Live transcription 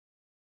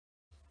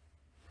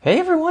Hey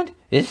everyone,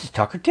 this is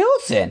Tucker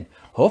Tilson.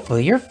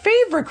 Hopefully your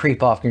favorite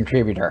Creep-Off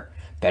contributor.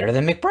 Better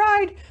than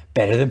McBride,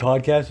 better than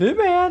Podcast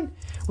Hitman.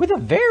 With a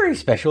very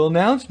special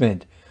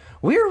announcement.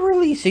 We're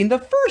releasing the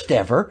first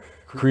ever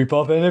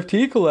Creep-Off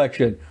NFT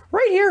collection.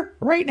 Right here,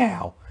 right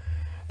now.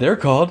 They're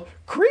called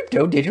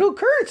Crypto Digital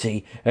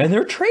Currency, and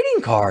they're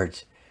trading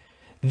cards.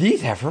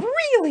 These have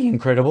really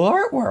incredible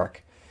artwork.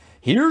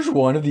 Here's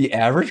one of the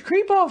average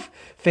Creep-Off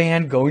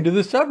fan going to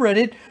the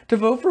subreddit to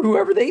vote for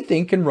whoever they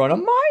think can run a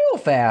mile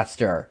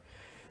faster.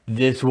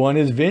 This one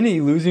is Vinny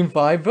losing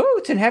 5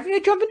 votes and having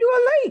to jump into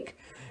a lake.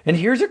 And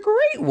here's a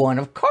great one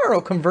of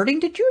Carl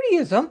converting to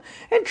Judaism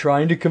and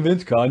trying to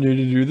convince Kanye to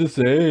do the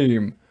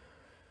same.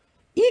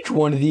 Each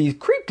one of these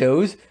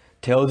cryptos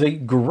tells a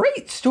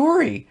great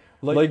story,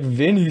 like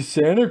Vinny's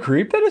Santa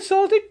creep that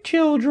assaulted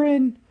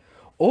children.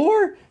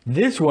 Or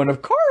this one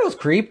of Carl's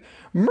creep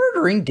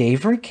murdering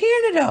Dave from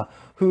Canada,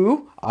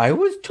 who, I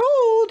was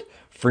told,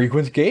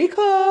 frequents gay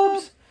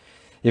clubs.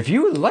 If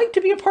you would like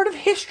to be a part of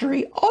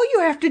history, all you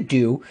have to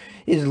do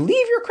is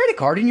leave your credit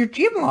card in your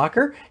gym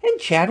locker and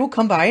Chad will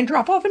come by and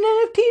drop off an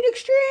NFT in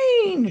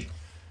exchange.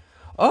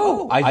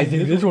 Oh, I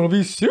think this one will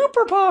be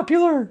super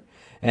popular.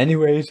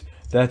 Anyways,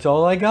 that's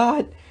all I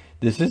got.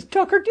 This is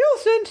Tucker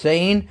Dilson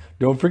saying,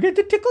 don't forget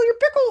to tickle your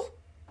pickle.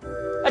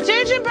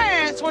 Attention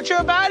parents, what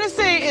you're about to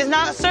see is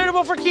not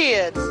suitable for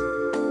kids.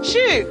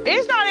 Shoot,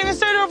 it's not even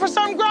suitable for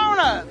some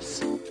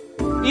grown-ups.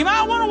 You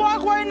might want to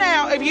walk away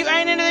now if you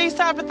ain't into these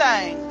type of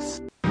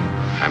things.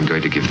 I'm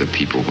going to give the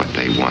people what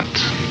they want.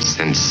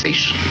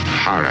 Sensation,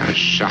 horror,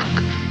 shock.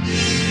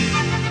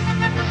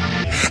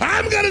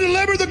 I'm going to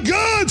deliver the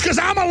goods because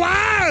I'm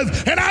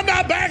alive and I'm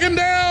not backing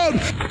down.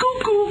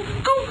 Cuckoo,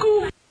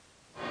 cuckoo.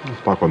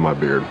 Fuck with my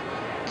beard.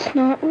 It's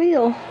not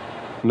real.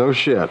 No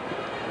shit.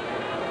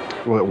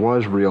 Well, it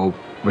was real,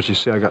 but you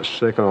see, I got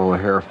sick and all the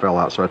hair fell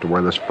out, so I had to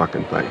wear this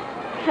fucking thing.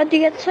 How'd you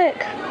get sick?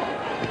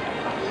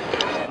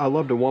 I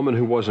loved a woman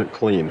who wasn't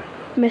clean.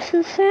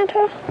 Mrs.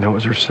 Santa? That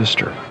was her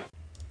sister.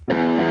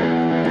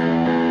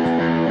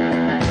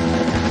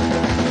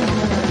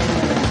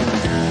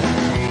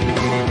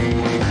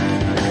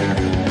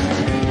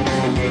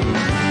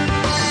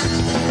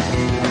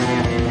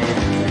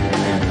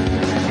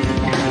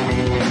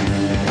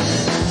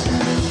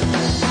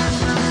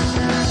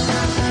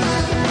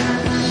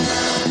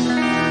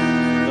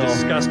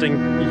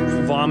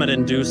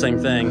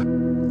 Vomit-inducing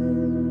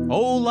thing.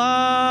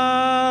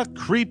 Hola,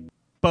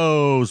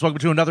 Creepos. Welcome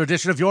to another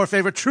edition of your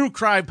favorite true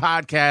crime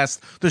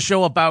podcast, the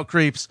show about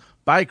creeps,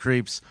 by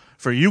creeps,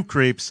 for you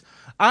creeps.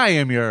 I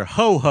am your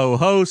ho-ho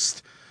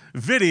host,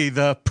 Vinny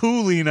the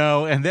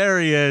Poolino, and there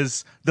he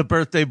is, the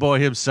birthday boy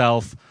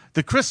himself,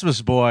 the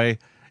Christmas boy.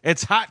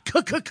 It's hot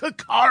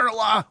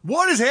Carla.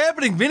 What is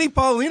happening, Vinny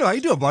Paulino? How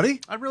you doing,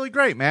 buddy? I'm really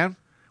great, man.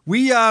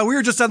 We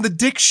were just on the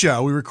Dick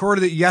Show. We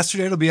recorded it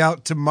yesterday. It'll be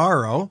out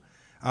tomorrow.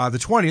 The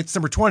 20th,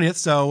 December 20th,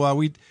 so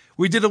we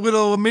did a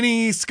little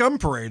mini scum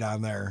parade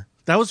on there.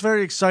 That was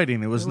very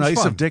exciting. It was nice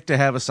fun. of Dick to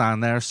have us on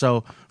there.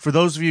 So for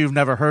those of you who've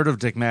never heard of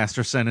Dick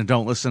Masterson and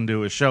don't listen to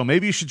his show,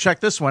 maybe you should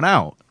check this one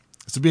out.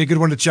 This would be a good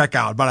one to check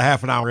out, about a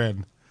half an hour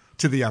in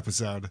to the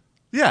episode.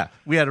 Yeah,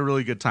 we had a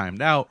really good time.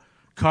 Now,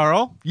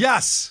 Carl?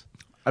 Yes.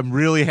 I'm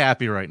really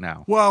happy right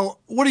now. Well,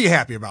 what are you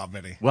happy about,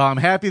 Vinny? Well, I'm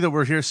happy that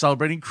we're here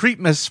celebrating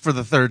Creepmas for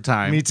the third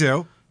time. Me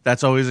too.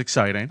 That's always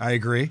exciting. I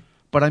agree.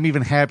 But I'm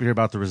even happier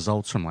about the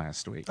results from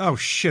last week. Oh,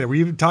 shit. Are we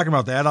even talking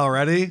about that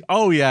already?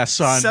 Oh, yeah,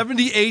 son.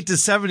 78 to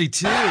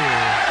 72. Come on. Trying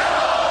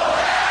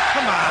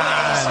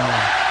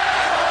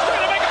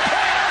to make a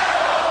play.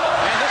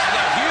 Man, this is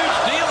a huge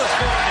deal that's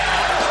going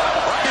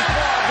down right before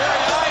our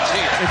very eyes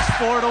here.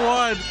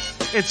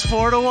 It's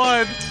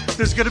 4-1.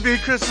 There's going to be a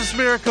Christmas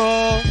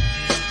miracle.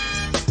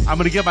 I'm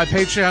going to get my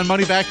Patreon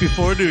money back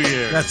before New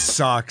Year. That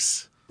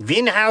sucks.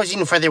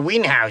 Winhausen for the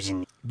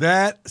Winhausen.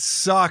 That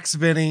sucks,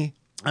 Vinny.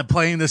 I'm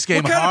playing this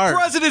game hard. What kind hard. of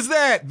present is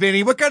that,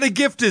 Vinny? What kind of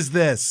gift is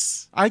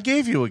this? I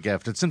gave you a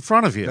gift. It's in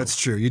front of you. That's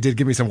true. You did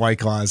give me some White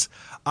Claws.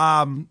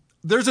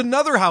 There's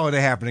another holiday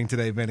happening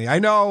today, Vinny. I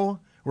know.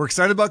 We're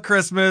excited about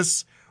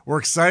Christmas. We're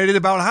excited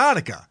about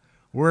Hanukkah.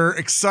 We're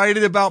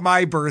excited about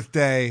my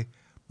birthday.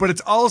 But it's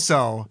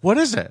also... What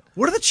is it?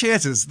 What are the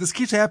chances? This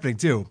keeps happening,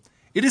 too.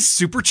 It is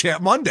Super Chat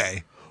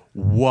Monday.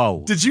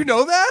 Whoa. Did you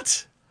know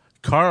that?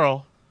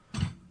 Carl.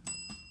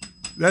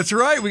 That's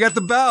right. We got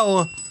the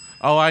bell.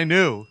 Oh, I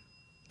knew.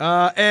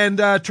 And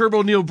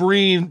Turbo Neil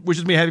Breen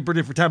wishes me a happy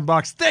birthday for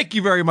 $10. Thank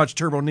you very much,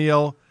 Turbo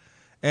Neil.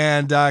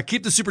 And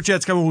keep the super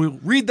chats coming. We'll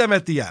read them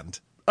at the end.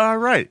 All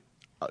right.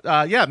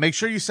 Yeah, make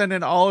sure you send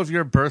in all of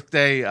your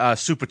birthday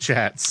super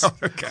chats.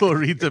 Okay. We'll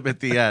read them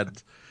at the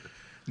end.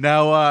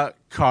 Now,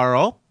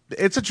 Carl,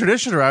 it's a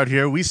tradition around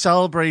here. We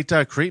celebrate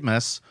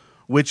Creepmas,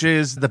 which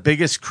is the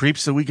biggest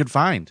creeps that we could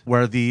find,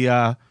 where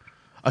the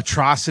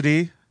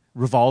atrocity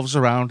revolves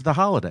around the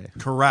holiday.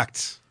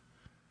 Correct.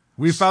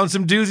 We found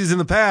some doozies in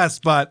the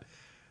past, but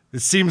it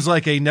seems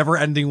like a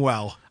never-ending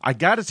well. I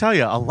got to tell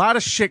you, a lot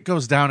of shit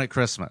goes down at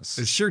Christmas.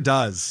 It sure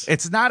does.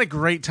 It's not a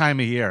great time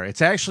of year.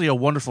 It's actually a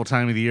wonderful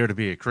time of the year to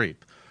be a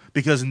creep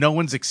because no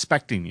one's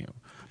expecting you.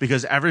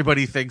 because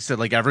everybody thinks that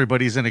like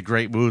everybody's in a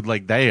great mood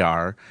like they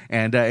are,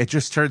 and it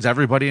just turns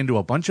everybody into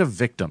a bunch of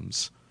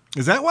victims.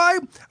 Is that why?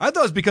 I thought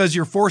it was because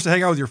you're forced to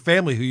hang out with your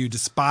family who you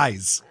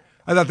despise.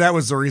 I thought that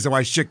was the reason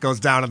why shit goes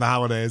down in the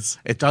holidays.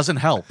 It doesn't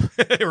help.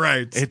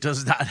 Right. It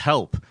does not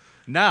help.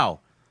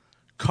 Now,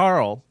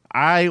 Carl,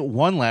 I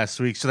won last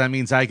week, so that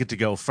means I get to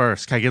go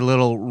first. Can I get a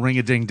little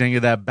ring-a-ding-ding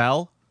of that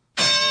bell?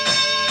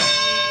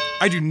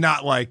 I do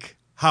not like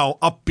how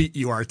upbeat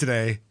you are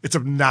today. It's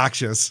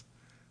obnoxious.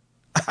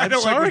 I'm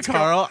sorry,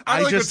 Carl.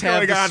 I just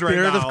have the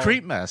spirit of right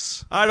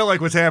Creepmas. I don't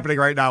like what's happening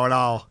right now at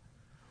all.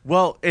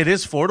 Well, it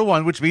is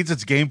 4-1, which means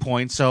it's game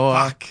point,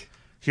 so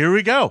here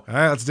we go. All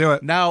right, let's do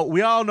it. Now,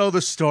 we all know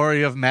the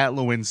story of Matt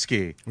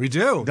Lewinsky. We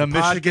do. The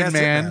Michigan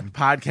man,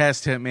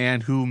 podcast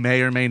hitman, who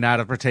may or may not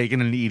have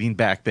partaken in eating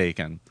back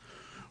bacon.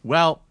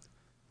 Well,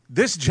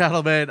 this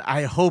gentleman,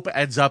 I hope,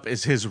 ends up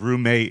as his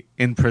roommate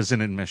in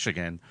prison in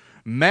Michigan.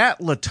 Matt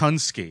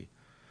Lewinsky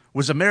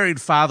was a married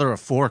father of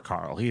 4,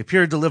 Carl. He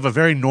appeared to live a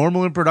very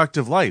normal and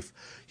productive life.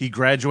 He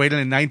graduated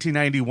in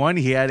 1991.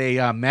 He had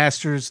a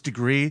master's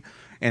degree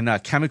in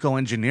chemical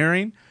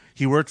engineering.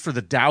 He worked for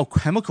the Dow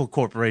Chemical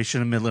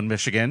Corporation in Midland,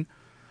 Michigan,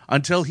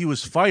 until he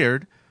was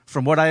fired,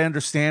 from what I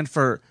understand,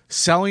 for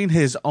selling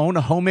his own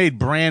homemade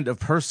brand of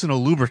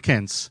personal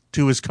lubricants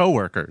to his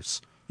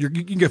coworkers. You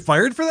can get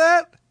fired for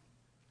that?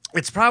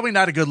 It's probably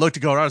not a good look to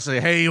go around and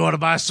say, hey, you want to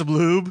buy some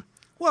lube?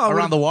 Well,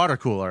 around the water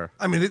cooler.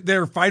 I mean,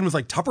 they're fine with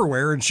like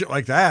Tupperware and shit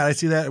like that. I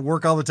see that at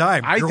work all the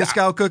time. Girl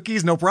Scout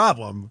cookies, no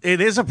problem.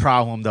 It is a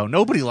problem, though.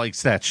 Nobody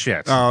likes that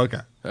shit. Oh, okay.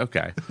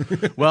 Okay.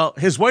 Well,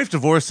 his wife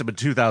divorced him in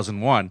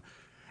 2001.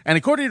 And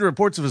according to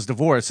reports of his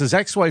divorce, his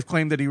ex-wife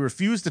claimed that he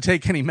refused to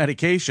take any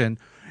medication.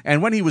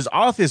 And when he was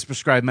off his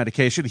prescribed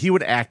medication, he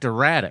would act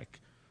erratic.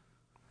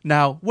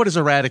 Now, what does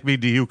erratic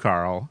mean to you,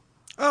 Carl?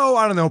 Oh,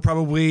 I don't know.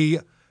 Probably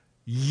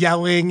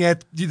yelling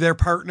at their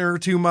partner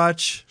too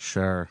much.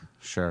 Sure.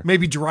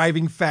 Maybe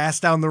driving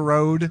fast down the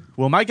road.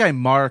 Well, my guy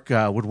Mark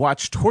would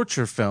watch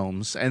torture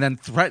films and then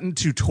threaten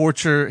to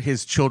torture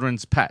his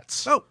children's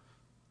pets. Oh,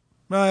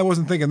 well, I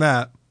wasn't thinking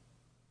that.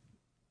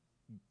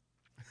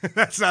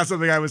 That's not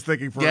something I was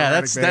thinking for.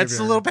 Yeah, that's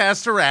a little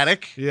past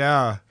erratic.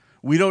 Yeah.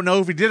 We don't know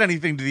if he did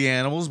anything to the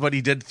animals, but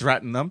he did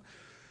threaten them.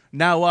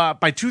 Now,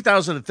 by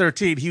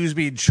 2013, he was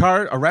being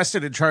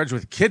arrested and charged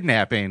with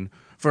kidnapping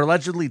for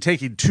allegedly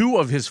taking 2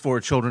 of his 4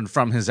 children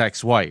from his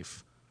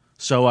ex-wife.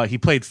 So he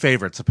played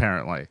favorites,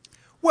 apparently.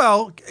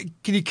 Well,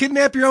 can you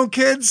kidnap your own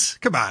kids?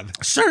 Come on.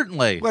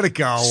 Certainly. Let it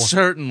go.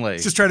 Certainly.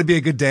 Just try to be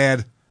a good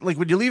dad. Like,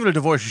 when you leave in a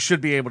divorce, you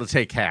should be able to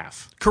take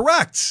half.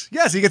 Correct.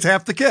 Yes, he gets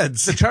half the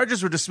kids. The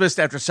charges were dismissed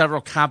after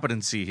several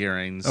competency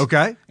hearings.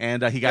 Okay.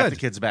 And he got the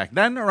kids back.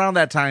 Then, around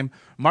that time,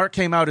 Mark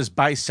came out as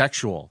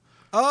bisexual.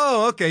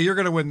 Oh, okay. You're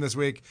going to win this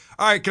week.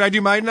 All right. Can I do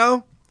mine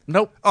now?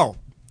 Nope. Oh,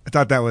 I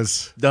thought that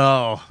was...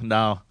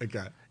 No.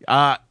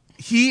 Okay.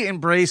 He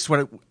embraced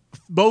what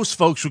most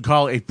folks would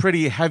call a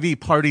pretty heavy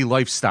party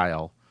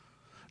lifestyle.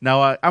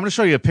 Now, I'm going to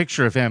show you a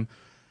picture of him.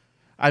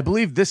 I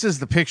believe this is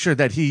the picture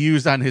that he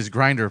used on his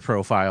Grindr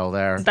profile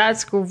there.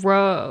 That's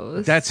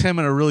gross. That's him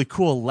in a really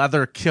cool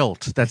leather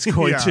kilt that's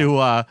going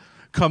to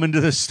come into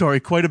this story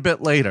quite a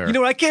bit later. You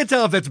know what? I can't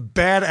tell if that's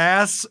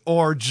badass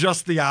or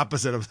just the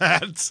opposite of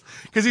that.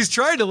 Because he's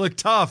trying to look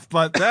tough,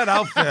 but that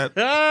outfit...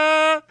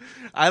 I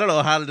don't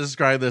know how to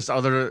describe this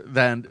other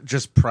than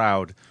just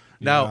proud.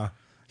 Now,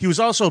 he was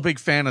also a big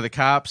fan of the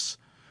cops.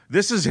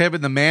 This is him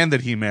and the man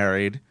that he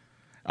married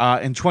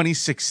in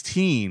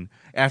 2016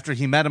 after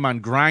he met him on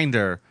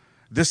Grindr.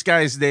 This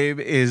guy's name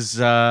is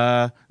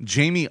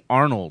Jamie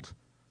Arnold.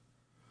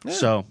 Yeah,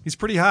 so he's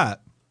pretty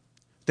hot.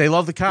 They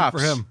love the cops.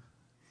 Good for him.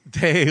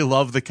 They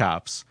love the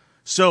cops.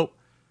 So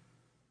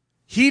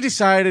he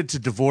decided to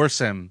divorce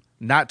him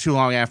not too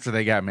long after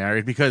they got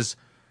married because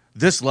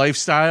this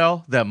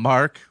lifestyle that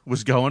Mark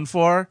was going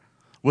for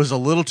was a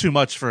little too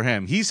much for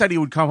him. He said he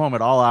would come home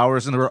at all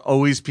hours and there were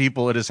always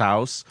people at his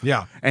house.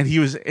 Yeah. And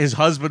his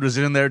husband was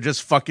in there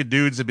just fucking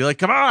dudes and be like,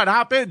 come on,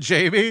 hop in,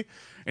 Jamie.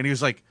 And he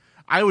was like,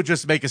 I would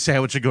just make a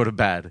sandwich and go to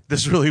bed.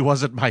 This really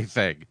wasn't my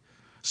thing.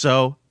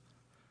 So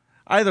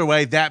either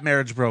way, that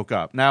marriage broke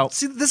up. Now,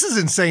 see, this is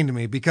insane to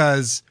me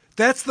because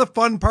that's the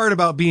fun part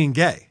about being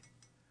gay.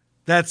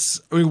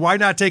 Why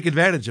not take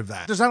advantage of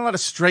that? There's not a lot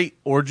of straight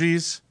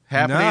orgies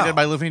happening in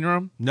my living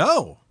room.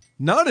 No,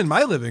 none in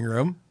my living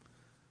room.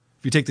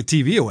 If you take the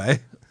TV away.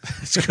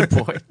 That's a good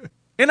point.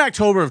 In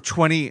October of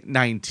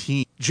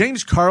 2019,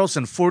 James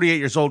Carlson, 48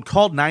 years old,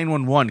 called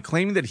 911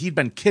 claiming that he'd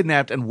been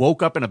kidnapped and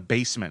woke up in a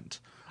basement.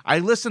 I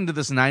listened to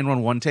this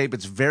 911 tape.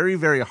 It's very,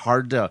 very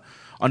hard to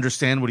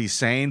understand what he's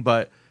saying,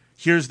 but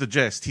here's the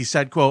gist. He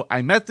said, quote,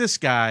 I met this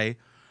guy.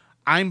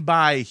 I'm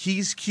bi.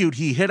 He's cute.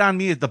 He hit on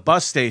me at the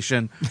bus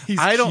station. He's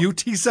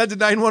cute, he said to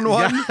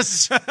 911?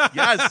 Yes.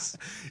 Yes.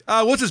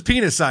 What's his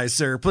penis size,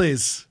 sir?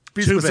 Please.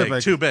 Be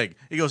specific. Too big.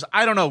 He goes,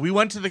 I don't know. We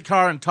went to the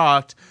car and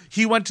talked.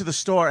 He went to the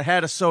store,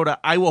 had a soda.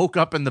 I woke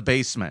up in the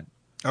basement.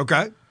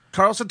 Okay.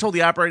 Carlson told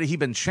the operator he'd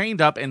been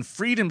chained up and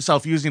freed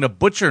himself using a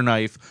butcher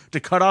knife to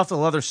cut off the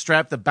leather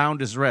strap that bound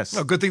his wrist.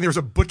 Oh, good thing there was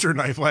a butcher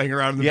knife laying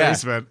around in the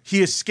basement.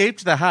 He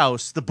escaped the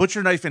house, the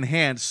butcher knife in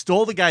hand,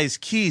 stole the guy's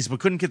keys but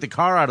couldn't get the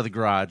car out of the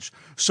garage,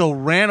 so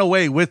ran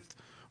away with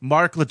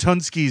Mark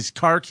Latunsky's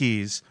car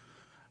keys,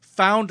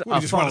 found a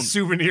just phone. Want a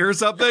souvenir or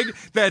something?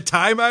 That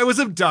time I was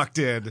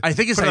abducted. I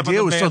think his Put it up on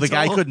idea was so the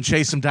mantle. guy couldn't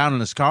chase him down in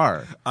his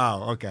car.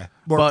 Oh, okay.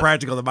 More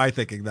practical than my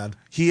thinking then.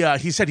 He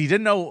said he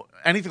didn't know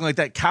anything like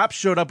that. Cops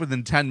showed up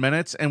within 10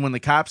 minutes, and when the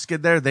cops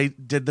get there, they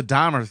did the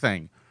Dahmer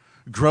thing.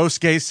 Gross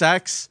gay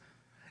sex.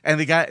 And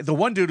the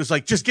one dude was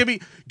like, just get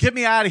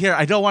me out of here.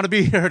 I don't want to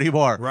be here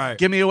anymore. Right.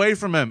 Get me away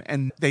from him.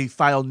 And they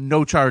filed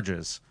no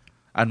charges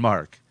on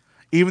Mark,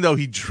 even though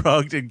he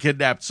drugged and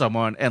kidnapped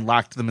someone and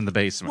locked them in the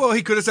basement. Well,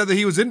 he could have said that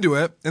he was into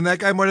it, and that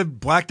guy might have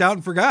blacked out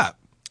and forgot.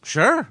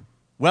 Sure.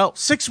 Well,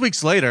 6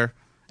 weeks later,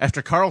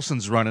 after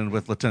Carlson's run-in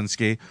with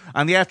Latunsky,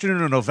 on the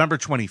afternoon of November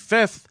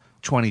 25th,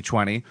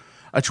 2020,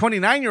 a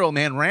 29-year-old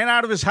man ran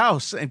out of his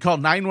house and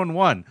called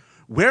 911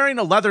 wearing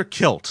a leather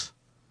kilt.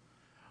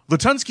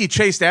 Latunsky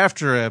chased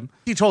after him.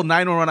 He told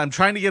 911, I'm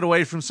trying to get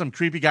away from some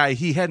creepy guy.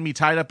 He had me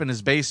tied up in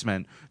his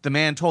basement. The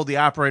man told the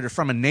operator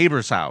from a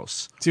neighbor's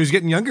house. So he was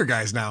getting younger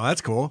guys now.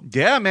 That's cool.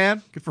 Yeah,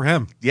 man. Good for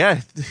him.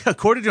 Yeah.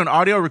 According to an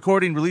audio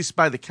recording released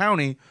by the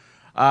county,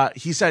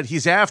 he said,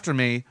 he's after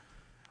me.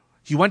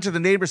 He went to the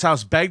neighbor's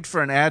house, begged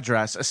for an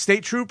address. A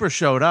state trooper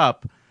showed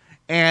up,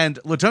 and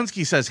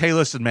Latunsky says, hey,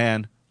 listen,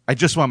 man, I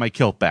just want my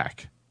kilt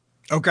back.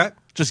 Okay.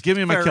 Just give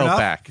me my Fair kilt enough.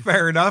 back.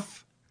 Fair enough.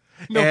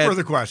 No And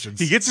further questions.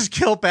 He gets his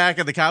kilt back,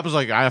 and the cop is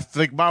like, I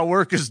think my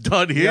work is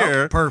done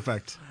here. Yep,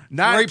 perfect.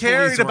 Not Great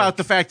caring police about work.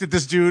 the fact that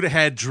this dude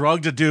had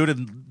drugged a dude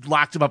and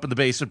locked him up in the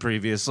basement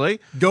previously.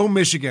 Go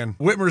Michigan.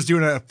 Whitmer's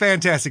doing a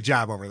fantastic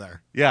job over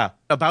there. Yeah.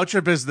 About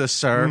your business,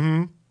 sir.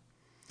 Mm-hmm.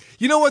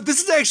 You know what?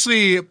 This is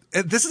actually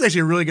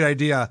a really good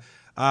idea.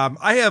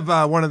 I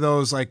have one of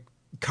those like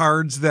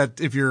cards that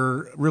if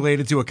you're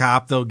related to a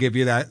cop, they'll give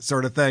you that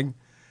sort of thing.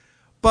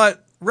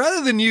 But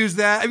rather than use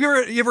that, have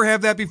you ever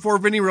have that before,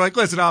 Vinny? We're like,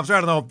 listen, officer,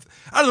 I don't know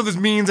if this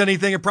means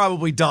anything. It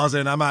probably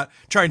doesn't. I'm not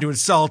trying to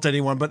insult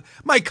anyone, but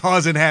my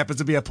cousin happens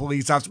to be a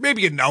police officer.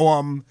 Maybe you know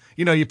him.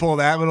 You know, you pull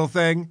that little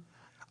thing.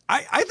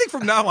 I think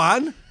from now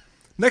on,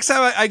 next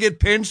time I get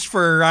pinched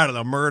for, I don't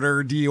know,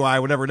 murder, DUI,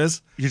 whatever it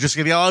is. You're just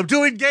going to yell, I'm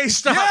doing gay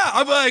stuff. Yeah,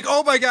 I'm like,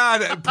 oh my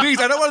God, please,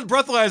 I don't want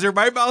breathalyzer.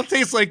 My mouth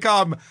tastes like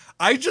cum.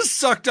 I just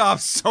sucked off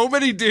so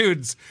many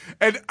dudes,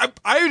 and I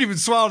haven't even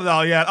swallowed it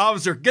all yet.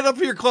 Officer, get up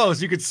here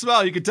close. You can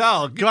smell, you can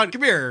tell.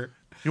 Come here.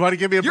 You want to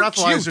give me a You're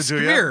breathalyzer, cute. do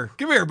Come you? here.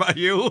 Come here, about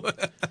you.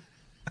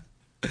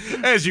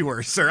 As you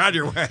were, sir, on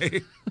your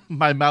way.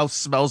 My mouth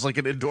smells like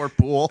an indoor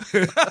pool.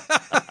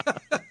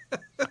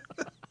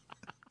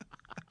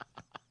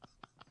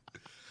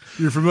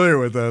 You're familiar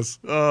with this.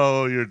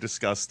 Oh, you're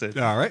disgusting.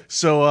 All right.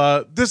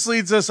 So this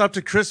leads us up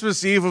to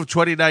Christmas Eve of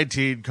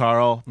 2019,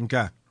 Carl.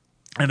 Okay.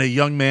 And a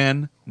young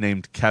man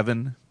named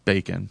Kevin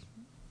Bacon.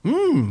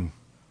 I'm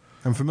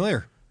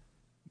familiar.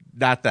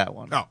 Not that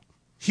one. Oh.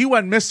 He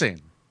went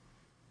missing.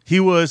 He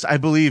was, I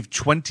believe,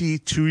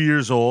 22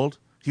 years old.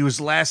 He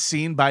was last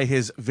seen by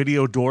his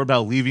video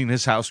doorbell leaving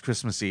his house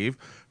Christmas Eve.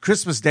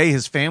 Christmas Day,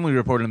 his family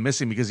reported him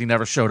missing because he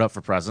never showed up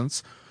for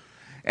presents.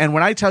 And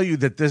when I tell you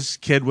that this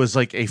kid was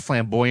like a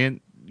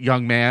flamboyant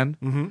young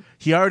man,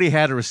 he already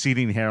had a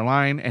receding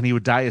hairline, and he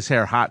would dye his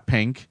hair hot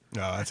pink.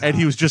 Oh, that's and hot.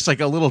 he was just like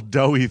a little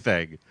doughy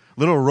thing.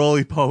 Little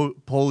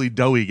roly-poly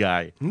doughy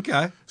guy.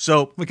 Okay.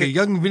 So Like a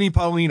young Vinnie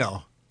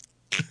Paulino.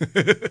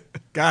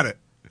 Got it.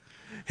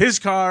 his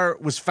car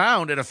was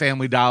found at a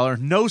Family Dollar.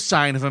 No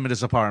sign of him at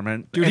his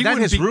apartment. Dude, and then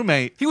wouldn't his be-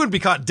 roommate. He wouldn't be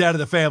caught dead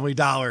at a Family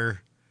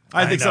Dollar.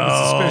 I think something's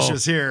know.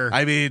 suspicious here.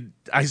 I mean,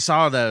 I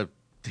saw the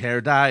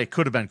hair dye. It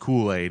could have been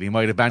Kool-Aid. He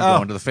might have been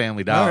going to the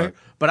Family Dollar. All right.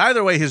 But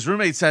either way, his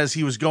roommate says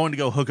he was going to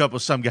go hook up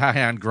with some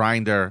guy on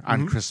Grindr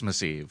on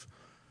Christmas Eve.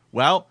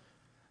 Well,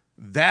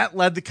 that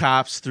led the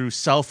cops through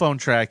cell phone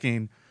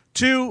tracking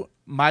to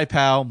my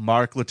pal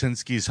Mark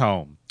Latunsky's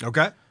home.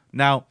 Okay.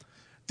 Now,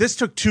 this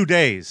took 2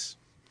 days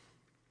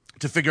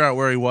to figure out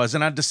where he was.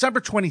 And on December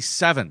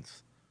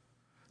 27th,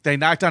 they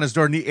knocked on his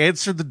door, and he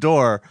answered the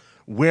door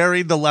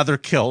wearing the leather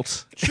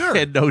kilt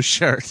and no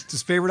shirt. It's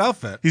his favorite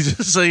outfit. He's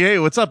just like, hey,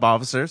 what's up,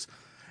 officers?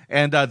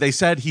 And they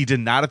said he did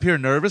not appear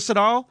nervous at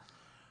all.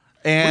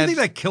 What do you And think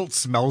that kilt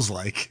smells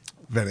like,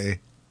 Vinny?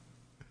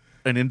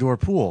 an indoor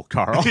pool,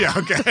 Carl. Yeah,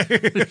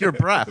 okay. Your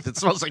breath. It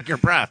smells like your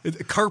breath.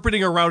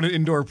 Carpeting around an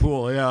indoor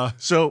pool, yeah.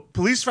 So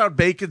police found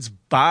Bacon's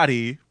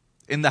body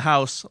in the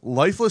house,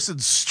 lifeless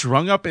and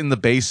strung up in the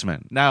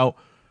basement. Now,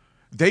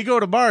 they go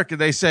to Mark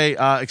and they say,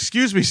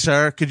 excuse me,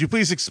 sir, could you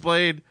please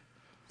explain?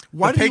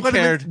 Why did he let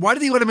pink-haired-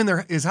 him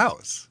in his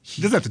house?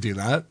 He doesn't have to do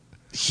that.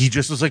 He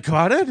just was like, come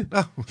on in.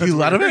 He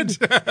let him in.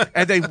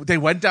 And they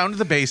went down to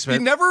the You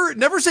basement.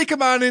 never say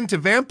come on in to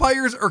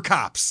vampires or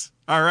cops.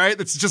 All right?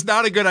 That's just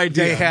not a good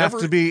idea. They have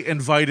to be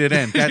invited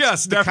in. That's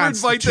yes, the never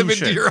invite them into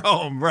Constitution. your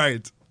home.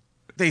 Right.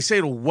 They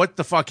say, well, what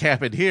the fuck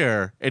happened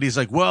here? And he's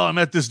like, well, I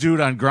met this dude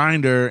on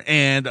Grindr,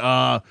 and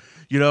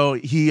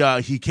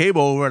he came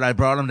over and I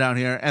brought him down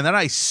here, and then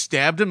I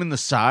stabbed him in the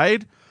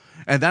side,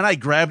 and then I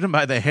grabbed him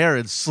by the hair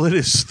and slit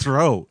his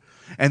throat.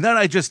 And then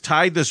I just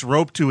tied this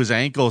rope to his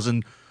ankles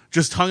and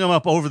just hung him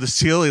up over the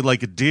ceiling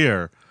like a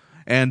deer.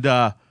 And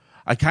I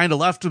kind of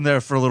left him there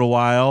for a little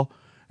while.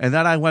 And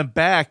then I went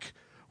back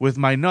with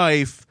my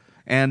knife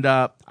and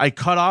I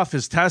cut off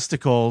his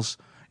testicles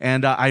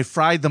and I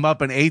fried them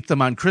up and ate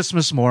them on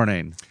Christmas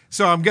morning.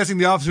 So I'm guessing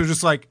the officer was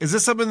just like, is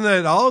this something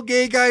that all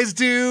gay guys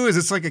do? Is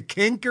this like a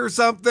kink or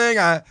something?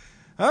 All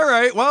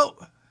right, well,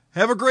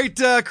 have a great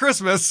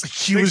Christmas.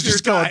 He was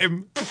just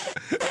going,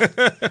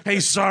 hey,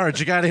 Sarge,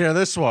 you got to hear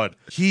this one.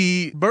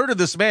 He murdered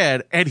this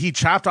man, and he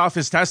chopped off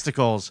his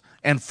testicles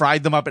and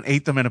fried them up and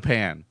ate them in a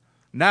pan.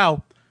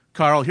 Now,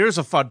 Carl, here's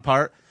a fun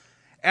part.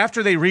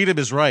 After they read him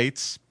his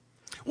rights.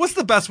 What's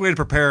the best way to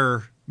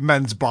prepare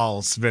men's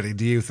balls, Vinny,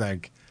 do you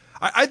think?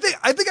 I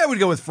think I would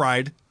go with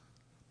fried,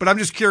 but I'm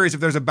just curious if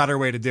there's a better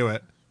way to do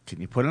it. Can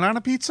you put it on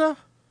a pizza?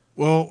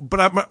 Well,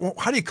 but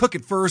how do you cook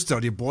it first, though?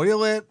 Do you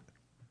boil it?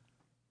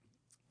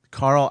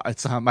 Carl,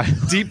 it's not my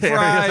deep fry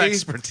area of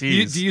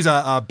expertise. Do you use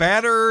a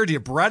batter? Do you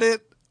bread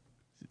it?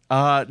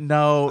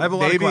 No. I have a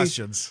lot of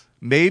questions.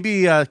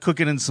 Maybe cook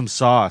it in some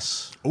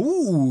sauce.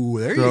 Ooh,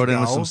 there you go. Throw it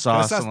in with some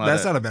sauce.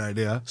 That's not a bad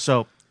idea.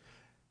 So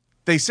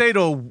they say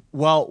to,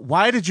 well,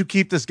 why did you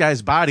keep this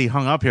guy's body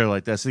hung up here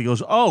like this? And he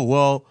goes, oh,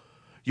 well,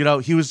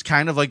 he was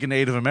kind of like a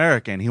Native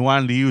American. He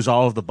wanted to use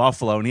all of the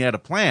buffalo, and he had a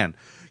plan.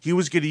 He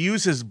was going to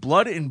use his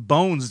blood and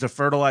bones to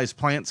fertilize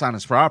plants on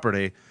his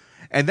property.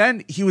 And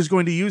then he was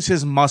going to use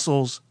his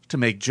muscles to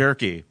make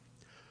jerky.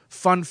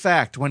 Fun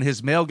fact, when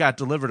his mail got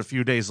delivered a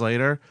few days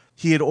later,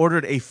 he had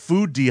ordered a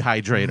food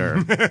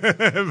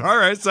dehydrator. All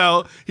right,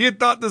 so he had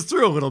thought this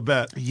through a little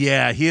bit.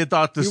 Yeah, he had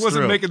thought this through. He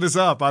wasn't making this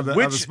up on the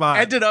spot.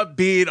 Which ended up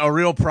being a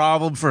real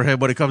problem for him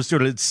when it comes to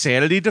an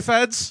insanity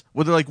defense.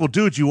 Where they're like, well,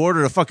 dude, you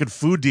ordered a fucking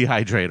food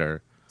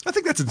dehydrator. I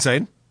think that's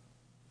insane.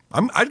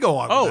 I'd go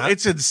on with that. Oh,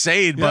 it's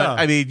insane, but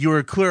I mean, you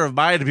were clear of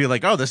mind to be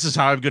like, oh, this is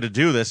how I'm going to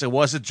do this. It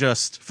wasn't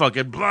just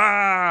fucking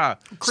blah,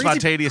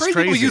 spontaneous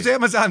crazy. People use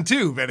Amazon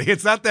too, Vinny.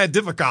 It's not that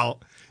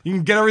difficult. You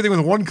can get everything with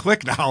one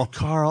click now.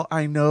 Carl,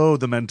 I know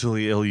the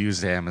mentally ill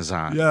use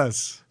Amazon.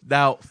 Yes.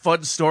 Now,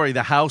 fun story,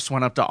 the house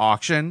went up to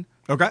auction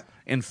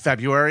in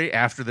February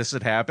after this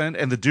had happened,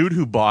 and the dude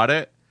who bought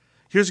it,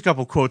 here's a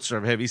couple quotes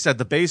from him. He said,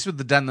 the basement,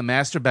 the den, the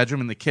master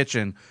bedroom, and the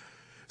kitchen,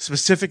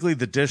 specifically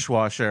the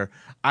dishwasher,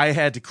 I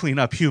had to clean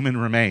up human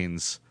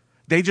remains.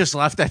 They just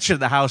left that shit in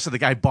the house, and the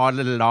guy bought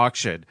it at an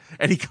auction.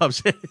 And he comes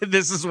in, and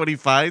this is what he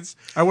finds.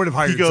 I would have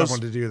hired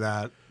someone to do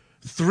that.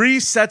 3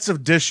 sets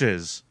of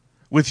dishes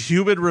with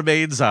human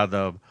remains on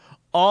them.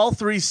 All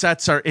 3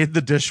 sets are in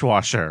the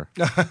dishwasher.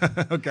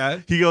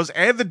 Okay. He goes,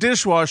 and the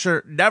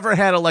dishwasher never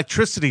had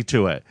electricity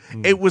to it.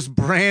 It was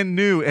brand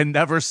new and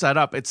never set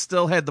up. It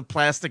still had the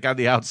plastic on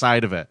the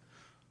outside of it.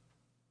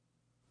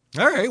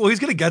 All right. Well, he's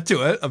going to get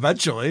to it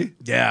eventually.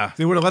 Yeah. If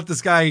they would have let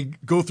this guy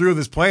go through with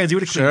his plans, he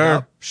would have cleaned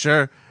up.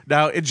 Sure.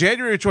 Now, in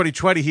January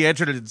 2020, he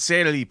entered an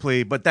insanity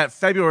plea, but that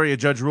February, a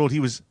judge ruled he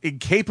was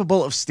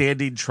incapable of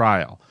standing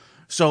trial.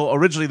 So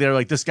originally, they were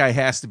like, this guy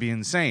has to be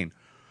insane.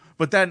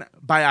 But then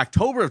by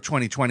October of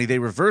 2020, they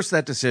reversed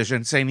that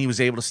decision, saying he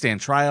was able to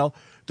stand trial.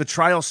 The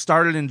trial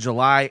started in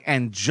July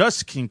and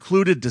just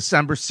concluded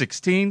December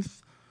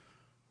 16th.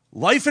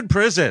 Life in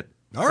prison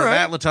for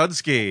Matt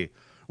Latunsky.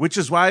 Which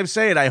is why I'm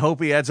saying I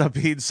hope he ends up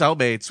being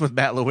cellmates with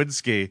Matt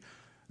Lewinsky.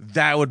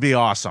 That would be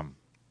awesome.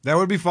 That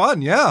would be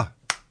fun, yeah.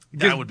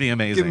 That would be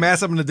amazing. Give Matt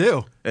something to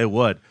do. It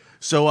would.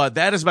 So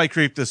that is my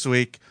creep this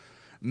week.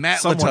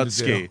 Matt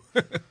Latunsky.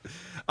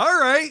 All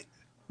right.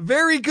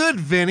 Very good,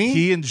 Vinny.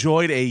 He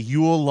enjoyed a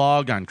Yule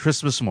log on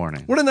Christmas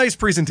morning. What a nice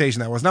presentation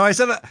that was. Now, I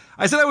said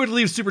I would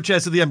leave Super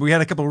Chats to the end, but we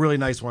had a couple of really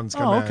nice ones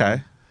come in.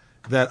 Okay.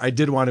 That I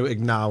did want to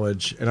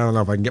acknowledge, and I don't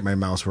know if I can get my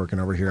mouse working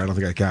over here. I don't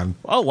think I can.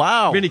 Oh,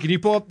 wow. Vinny, can you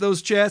pull up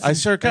those chats? I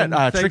sure can.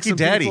 Tricky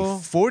Daddy,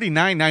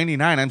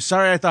 $49.99. I'm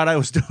sorry I thought I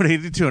was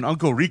donating to an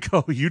Uncle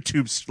Rico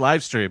YouTube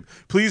live stream.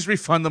 Please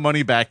refund the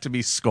money back to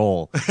me,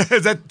 Skull.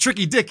 Is that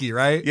Tricky Dicky,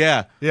 right?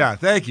 Yeah. Yeah,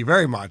 thank you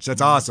very much.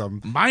 That's awesome.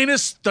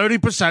 Minus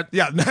 30%.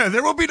 Yeah,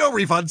 there will be no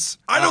refunds.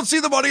 I don't see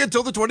the money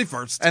until the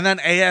 21st. And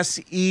then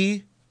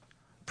ASE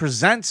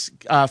presents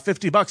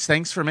 $50.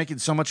 Thanks for making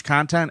so much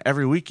content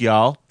every week,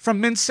 y'all. From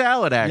Mint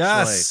Salad, actually.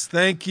 Yes,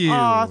 thank you.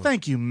 Aw,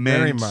 thank you, Mint.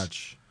 Very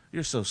much.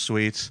 You're so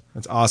sweet.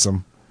 That's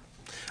awesome.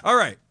 All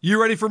right,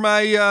 you ready for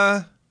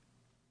my...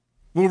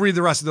 we'll read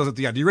the rest of those at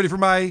the end. You ready for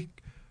my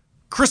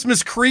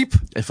Christmas creep?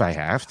 If I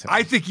have to.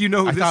 I think you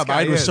know who this guy is. I thought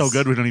mine was so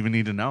good we don't even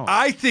need to know.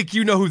 I think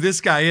you know who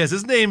this guy is.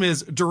 His name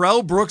is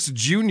Darrell Brooks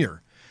Jr.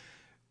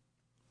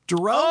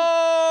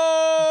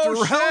 Darrell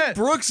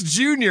Brooks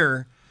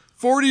Jr.,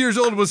 40 years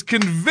old, was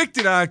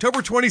convicted on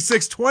October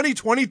 26,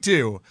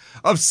 2022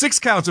 of 6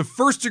 counts of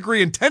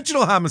first-degree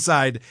intentional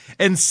homicide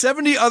and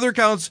 70 other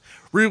counts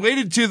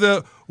related to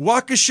the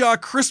Waukesha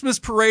Christmas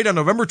Parade on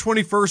November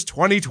 21st,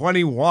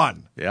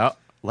 2021. Yep.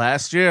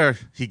 Last year,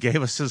 he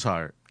gave us his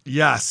heart.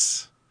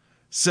 Yes.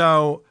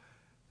 So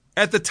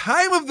At the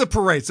time of the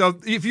parade, so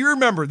if you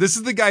remember, this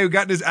is the guy who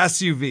got in his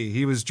SUV.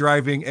 He was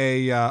driving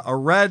a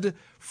red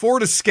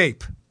Ford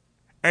Escape,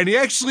 and he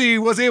actually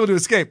was able to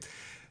escape.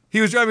 He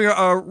was driving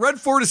a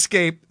red Ford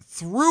Escape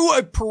through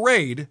a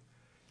parade,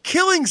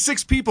 killing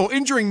 6 people,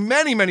 injuring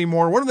many, many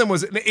more. One of them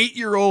was an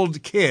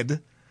 8-year-old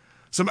kid.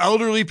 Some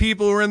elderly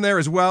people were in there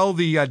as well,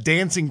 the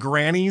dancing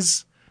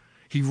grannies.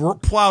 He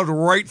plowed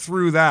right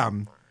through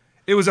them.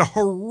 It was a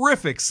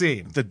horrific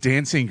scene. The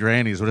dancing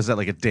grannies, what is that,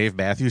 like a Dave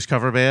Matthews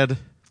cover band?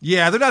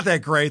 Yeah, they're not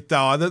that great,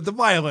 though. The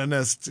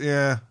violinists,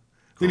 they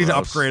need to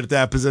upgrade at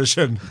that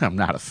position. I'm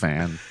not a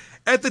fan.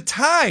 At the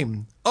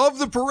time of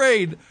the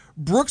parade,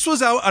 Brooks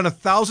was out on a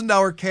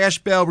 $1,000 cash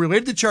bail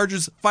related to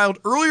charges filed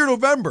earlier in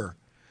November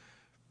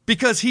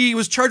because he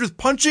was charged with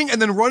punching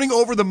and then running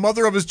over the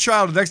mother of his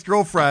child, his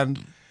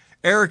ex-girlfriend,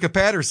 Erica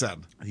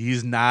Patterson.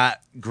 He's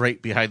not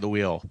great behind the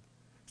wheel.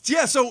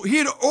 Yeah, so he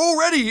had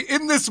already,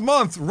 in this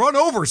month, run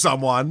over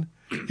someone.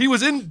 He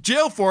was in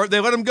jail for it. They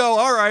let him go.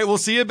 All right, we'll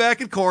see you back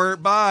in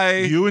court. Bye.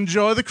 You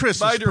enjoy the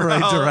Christmas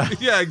parade, Darrell.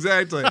 Yeah,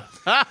 exactly.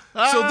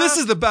 So this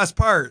is the best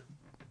part,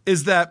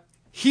 is that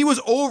he was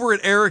over at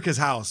Erica's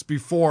house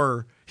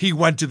before he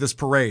went to this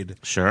parade.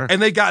 Sure.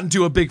 And they got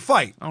into a big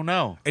fight. Oh,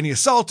 no. And he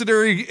assaulted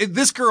her.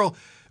 This girl,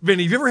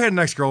 Vinny, have you ever had an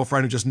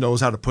ex-girlfriend who just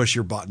knows how to push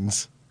your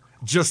buttons?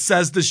 Just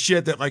says the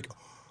shit that, like,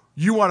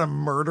 you want to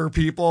murder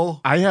people?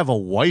 I have a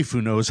wife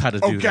who knows how to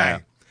do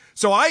that.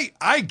 So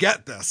I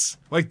get this.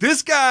 Like,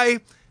 this guy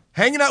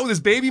hanging out with his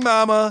baby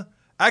mama,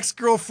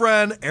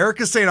 ex-girlfriend,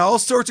 Erica saying all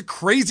sorts of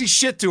crazy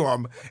shit to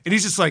him. And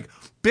he's just like,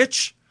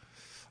 bitch,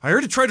 I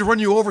already tried to run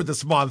you over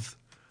this month.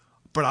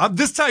 But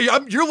this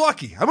time, you're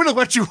lucky. I'm going to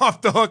let you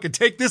off the hook and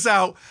take this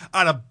out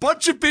on a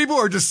bunch of people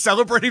who are just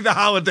celebrating the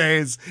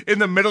holidays in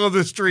the middle of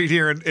the street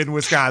here in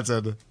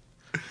Wisconsin.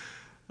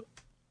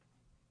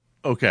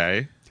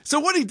 Okay. So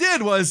what he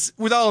did was,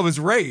 with all of his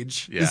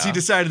rage, is he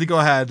decided to go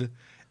ahead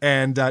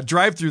and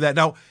drive through that.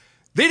 Now,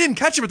 they didn't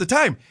catch him at the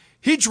time.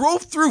 He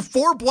drove through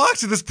 4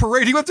 blocks of this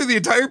parade. He went through the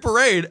entire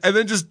parade and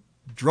then just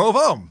drove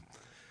home.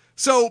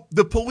 So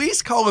the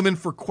police call him in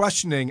for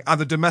questioning on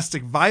the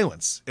domestic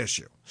violence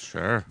issue.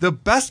 Sure. The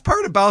best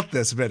part about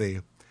this, Vinny,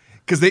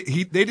 because they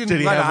didn't Did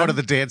he let have on, one of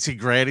the dancing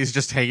grannies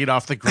just hanging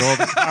off the grill of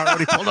the car when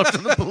he pulled up to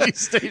the police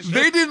station?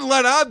 They didn't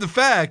let on the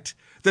fact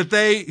that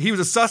he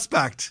was a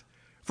suspect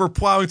for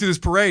plowing through this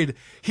parade.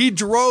 He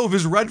drove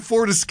his red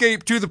Ford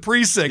Escape to the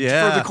precinct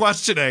for the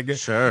questioning.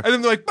 Sure. And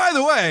then they're like, by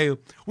the way,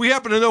 we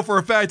happen to know for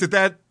a fact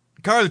that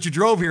car that you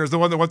drove here is the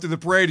one that went through the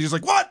parade. He's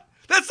like, what?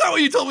 That's not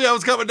what you told me I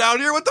was coming down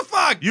here. What the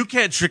fuck? You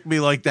can't trick me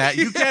like that.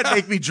 You can't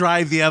make me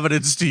drive the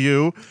evidence to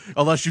you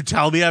unless you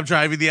tell me I'm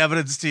driving the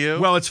evidence to you.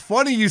 Well, it's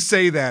funny you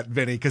say that,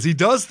 Vinny, because he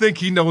does think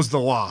he knows the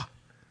law.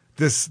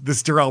 This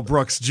Darrell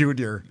Brooks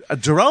Jr.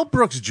 Darrell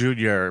Brooks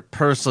Jr.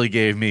 personally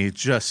gave me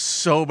just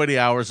so many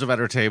hours of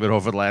entertainment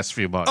over the last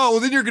few months. Oh, well,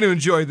 then you're going to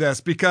enjoy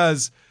this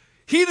because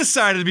he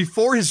decided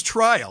before his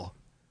trial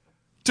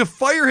to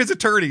fire his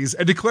attorneys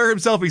and declare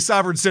himself a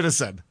sovereign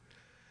citizen.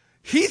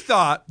 He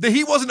thought that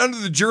he wasn't under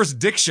the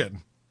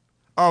jurisdiction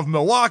of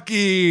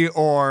Milwaukee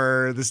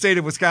or the state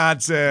of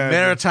Wisconsin.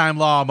 Maritime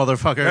law,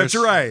 motherfuckers. That's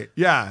right.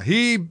 Yeah,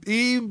 he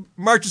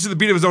marches to the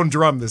beat of his own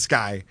drum, this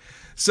guy.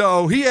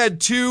 So he had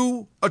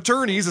 2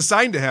 attorneys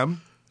assigned to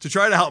him to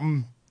try to help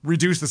him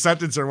reduce the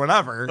sentence or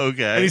whatever.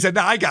 Okay. And he said,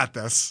 no, I got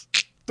this.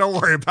 Don't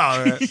worry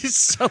about it. He's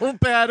so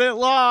bad at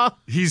law.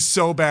 He's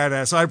so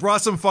badass. So I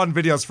brought some fun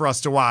videos for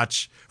us to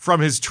watch from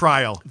his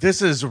trial.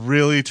 This is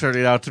really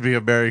turning out to be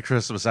a Merry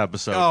Christmas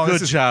episode. Oh,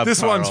 Good job,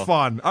 This Carl. one's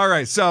fun. All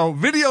right, so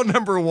video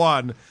number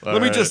 1.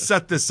 Let me just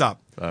set this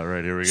up. All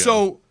right, here we go.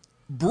 So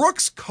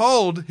Brooks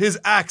called his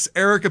ex,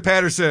 Erica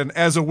Patterson,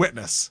 as a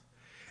witness.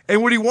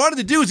 And what he wanted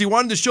to do is he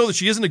wanted to show that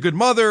she isn't a good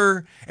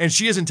mother and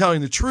she isn't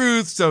telling the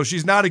truth, so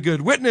she's not a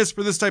good witness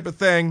for this type of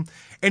thing.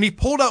 And he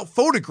pulled out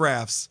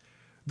photographs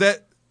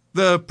that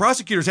the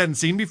prosecutors hadn't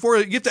seen before.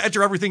 You have to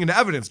enter everything into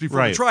evidence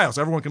before the trial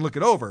so everyone can look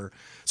it over.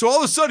 So all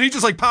of a sudden, he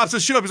just like pops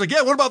this shit up. He's like,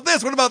 yeah, what about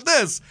this? What about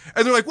this?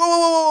 And they're like, whoa, whoa,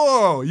 whoa,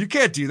 whoa, whoa. You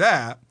can't do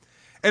that.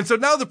 And so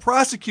now the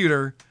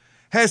prosecutor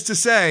has to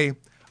say,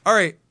 all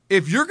right,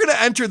 if you're going to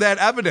enter that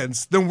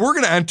evidence, then we're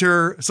going to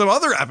enter some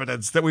other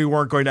evidence that we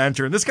weren't going to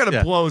enter. And this kind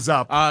of blows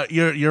up.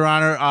 Your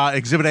Honor,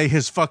 Exhibit A,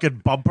 his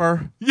fucking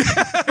bumper. Yeah,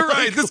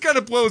 right. This kind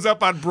of blows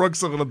up on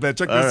Brooks a little bit.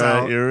 Check this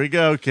out. Here we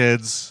go,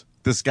 kids.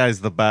 This guy's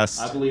the best.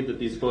 I believe that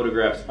these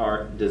photographs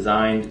are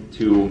designed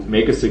to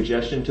make a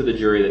suggestion to the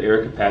jury that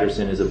Erica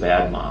Patterson is a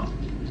bad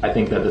mom. I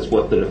think that that's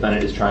what the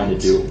defendant is trying to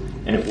do.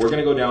 And if we're going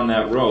to go down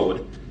that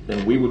road,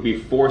 then we would be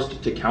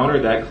forced to counter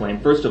that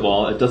claim. First of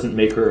all, it doesn't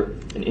make her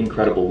an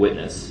incredible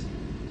witness,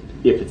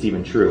 if it's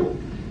even true.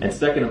 And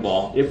second of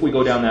all, if we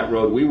go down that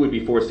road, we would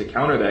be forced to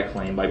counter that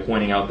claim by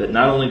pointing out that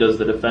not only does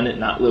the defendant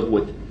not live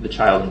with the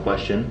child in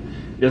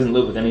question, he doesn't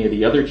live with any of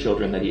the other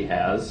children that he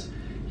has.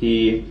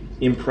 He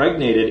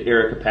impregnated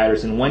Erica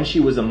Patterson when she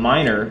was a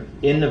minor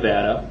in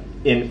Nevada.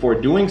 And for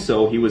doing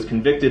so, he was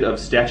convicted of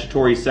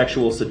statutory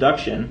sexual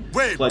seduction.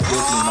 Pled guilty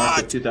in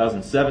March of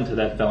 2007 to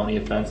that felony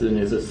offense and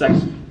is a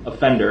sex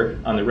offender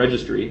on the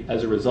registry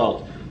as a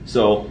result.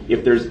 So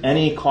if there's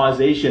any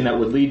causation that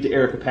would lead to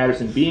Erica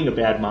Patterson being a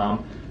bad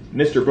mom,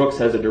 Mr. Brooks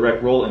has a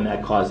direct role in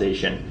that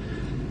causation.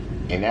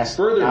 And that's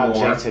Furthermore, I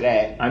object to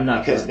that. I'm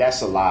not because done.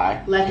 that's a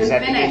lie. Let him because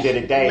at finish. the end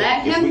of the day,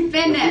 Let him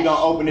finish, if we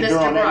gonna open the door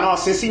Mr. on that, no,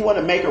 Brooks. since he want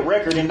to make a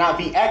record and not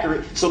be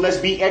accurate, so let's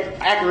be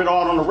accurate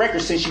on the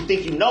record. Since you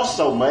think you know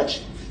so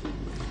much.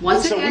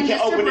 Once so again, we can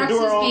Mr. open the Brooks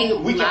door is on.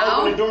 being We can loud,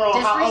 open the door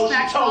on how old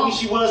she told me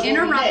she was. when we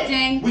met.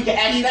 interrupting. We can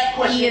ask that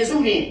question He is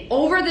too. Then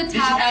over the Did you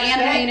top ask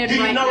that? animated Did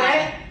you right know now.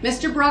 that?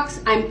 Mr. Brooks,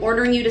 I'm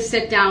ordering you to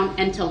sit down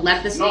and to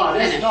let this man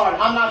finish. No,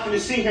 I'm not going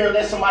to sit here and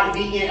let somebody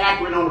be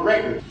inaccurate on the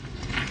record.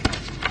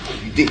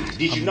 Did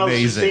you know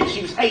she said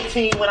she was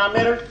 18 when I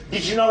met her?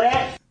 Did you know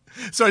that?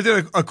 So I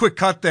did a quick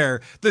cut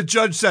there. The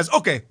judge says,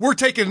 okay, we're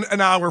taking an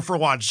hour for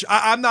lunch.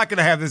 I'm not going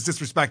to have this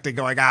disrespecting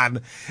going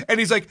on. And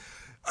he's like,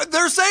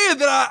 they're saying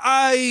that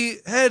I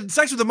had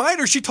sex with a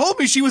minor. She told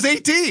me she was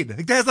 18.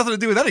 That has nothing to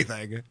do with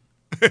anything.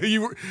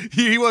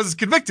 He was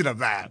convicted of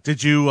that.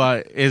 Did you,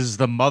 is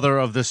the mother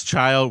of this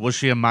child, was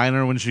she a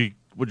minor when she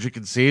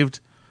conceived?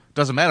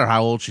 Doesn't matter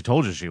how old she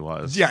told you she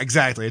was. Yeah,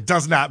 exactly. It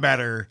does not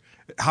matter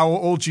how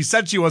old she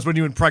said she was when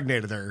you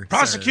impregnated her.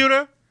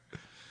 Prosecutor?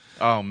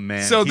 Oh,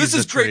 man. So this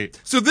is great.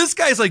 So this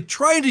guy's like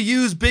trying to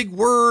use big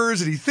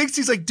words and he thinks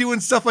he's like doing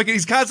stuff like it.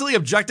 He's constantly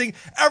objecting.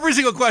 Every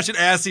single question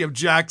asked, he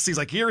objects. He's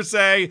like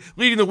hearsay,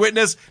 leading the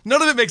witness.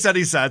 None of it makes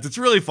any sense. It's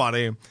really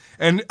funny.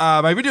 And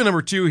my video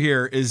number 2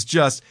 here is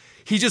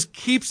he just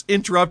keeps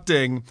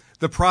interrupting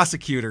the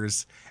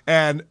prosecutors.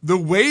 And the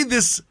way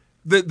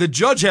the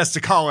judge has to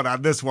call it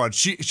on this one,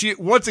 she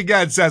once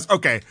again says,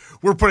 okay,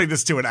 we're putting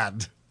this to an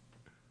end.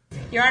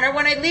 Your Honor,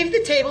 when I leave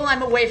the table,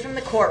 I'm away from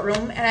the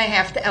courtroom, and I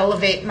have to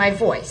elevate my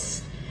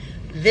voice.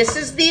 This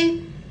is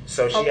the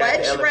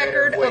alleged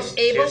record of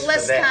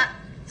ableist...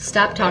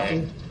 Stop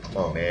talking. Come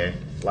on, man.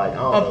 Like, I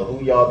don't know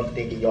who y'all be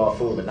thinking y'all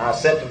fooling. I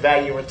accept the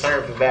value in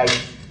return for value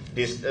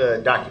this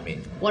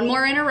document. One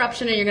more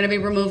interruption and you're going to be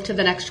removed to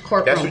the next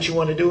courtroom. That's what you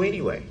want to do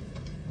anyway.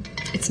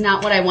 It's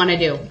not what I want to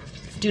do.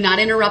 Do not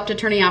interrupt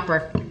Attorney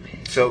Opera.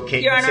 So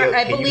can Your you Honor, tell,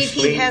 I can believe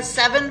you he has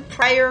 7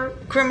 prior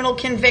criminal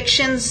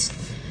convictions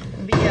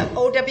via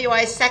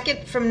OWI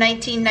 2nd from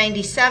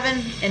 1997,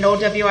 and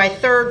OWI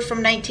 3rd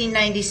from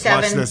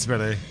 1997. Watch this,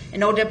 Vinny.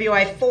 And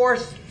OWI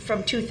 4th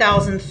from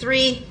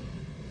 2003.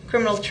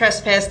 Criminal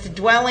trespass to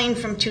dwelling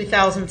from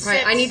 2006.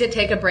 Right, I need to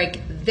take a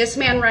break. This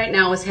man right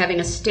now is having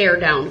a stare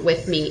down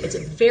with me. It's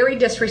very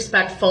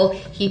disrespectful.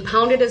 He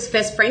pounded his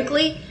fist.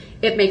 Frankly,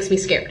 it makes me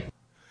scared.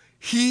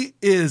 He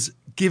is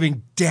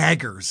giving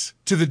daggers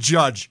to the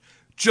judge,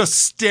 just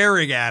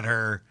staring at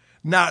her,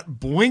 not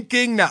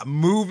blinking, not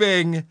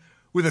moving,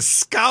 with a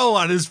scowl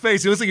on his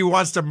face. He looks like he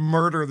wants to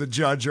murder the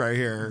judge right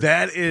here.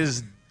 That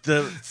is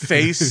the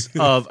face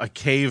of a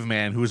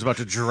caveman who is about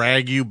to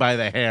drag you by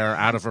the hair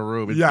out of a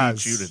room and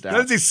beat you to death.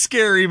 That is a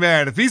scary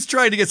man. If he's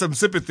trying to get some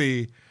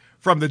sympathy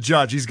from the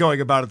judge, he's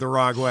going about it the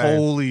wrong way.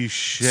 Holy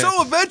shit.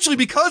 So eventually,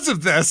 because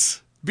of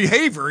this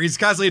behavior, he's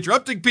constantly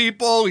interrupting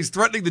people, he's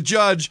threatening the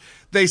judge.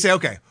 They say,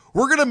 okay,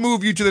 we're going to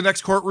move you to the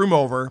next courtroom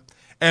over,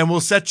 and we'll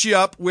set you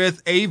up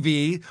with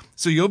AV,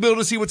 so you'll be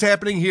able to see what's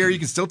happening here. You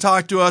can still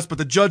talk to us, but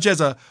the judge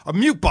has a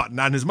mute button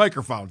on his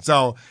microphone.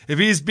 So if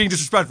he's being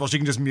disrespectful, she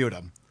can just mute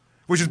him.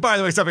 Which is, by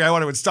the way, something I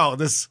want to install in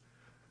this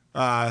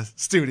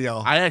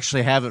studio. I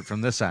actually have it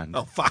from this end.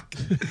 Oh, fuck.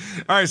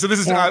 All right, so this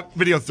is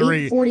video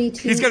 3.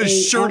 He's got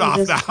his shirt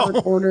off now.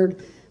 Court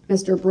ordered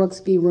Mr. Brooks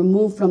be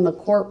removed from the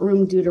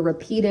courtroom due to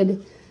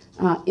repeated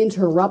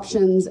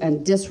interruptions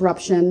and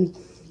disruption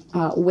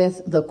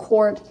with the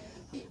court.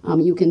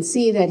 You can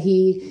see that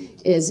he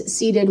is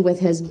seated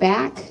with his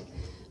back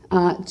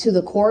to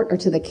the court or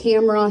to the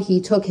camera. He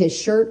took his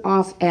shirt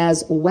off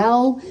as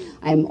well.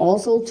 I'm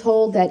also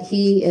told that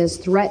he is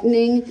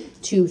threatening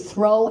to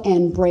throw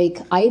and break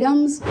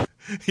items.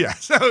 Yeah,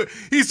 so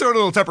he's throwing a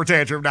little temper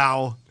tantrum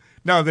now.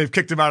 Now they've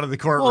kicked him out of the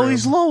courtroom. Well,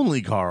 he's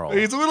lonely, Carl.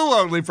 He's a little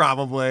lonely,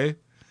 probably.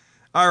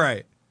 All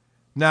right.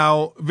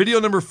 Now, video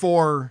number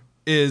 4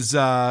 is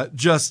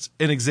just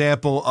an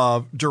example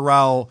of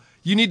Darrell.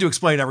 You need to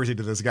explain everything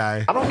to this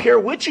guy. I don't care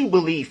what you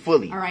believe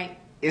fully. All right.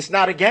 It's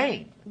not a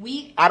game.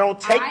 I don't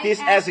take this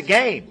as a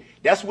game.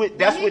 That's what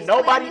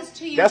nobody.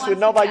 That's what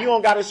nobody. You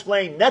don't got to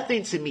explain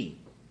nothing to me.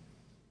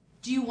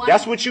 Do you want?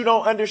 That's what you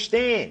don't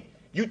understand.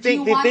 You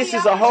think that this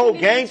is a whole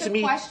game to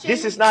me.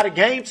 This is not a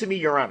game to me,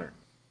 Your Honor.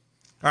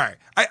 All right.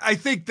 I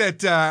think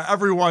that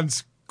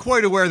everyone's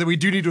quite aware that we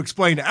do need to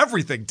explain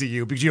everything to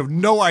you because you have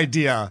no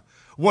idea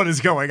what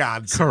is going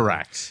on.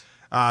 Correct.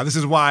 This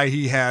is why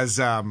he has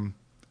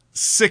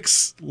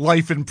 6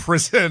 life in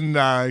prison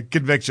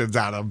convictions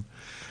on him.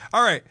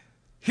 All right.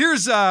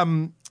 Here's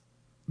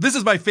this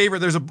is my favorite.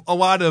 There's a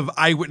lot of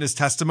eyewitness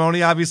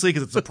testimony, obviously,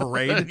 because it's a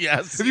parade.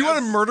 Yes. If you want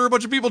to murder a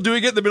bunch of people,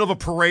 doing it in the middle of a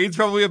parade is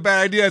probably a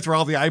bad idea. It's where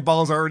all the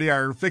eyeballs already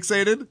are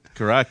fixated.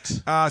 Correct.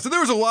 So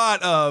there was a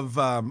lot of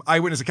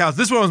eyewitness accounts.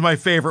 This one was my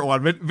favorite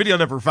one. Video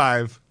number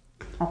 5.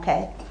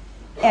 Okay.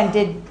 And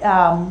did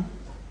I'm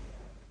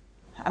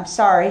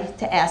sorry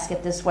to ask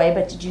it this way,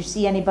 but did you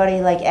see anybody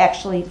like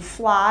actually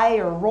fly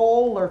or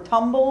roll or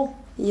tumble?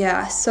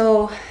 Yeah,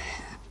 so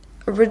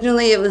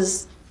originally it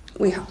was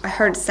I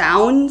heard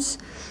sounds,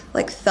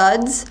 like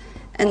thuds,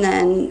 and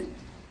then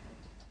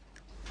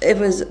it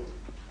was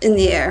in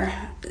the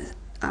air,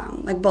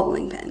 like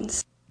bowling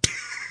pins.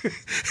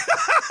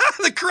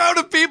 The crowd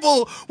of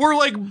people were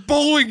like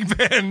bowling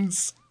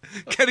pins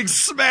getting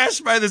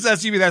smashed by this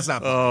SUV. That's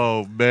not funny.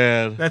 Oh,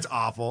 man. That's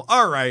awful.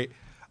 All right.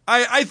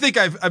 I think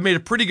I've made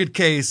a pretty good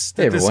case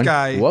that this everyone.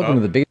 guy... Welcome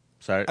to the big...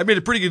 Sorry. I made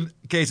a pretty good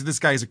case that this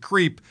guy is a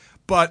creep,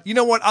 but you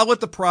know what? I'll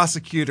let the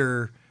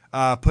prosecutor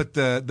put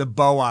the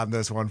bow on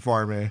this one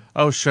for me.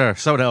 Oh, sure.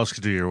 Someone else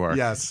could do your work.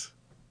 Yes.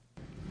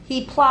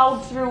 He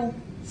plowed through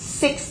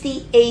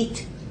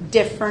 68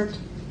 different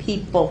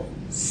people.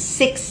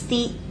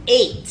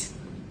 68.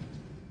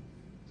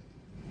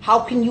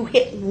 How can you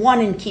hit 1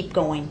 and keep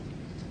going?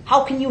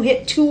 How can you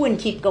hit 2 and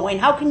keep going?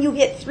 How can you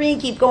hit 3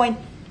 and keep going?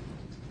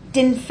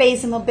 Didn't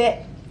faze him a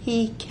bit.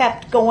 He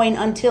kept going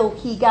until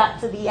he got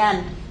to the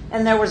end,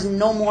 and there was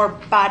no more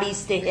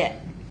bodies to hit.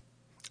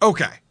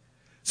 Okay.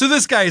 So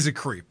this guy is a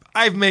creep.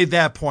 I've made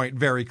that point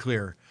very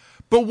clear.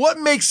 But what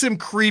makes him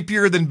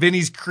creepier than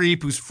Vinny's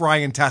creep who's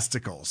frying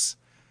testicles?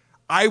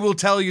 I will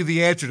tell you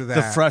the answer to that.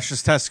 The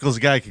freshest testicles a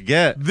guy could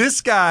get.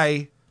 This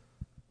guy,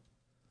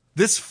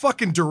 this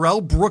fucking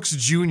Darrell Brooks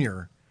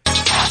Jr.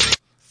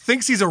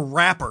 thinks he's a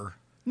rapper.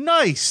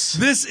 Nice.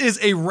 This is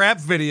a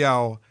rap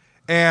video,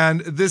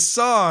 and this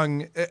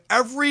song,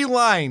 every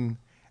line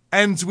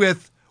ends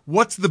with,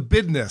 "What's the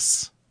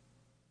business?"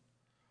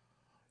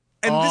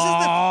 And this is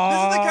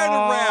the kind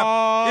of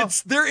rap.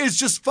 There is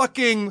just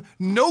fucking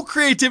no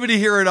creativity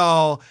here at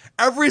all.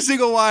 Every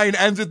single line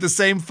ends with the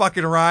same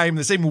fucking rhyme,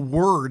 the same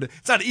word.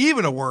 It's not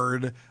even a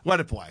word. Let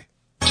it play.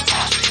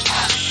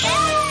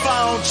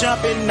 Phone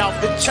jumping off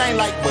the chain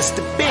like what's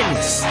the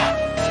business?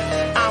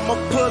 I'ma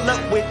pull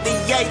up with the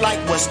yay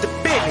like what's the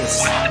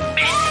business?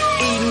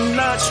 Eating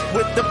lunch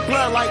with the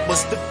blood like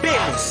what's the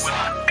business?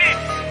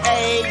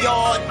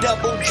 AR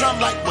double drum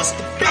like what's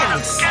the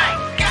business?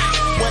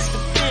 What's the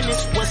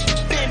business? What's the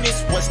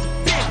business? What's the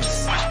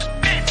business?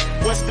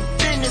 What's the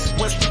business?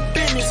 What's the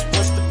business?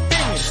 What's the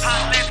business?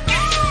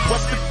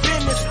 What's the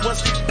business?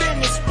 What's the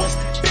business? What's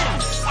the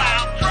business?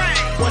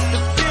 What's the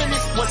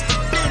business? What's the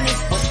business?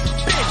 What's the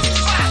business?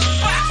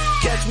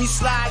 Catch me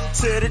sliding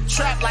to the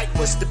trap like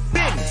what's the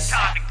business?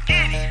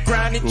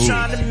 Grinding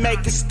trying to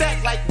make a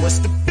stack like what's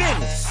the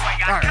business?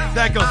 All right,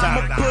 that goes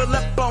out. I'ma pull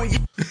up on you.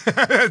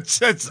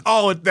 That's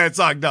all that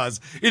song does.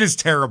 It is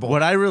terrible.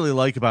 What I really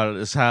like about it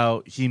is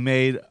how he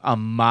made a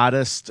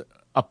modest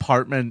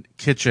apartment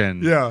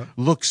kitchen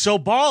look so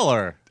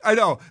baller. I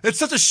know. It's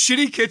such a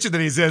shitty kitchen that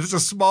he's in. It's a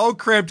small,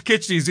 cramped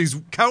kitchen. He's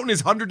counting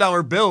his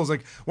 $100 bills.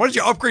 Like, why don't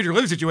you upgrade your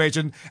living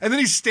situation? And then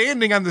he's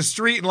standing on the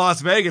street in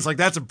Las Vegas. Like,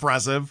 that's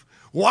impressive.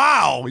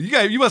 Wow.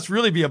 You must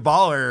really be a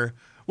baller.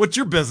 What's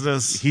your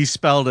business? He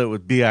spelled it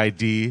with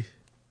BIDNESS,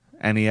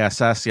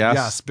 yes?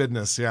 Yes,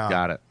 business, yeah.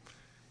 Got it.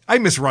 I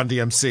miss Run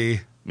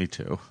DMC. Me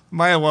too.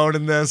 Am I alone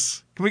in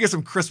this? Can we get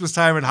some Christmas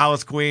time in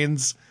Hollis,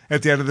 Queens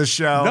at the end of the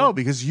show? No,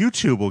 because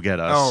YouTube will get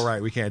us. Oh,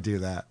 right. We can't do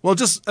that. Well,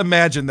 just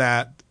imagine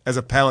that as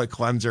a palate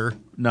cleanser.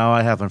 No,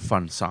 I have a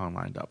fun song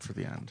lined up for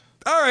the end.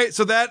 All right.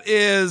 So that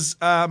is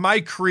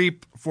my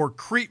creep for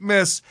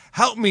Creepmas.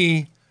 Help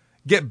me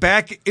get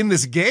back in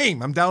this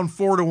game. I'm down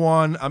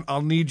 4-1.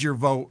 I'll need your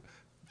vote.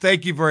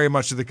 Thank you very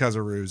much to the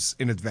Cuzzaroos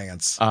in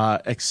advance.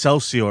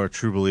 Excelsior,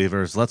 true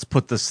believers. Let's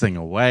put this thing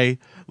away.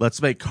 Let's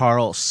make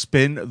Carl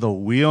spin the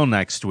wheel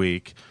next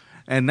week.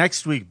 And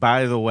next week,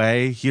 by the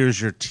way,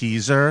 here's your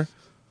teaser.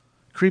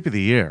 Creep of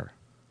the year.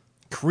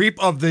 Creep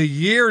of the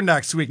year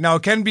next week. Now,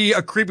 it can be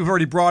a creep we've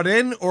already brought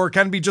in, or it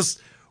can be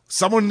just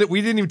someone that we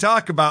didn't even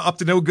talk about up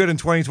to no good in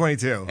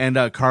 2022.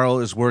 And Carl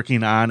is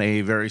working on a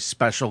very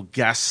special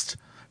guest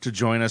to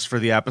join us for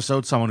the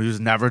episode, someone who's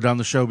never done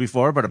the show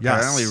before, but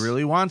apparently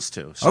really wants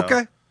to. So.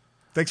 Okay.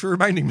 Thanks for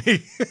reminding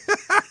me.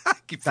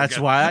 That's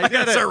why I did it. I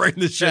gotta start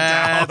writing this shit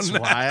down. That's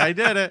why I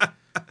did it.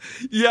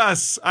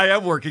 Yes, I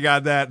am working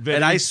on that, Vinny.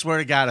 And I swear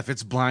to God, if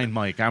it's Blind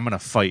Mike, I'm going to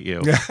fight you.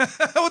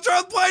 What's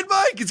wrong with Blind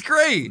Mike? It's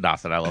great.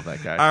 Nothing. I love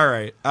that guy. All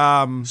right.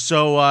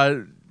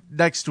 So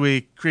next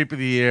week, Creep of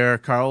the Year,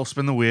 Carl will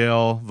spin the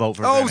wheel, vote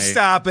for Oh, Vinny.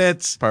 stop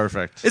it.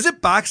 Perfect. Is it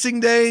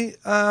Boxing Day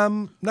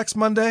next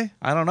Monday?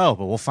 I don't know,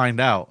 but we'll find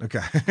out.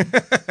 Okay.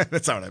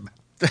 That's not what I meant.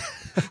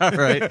 All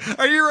right.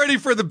 Are you ready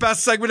for the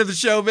best segment of the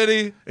show,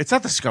 Vinny? It's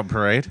not the Scum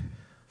Parade.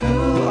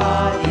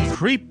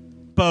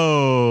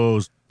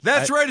 Creepos.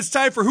 That's right. It's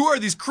time for Who Are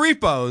These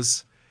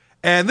Creepos?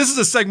 And this is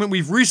a segment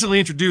we've recently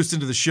introduced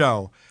into the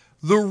show.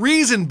 The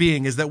reason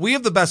being is that we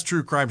have the best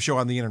true crime show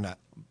on the internet.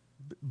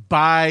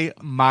 By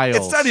miles.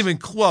 It's not even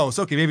close.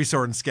 Okay, maybe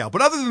Sword and Scale.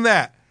 But other than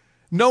that,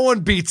 no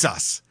one beats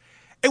us.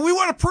 And we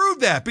want to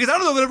prove that because I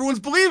don't know that everyone's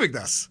believing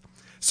this.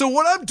 So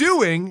what I'm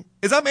doing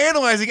is I'm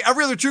analyzing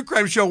every other true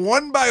crime show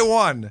one by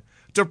one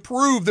to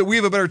prove that we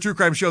have a better true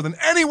crime show than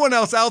anyone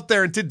else out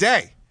there. And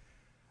today,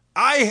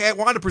 I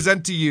want to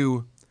present to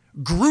you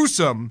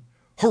gruesome,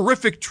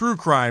 horrific true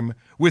crime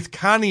with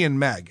Connie and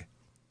Meg.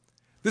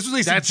 This was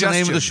a suggestion. That's the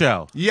name of the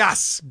show.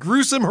 Yes.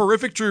 Gruesome,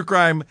 horrific true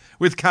crime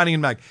with Connie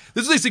and Meg.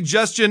 This was a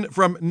suggestion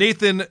from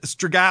Nathan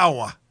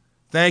Strigau.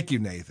 Thank you,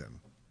 Nathan.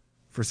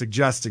 for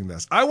suggesting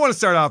this. I want to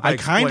start off by I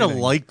kind of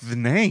explaining. like the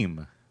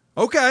name.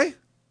 Okay,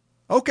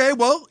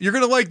 well, you're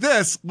going to like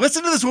this.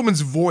 Listen to this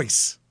woman's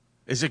voice.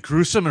 Is it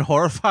gruesome and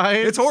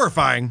horrifying? It's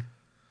horrifying.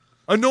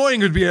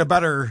 Annoying would be a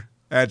better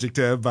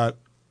adjective, but...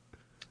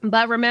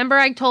 But remember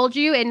I told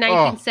you in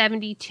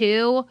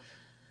 1972,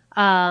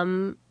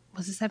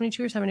 was it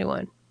 72 or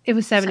 71? It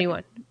was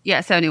 71.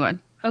 Yeah, 71.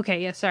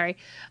 Okay, yeah, sorry.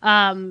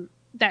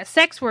 That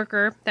sex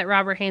worker that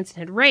Robert Hansen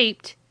had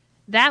raped,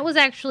 that was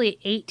actually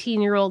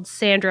 18-year-old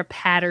Sandra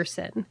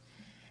Patterson.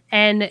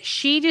 And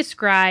she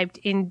described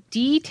in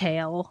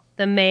detail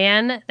the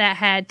man that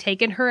had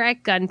taken her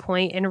at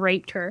gunpoint and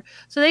raped her.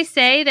 So they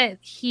say that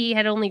he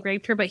had only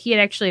raped her, but he had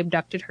actually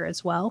abducted her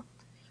as well.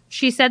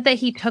 She said that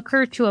he took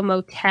her to a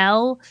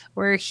motel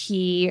where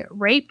he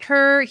raped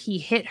her, he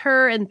hit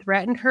her and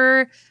threatened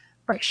her,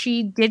 but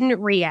she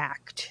didn't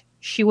react.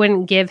 She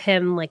wouldn't give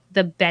him like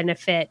the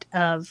benefit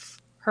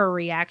of her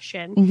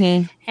reaction.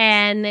 Mm-hmm.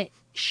 And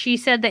she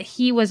said that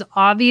he was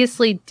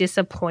obviously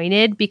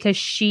disappointed because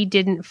she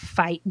didn't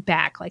fight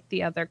back like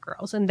the other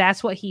girls. And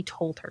that's what he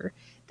told her,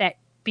 that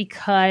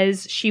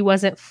because she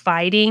wasn't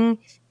fighting,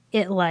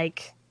 it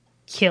like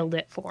killed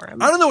it for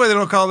him. I don't know why they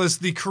don't call this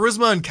the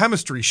Charisma and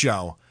Chemistry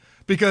Show,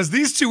 because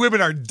these two women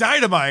are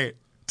dynamite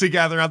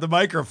together on the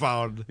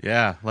microphone.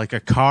 Yeah, like a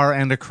car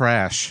and a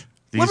crash.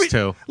 These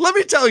two. Let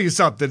me tell you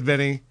something,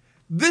 Vinny.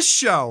 This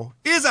show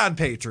is on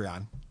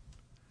Patreon.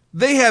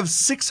 They have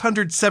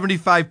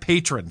 675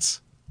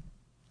 patrons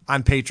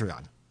on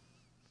Patreon.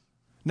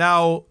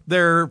 Now,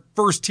 their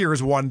first tier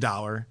is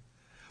 $1.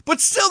 But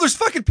still, there's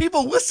fucking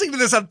people listening to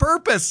this on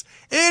purpose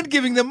and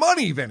giving them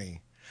money,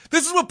 Vinny.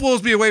 This is what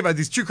blows me away by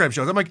these true crime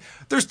shows. I'm like,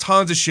 there's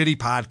tons of shitty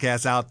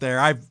podcasts out there.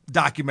 I've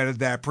documented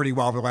that pretty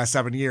well over the last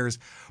 7 years.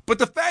 But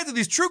the fact that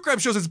these true crime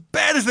shows, as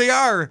bad as they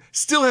are,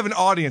 still have an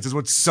audience is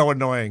what's so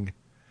annoying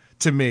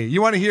to me.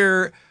 You want to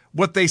hear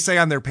what they say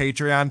on their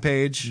Patreon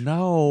page?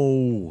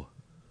 No.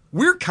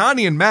 We're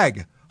Connie and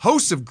Meg,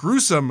 hosts of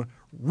gruesome,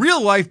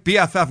 real-life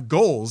BFF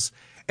goals,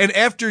 and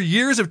after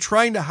years of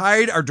trying to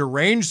hide our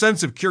deranged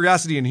sense of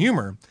curiosity and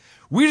humor,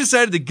 we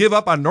decided to give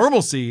up on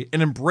normalcy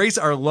and embrace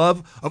our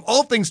love of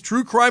all things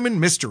true crime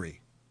and mystery.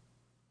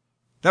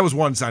 That was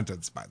one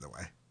sentence, by the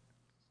way.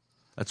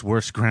 That's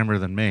worse grammar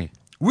than me.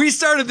 We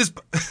started this...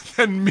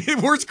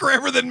 Worse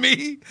grammar than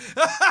me?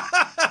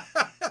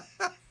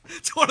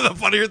 It's one of the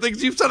funnier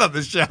things you've said on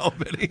this show,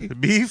 Vinny.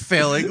 Me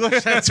fail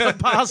English? That's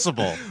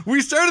impossible.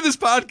 We started this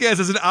podcast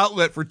as an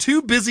outlet for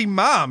two busy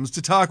moms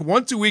to talk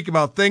once a week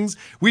about things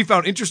we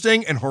found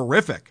interesting and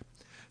horrific.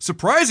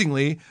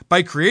 Surprisingly,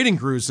 by creating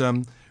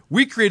Gruesome,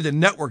 we created a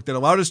network that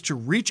allowed us to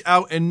reach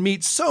out and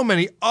meet so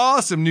many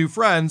awesome new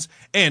friends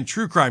and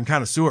true crime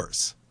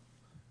connoisseurs.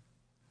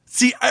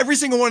 See, every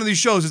single one of these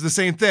shows is the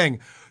same thing.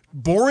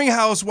 Boring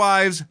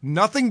housewives,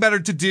 nothing better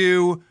to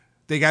do.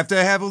 They have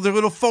to have their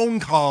little phone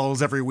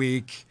calls every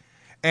week.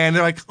 And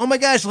they're like, oh my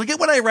gosh, look at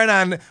what I read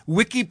on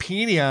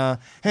Wikipedia.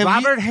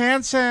 Robert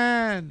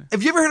Hansen.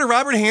 Have you ever heard of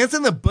Robert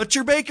Hansen, the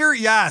butcher baker?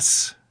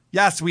 Yes.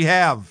 Yes, we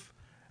have.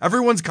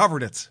 Everyone's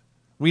covered it.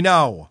 We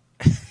know.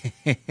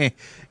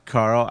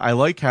 Carl, I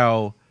like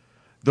how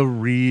the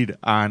read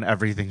on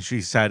everything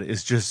she said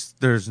is just,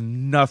 there's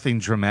nothing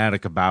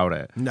dramatic about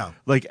it. No.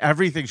 Like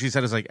everything she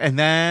said is like, and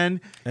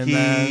then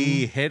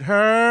he hit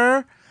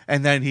her,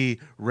 and then he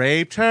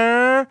raped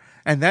her,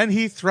 and then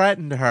he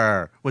threatened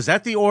her. Was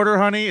that the order,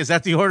 honey? Is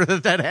that the order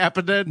that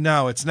happened in?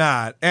 No, it's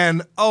not.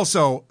 And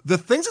also, the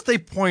things that they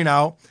point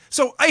out.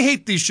 So I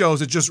hate these shows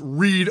that just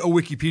read a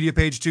Wikipedia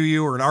page to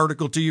you or an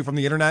article to you from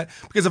the internet,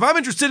 because if I'm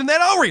interested in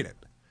that, I'll read it.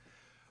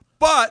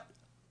 But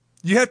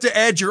you have to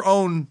add your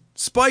own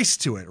spice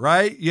to it,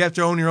 right? You have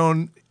to own your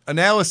own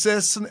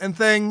analysis and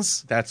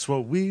things. That's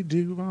what we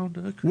do on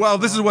the... Well,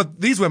 this is what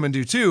these women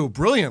do too,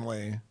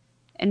 brilliantly.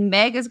 And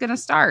Meg is going to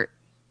start.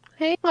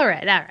 Hey, all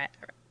right.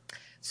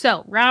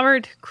 So,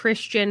 Robert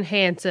Christian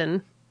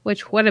Hansen,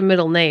 which, what a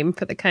middle name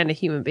for the kind of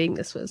human being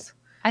this was.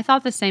 I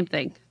thought the same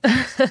thing.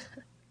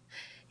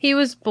 He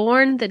was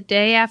born the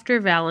day after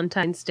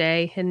Valentine's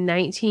Day in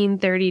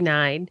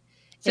 1939.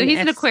 So he's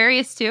an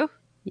Aquarius too?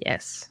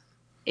 Yes.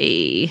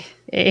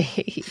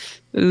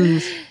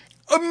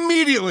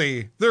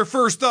 Immediately, their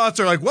first thoughts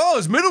are like, well,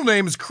 his middle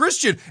name is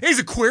Christian. And he's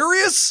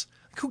Aquarius?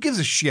 Like, who gives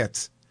a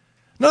shit?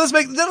 None of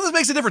this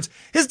makes a difference.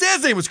 His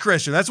dad's name was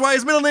Christian. That's why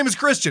his middle name is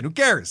Christian. Who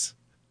cares?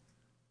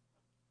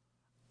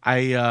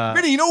 Vinny,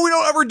 you know what we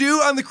don't ever do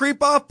on the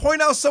Creep Off?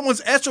 Point out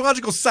someone's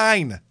astrological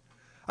sign.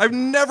 I've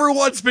never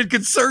once been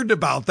concerned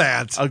about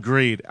that.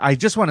 Agreed. I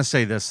just want to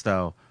say this,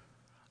 though.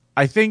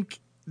 I think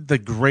the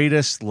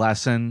greatest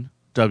lesson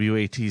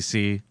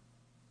WATC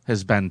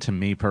has been to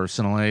me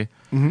personally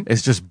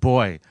is just,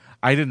 boy,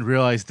 I didn't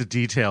realize the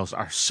details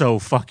are so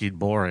fucking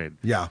boring.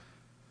 Yeah.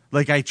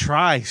 Like, I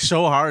try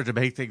so hard to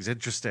make things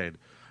interesting,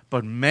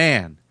 but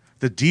man,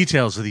 the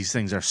details of these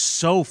things are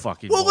so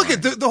fucking boring. Well, look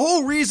at the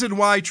whole reason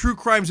why true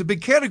crime's a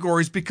big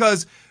category is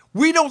because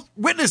we don't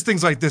witness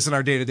things like this in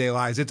our day-to-day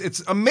lives.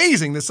 It's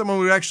amazing that someone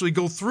would actually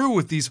go through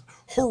with these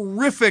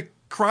horrific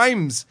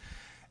crimes.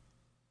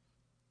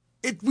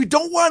 we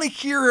don't want to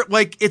hear it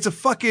like it's a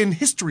fucking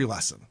history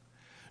lesson.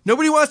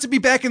 Nobody wants to be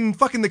back in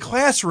fucking the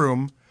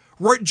classroom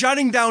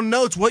jotting down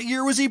notes. What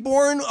year was he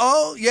born?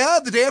 Oh, yeah,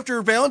 the day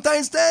after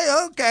Valentine's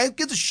Day? Okay,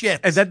 get the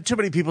shit. And then too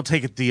many people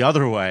take it the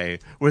other way,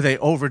 where they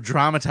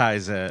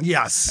over-dramatize it.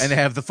 Yes. And they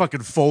have the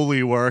fucking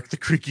Foley work, the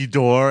creaky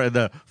door, and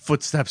the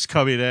footsteps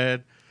coming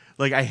in.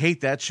 Like, I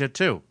hate that shit,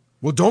 too.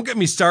 Well, don't get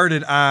me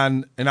started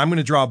on, and I'm going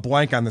to draw a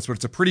blank on this, but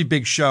it's a pretty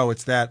big show.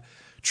 It's that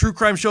true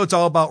crime show. It's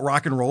all about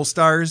rock and roll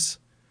stars.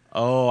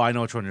 Oh, I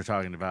know which one you're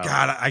talking about.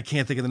 God, I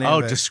can't think of the name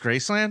of it.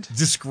 Disgraceland?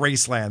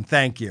 Disgraceland,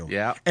 thank you.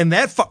 Yeah. And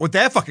what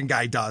that fucking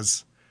guy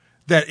does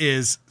that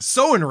is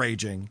so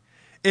enraging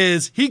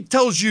is he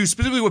tells you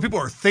specifically what people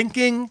are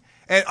thinking,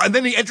 and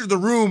then he entered the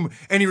room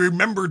and he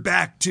remembered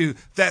back to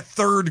that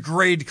 3rd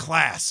grade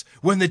class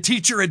when the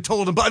teacher had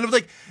told him, and I was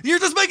like, you're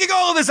just making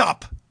all of this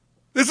up.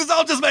 This is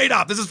all just made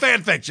up. This is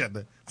fan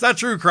fiction. It's not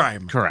true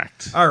crime.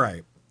 Correct. All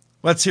right.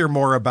 Let's hear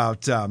more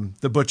about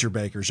the butcher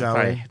baker, shall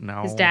we?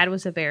 No. His dad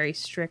was a very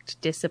strict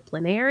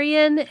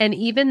disciplinarian, and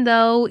even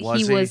though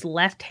he was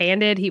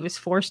left-handed, he was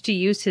forced to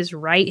use his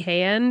right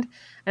hand.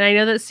 And I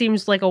know that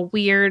seems like a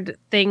weird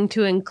thing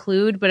to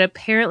include, but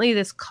apparently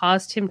this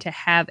caused him to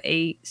have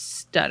a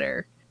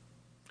stutter.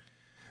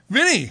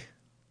 Vinny,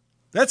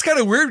 that's kind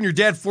of weird when your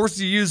dad forced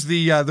you to use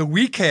the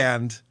weak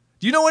hand.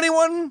 Do you know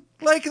anyone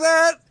like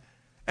that?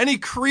 Any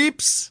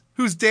creeps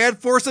whose dad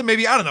forced them?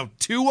 Maybe, I don't know,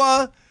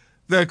 Tua?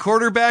 The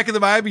quarterback of the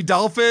Miami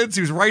Dolphins,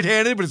 who's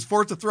right-handed but is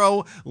forced to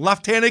throw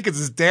left-handed because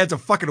his dad's a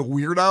fucking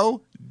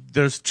weirdo.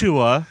 There's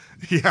Tua.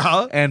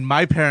 Yeah. And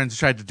my parents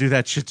tried to do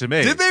that shit to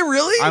me. Did they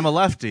really? I'm a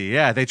lefty.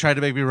 Yeah, they tried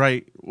to make me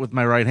right with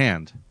my right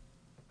hand.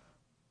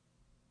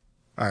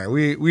 All right,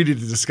 we need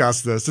to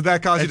discuss this. Did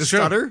that cause you to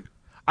stutter?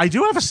 I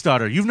do have a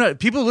stutter.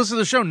 People who listen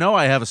to the show know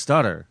I have a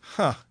stutter.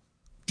 Huh.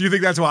 Do you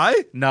think that's why?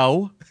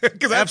 No.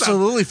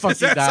 Absolutely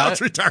fucking that not.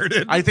 sounds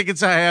retarded. I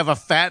think I have a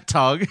fat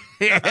tongue.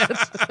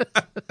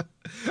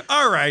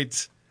 All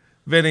right,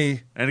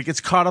 Vinny. And it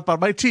gets caught up on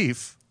my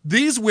teeth.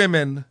 These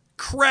women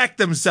crack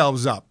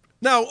themselves up.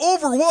 Now,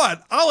 over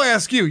what? I'll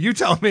ask you. You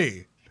tell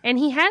me. And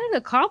he had an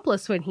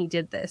accomplice when he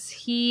did this.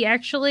 He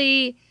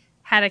actually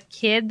had a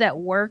kid that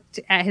worked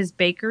at his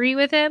bakery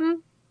with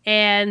him,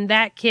 and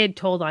that kid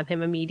told on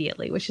him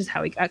immediately, which is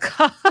how he got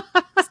caught.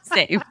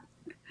 Same.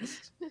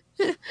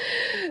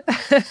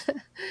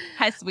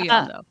 As we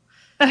all know.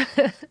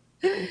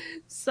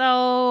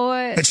 So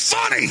it's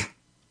funny.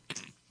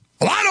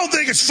 Well, I don't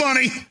think it's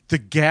funny. The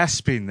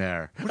gasping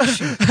there.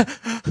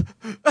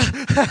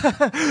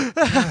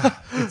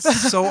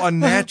 It's so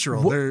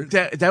unnatural.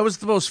 That was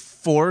the most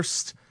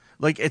forced.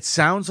 Like, it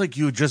sounds like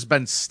you had just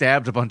been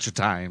stabbed a bunch of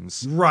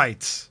times.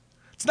 Right.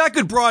 It's not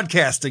good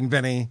broadcasting,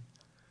 Vinny.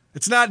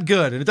 It's not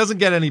good, and it doesn't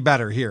get any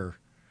better here.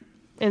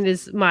 And it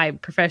is my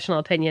professional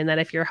opinion that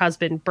if your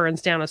husband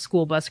burns down a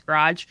school bus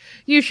garage,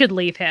 you should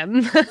leave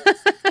him.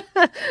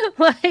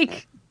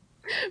 Like,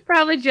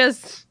 probably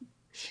just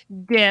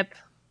dip.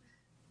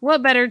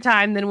 What better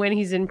time than when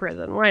he's in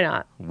prison? Why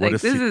not?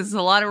 This is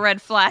a lot of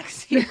red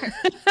flags here.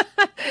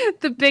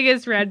 The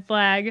biggest red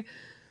flag.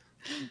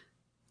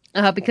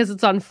 Because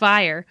it's on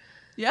fire.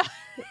 Yeah.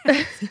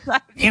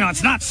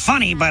 It's not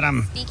funny, but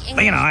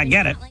I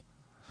get it.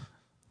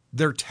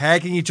 They're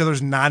tagging each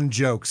other's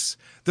non-jokes.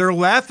 They're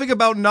laughing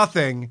about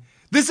nothing.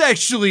 This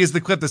actually is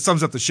the clip that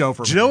sums up the show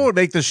for me. Do you know what would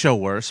make the show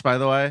worse, by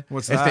the way?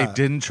 What's if that? they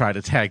didn't try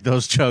to tag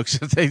those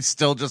jokes, if they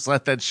still just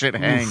let that shit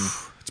hang.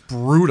 Oof, it's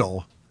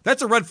brutal.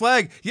 That's a red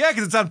flag. Yeah,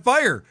 because it's on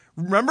fire.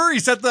 Remember? He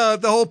set the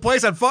whole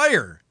place on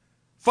fire.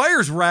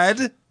 Fire's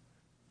red.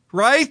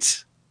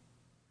 Right?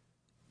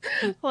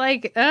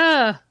 Like,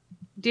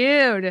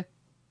 dude.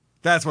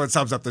 That's what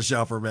sums up the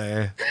show for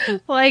me.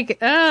 Like,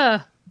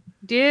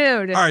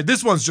 dude. All right,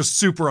 this one's just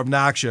super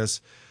obnoxious.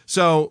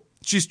 So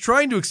she's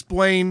trying to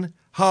explain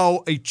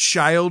how a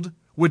child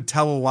would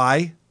tell a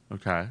lie.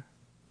 Okay.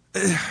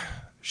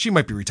 She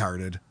might be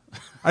retarded.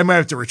 I might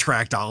have to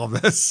retract all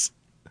of this.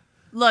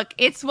 Look,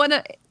 it's one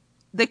of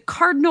the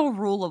cardinal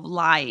rule of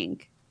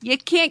lying. You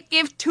can't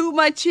give too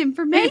much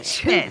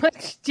information. Too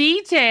much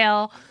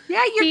detail.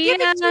 Yeah, you're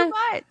giving too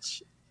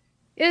much.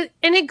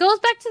 And it goes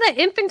back to that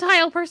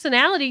infantile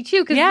personality,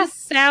 too, because this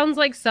sounds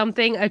like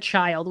something a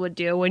child would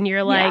do when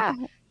you're like,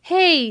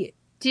 hey,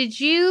 did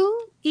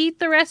you eat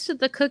the rest of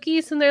the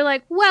cookies? And they're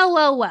like,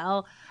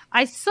 well.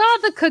 I saw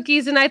the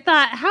cookies and I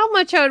thought how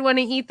much I would want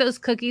to eat those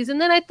cookies.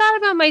 And then I thought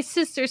about my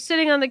sister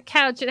sitting on the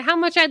couch and how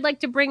much I'd like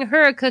to bring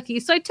her a cookie.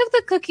 So I took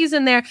the cookies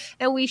in there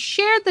and we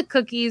shared the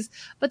cookies.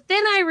 But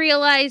then I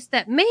realized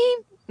that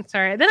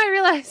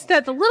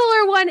the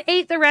littler one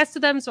ate the rest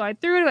of them. So I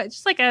threw it away.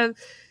 Just like a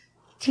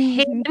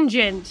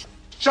tangent.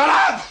 Shut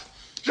up!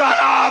 Shut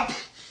up!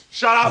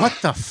 Shut up! What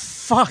the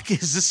fuck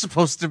is this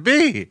supposed to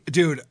be?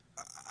 Dude,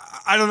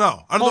 I don't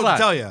know. I don't know what to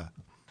tell you.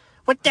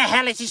 What the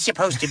hell is he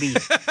supposed to be?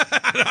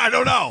 I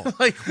don't know.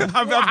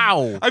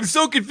 I'm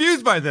so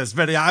confused by this,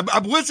 Vinny. I'm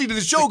listening to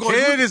the show the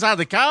kid is on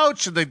the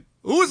couch. And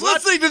who's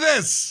listening to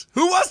this?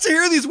 Who wants to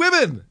hear these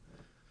women?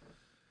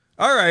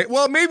 All right.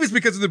 Well, maybe it's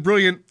because of the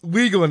brilliant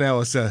legal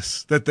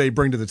analysis that they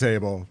bring to the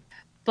table.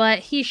 But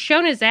he's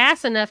shown his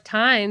ass enough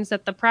times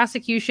that the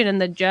prosecution and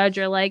the judge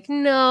are like,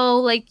 no,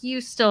 like, you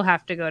still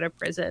have to go to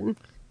prison.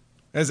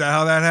 Is that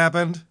how that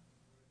happened?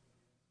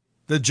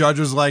 The judge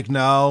was like,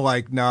 no,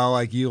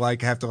 you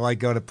like have to like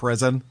go to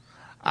prison.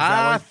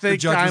 I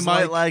think I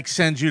might like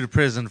send you to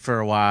prison for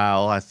a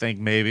while. I think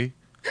maybe.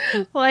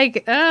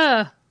 Like,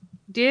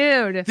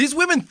 dude. These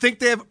women think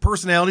they have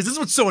personalities. This is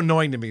what's so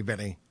annoying to me,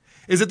 Benny,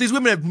 is that these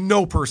women have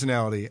no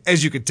personality,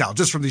 as you can tell,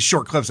 just from these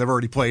short clips I've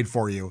already played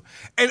for you.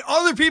 And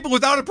other people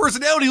without a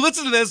personality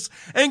listen to this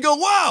and go,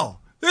 wow,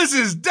 this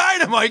is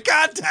dynamite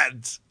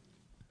content.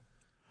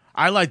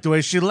 I like the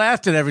way she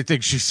laughed at everything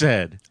she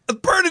said.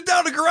 Burning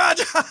down the garage.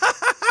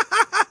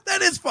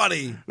 That is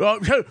funny. Well,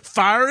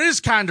 fire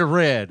is kind of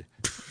red.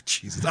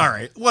 Jesus. All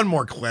right. One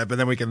more clip, and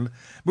then we can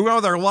move on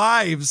with our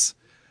lives.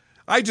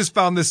 I just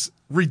found this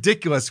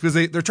ridiculous because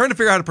they're trying to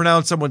figure out how to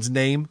pronounce someone's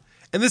name.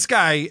 And this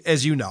guy,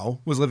 as you know,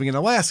 was living in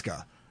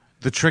Alaska.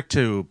 The trick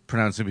to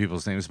pronouncing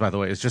people's names, by the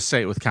way, is just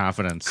say it with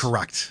confidence.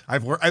 Correct. I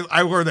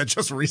learned that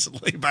just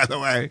recently, by the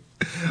way.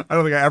 I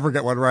don't think I ever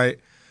get one right.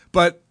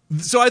 But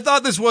so I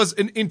thought this was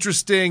an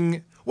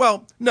interesting,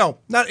 well, no,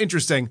 not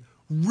interesting,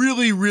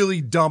 really,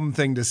 really dumb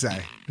thing to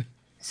say.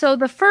 So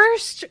the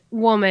first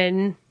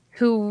woman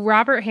who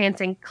Robert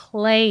Hansen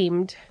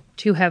claimed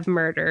to have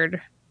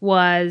murdered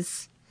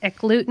was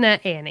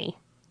Eklutna Annie.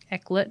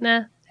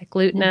 Eklutna?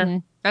 Mm-hmm.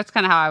 That's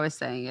kind of how I was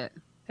saying it.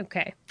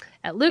 Okay.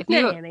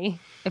 Eklutna Annie.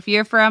 If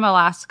you're from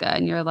Alaska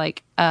and you're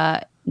like,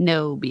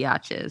 no,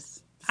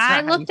 biatches.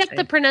 I looked up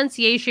the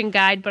pronunciation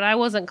guide, but I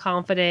wasn't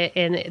confident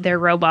in their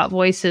robot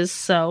voices,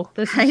 so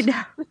this is... I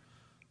know.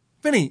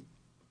 Vinny.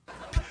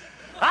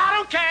 I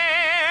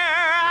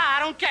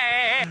don't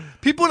care.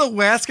 People in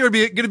Alaska are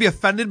going to be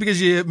offended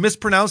because you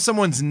mispronounce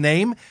someone's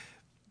name.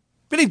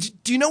 Vinny,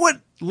 do you know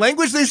what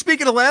language they speak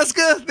in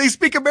Alaska? They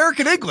speak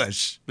American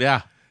English.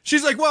 Yeah.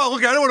 She's like, well,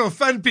 look, I don't want to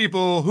offend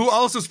people who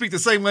also speak the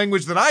same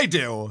language that I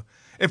do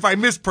if I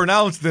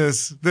mispronounce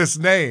this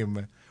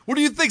name. What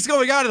do you think's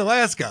going on in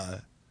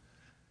Alaska?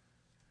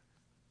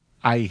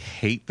 I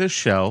hate this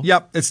show.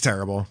 Yep, it's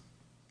terrible.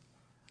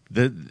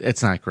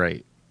 It's not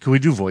great. Can we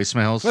do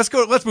voicemails?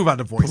 Let's move on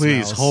to voicemails.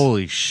 Please,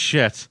 holy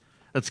shit.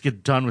 Let's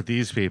get done with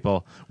these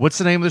people. What's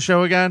the name of the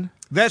show again?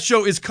 That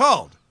show is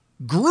called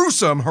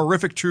Gruesome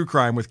Horrific True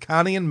Crime with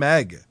Connie and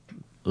Meg.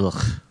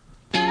 Ugh.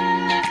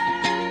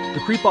 The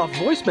Creep Off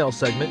voicemail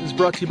segment is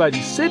brought to you by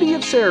the City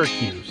of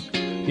Syracuse.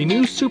 The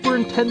new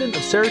superintendent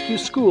of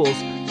Syracuse Schools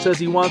says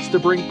he wants to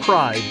bring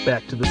pride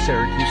back to the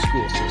Syracuse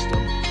school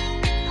system.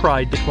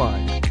 Pride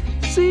declined.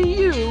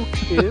 See you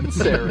in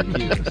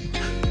Syracuse.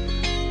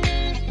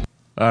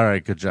 All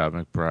right, good job,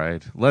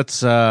 McBride. Let's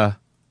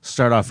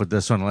start off with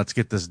this one. Let's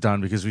get this done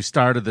because we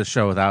started the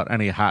show without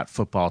any hot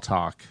football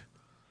talk.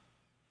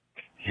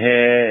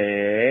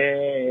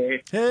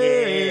 Hey.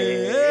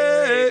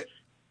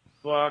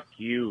 Fuck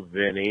you,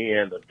 Vinny,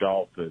 and the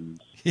Dolphins.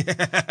 Yeah.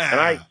 And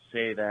I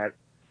say that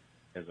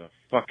as a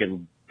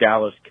fucking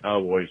Dallas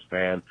Cowboys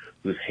fan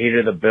who's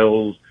hated the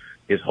Bills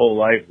his whole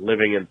life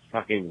living in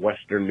fucking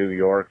Western New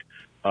York.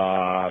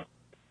 I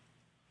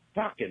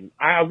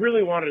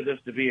really wanted this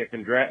to be a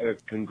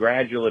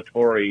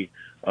congratulatory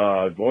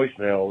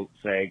voicemail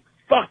saying,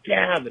 fuck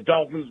yeah, the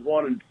Dolphins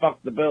won and fuck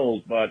the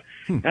Bills, but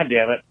god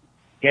damn it,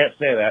 can't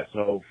say that,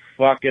 so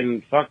fuck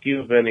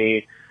you,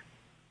 Vinny.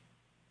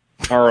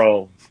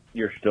 Carl,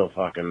 you're still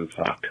fucking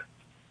fucked.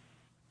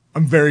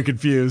 I'm very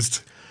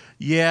confused.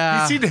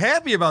 Yeah. He seemed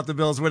happy about the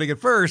Bills winning at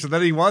first, and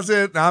then he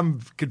wasn't.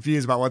 I'm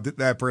confused about what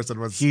that person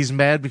was. He's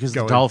mad because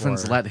the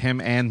Dolphins let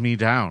him and me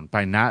down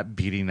by not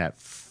beating that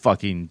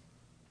fucking...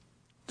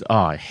 Oh,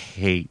 I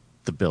hate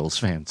the Bills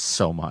fans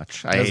so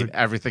much. I hate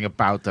everything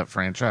about that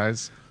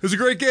franchise. It was a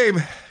great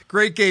game.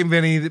 Great game,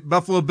 Vinny. The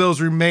Buffalo Bills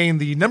remain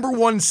the number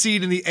one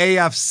seed in the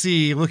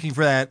AFC, looking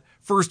for that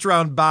first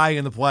round bye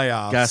in the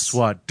playoffs. Guess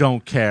what?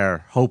 Don't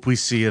care. Hope we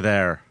see you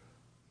there.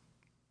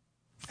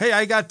 Hey,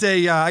 I got a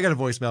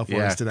voicemail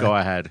for us today. Go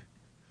ahead.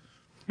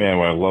 Man,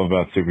 what I love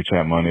about Super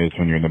Chat Monday is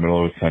when you're in the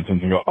middle of a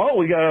sentence and go, oh,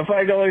 we got a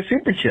 $5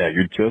 Super Chat.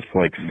 You're just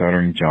like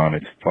Stuttering John.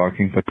 It's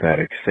fucking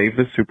pathetic. Save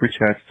the Super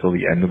Chats till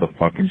the end of the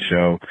fucking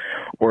show,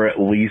 or at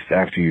least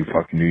after you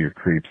fucking do your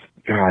creeps.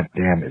 God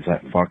damn, is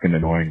that fucking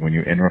annoying when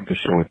you interrupt the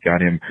show with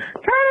goddamn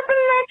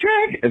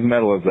electric, as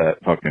metal as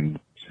that fucking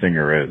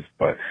singer is.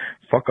 But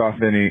fuck off,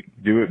 Vinny.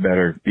 Do it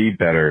better. Be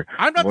better.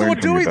 I'm not the one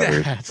doing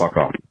that. Fuck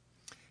off.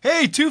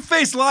 Hey,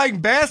 Two-Faced Lying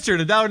Bastard,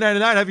 $1.99.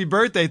 Happy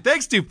birthday.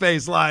 Thanks,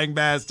 Two-Faced Lying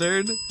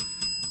Bastard.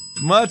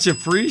 Much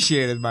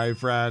appreciated, my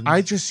friend.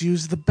 I just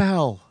used the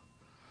bell.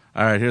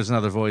 All right, here's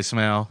another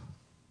voicemail.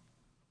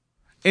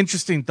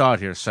 Interesting thought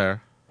here,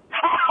 sir.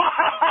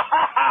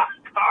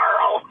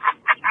 Carl.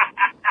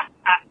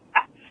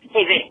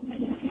 Hey, Vinny.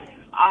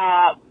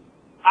 I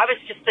was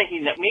just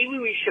thinking that maybe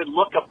we should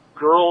look up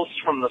girls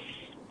from the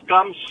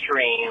scum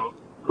stream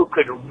who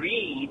could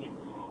read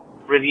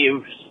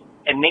reviews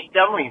and make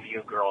them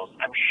review girls.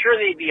 I'm sure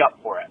they'd be up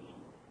for it.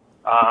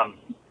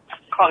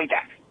 Call me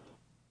back.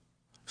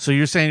 So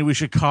you're saying we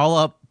should call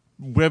up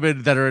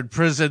women that are in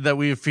prison that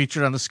we have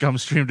featured on the Scum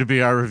Stream to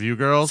be our review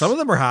girls? Some of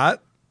them are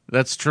hot.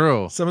 That's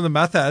true. Some of the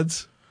meth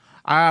heads.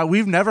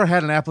 We've never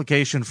had an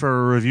application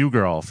for a review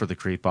girl for the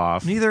Creep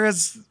Off. Neither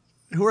has.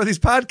 Who are these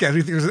podcasts?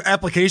 You think there's an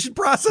application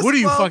process? What do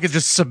you involved? fucking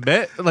just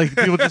submit? Like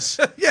people just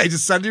yeah, you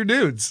just send your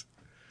nudes.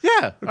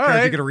 Yeah. Okay, All right.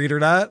 if you gonna read or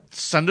not?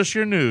 Send us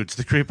your nudes.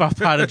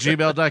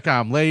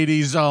 thecreepoffpod@gmail.com.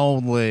 Ladies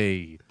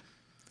only.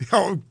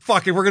 Oh,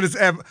 fuck it. We're going to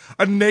have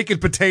a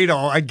naked potato.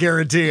 I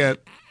guarantee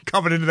it.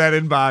 Coming into that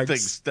inbox.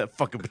 Thinks that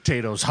fucking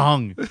potato's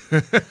hung.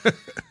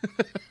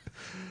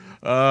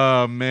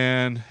 Oh,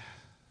 man.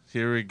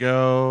 Here we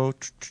go.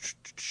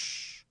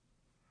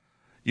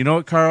 You know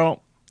what,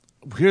 Carl?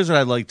 Here's what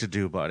I'd like to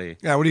do, buddy.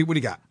 Yeah, what do you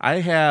got?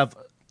 I have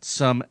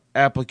some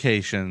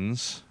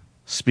applications,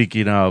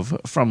 speaking of,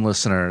 from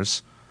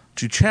listeners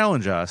to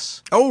challenge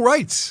us. Oh,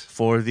 right.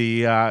 For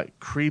the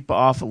Creep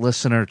Off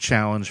Listener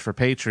Challenge for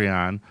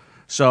Patreon.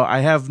 So I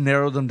have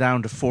narrowed them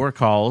down to 4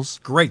 calls.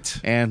 Great.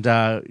 And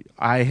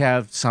I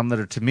have some that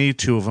are to me,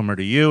 2 of them are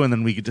to you, and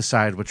then we could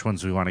decide which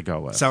ones we want to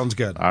go with. Sounds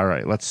good. All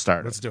right, let's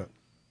start. Let's do it.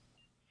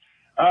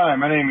 Hi,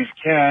 my name is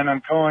Ken.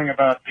 I'm calling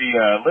about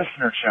the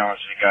listener challenge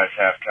you guys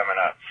have coming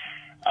up.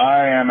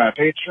 I am a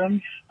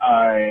patron.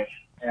 I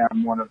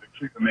am one of the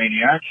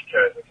Creepomaniacs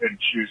because I couldn't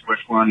choose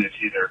which one is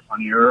either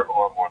funnier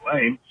or more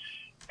lame.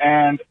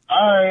 And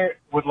I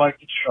would like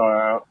to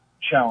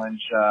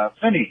challenge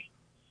Vinny.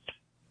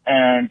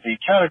 And the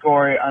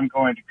category I'm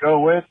going to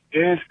go with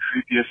is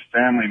Creepiest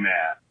Family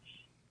Man.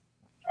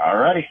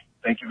 Alrighty.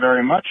 Thank you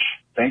very much.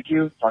 Thank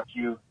you. Fuck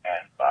you.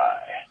 And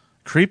bye.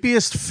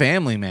 Creepiest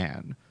Family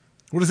Man.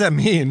 What does that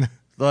mean?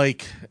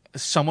 Like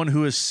someone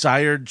who has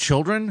sired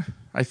children,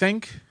 I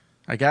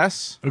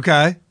guess.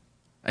 Okay.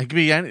 It could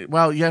be any,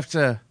 you have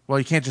to,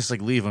 you can't just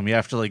like leave them. You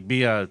have to like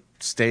be a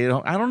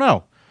stay-at-home. I don't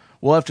know.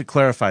 We'll have to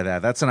clarify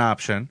that. That's an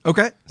option.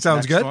 Okay.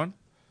 Sounds Next good. One.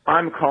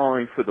 I'm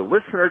calling for the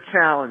listener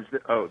challenge.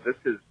 This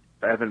is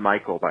Evan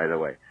Michael, by the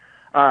way.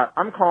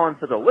 I'm calling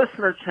for the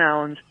listener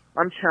challenge.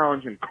 I'm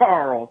challenging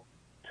Carl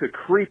to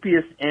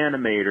creepiest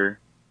animator.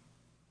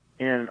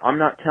 And I'm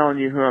not telling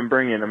you who I'm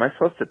bringing. Am I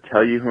supposed to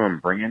tell you who I'm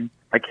bringing?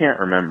 I can't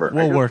remember.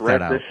 We'll I just work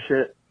read that out. this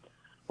shit.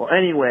 Well,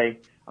 anyway,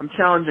 I'm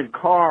challenging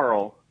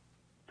Carl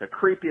to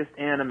creepiest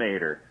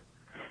animator.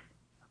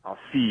 I'll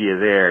see you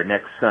there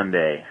next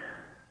Sunday.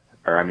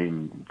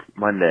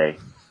 Monday.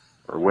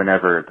 Or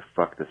whenever the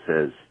fuck this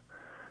is.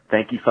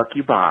 Thank you, fuck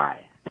you, bye.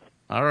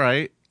 All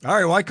right.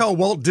 Well, I call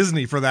Walt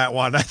Disney for that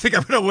one. I think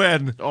I'm going to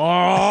win.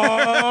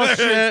 Oh,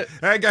 shit.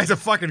 That guy's a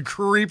fucking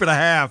creep and a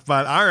half,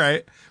 but all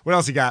right. What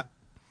else you got?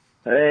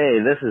 Hey,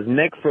 this is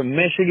Nick from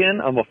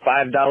Michigan. I'm a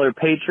 $5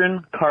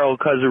 patron, Carl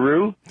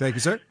Cuzaroo. Thank you,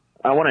 sir.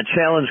 I want to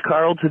challenge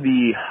Carl to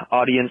the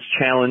audience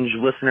challenge,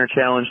 listener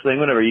challenge thing,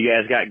 whatever you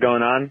guys got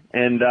going on.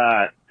 And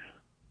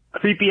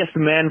creepiest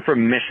man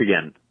from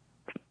Michigan.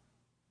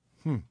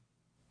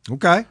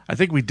 Okay. I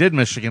think we did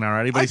Michigan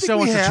already, but he still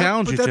wants to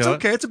challenge you to it. That's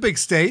okay. It's a big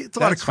state. It's a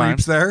lot of That's fine.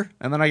 creeps there.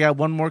 And then I got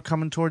one more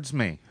coming towards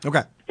me.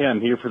 Okay. Yeah, I'm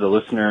here for the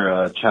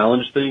listener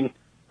challenge thing.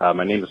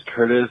 My name is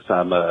Curtis.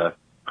 I'm a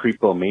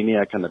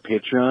Creepomaniac on the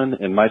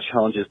Patreon, and my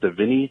challenge is to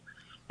Vinny,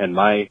 and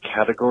my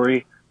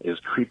category is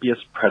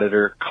Creepiest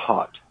Predator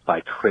Caught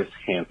by Chris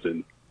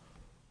Hansen.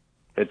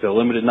 It's a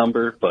limited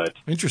number, but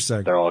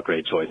interesting. They're all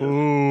great choices. Ooh.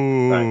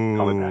 All right,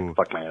 call me back.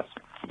 Fuck my ass.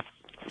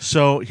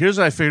 So here's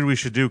what I figured we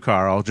should do,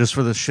 Carl, just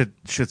for the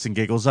shits and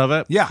giggles of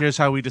it. Yeah. Here's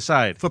how we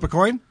decide. Flip a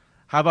coin?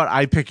 How about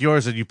I pick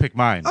yours and you pick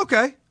mine?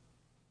 Okay.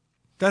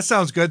 That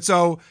sounds good.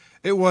 So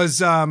it was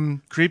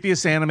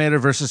creepiest animator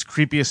versus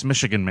creepiest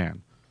Michigan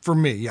man. For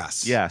me,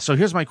 yes. Yeah. So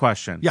here's my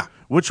question. Yeah.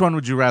 Which one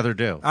would you rather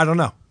do? I don't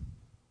know.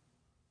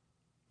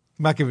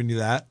 I'm not giving you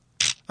that.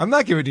 I'm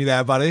not giving you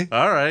that, buddy.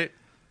 All right.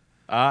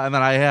 And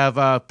then I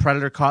have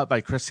Predator Caught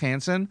by Chris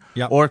Hansen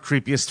or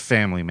Creepiest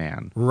Family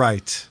Man.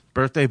 Right.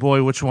 Birthday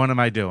Boy, which one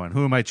am I doing?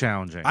 Who am I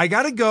challenging? I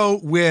got to go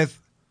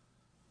with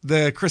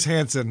the Chris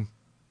Hansen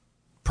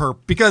perp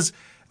because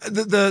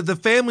the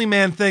Family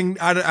Man thing,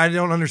 I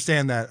don't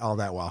understand that all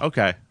that well.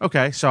 Okay.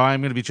 So I'm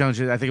going to be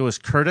challenging, I think it was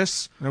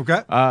Curtis.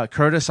 Okay.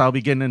 Curtis, I'll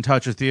be getting in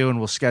touch with you and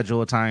we'll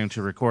schedule a time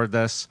to record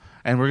this.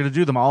 And we're going to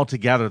do them all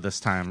together this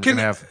time. You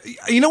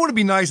know what would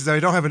be nice is that I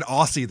don't have an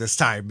Aussie this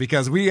time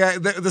because the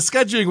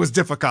scheduling was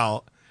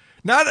difficult.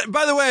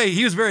 By the way,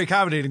 he was very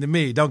accommodating to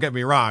me. Don't get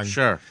me wrong.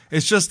 Sure.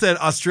 It's just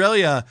that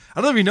Australia, I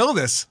don't know if you know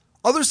this,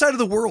 other side of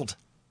the world,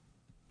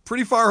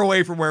 pretty far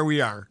away from where we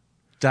are.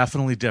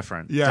 Definitely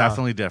different. Yeah.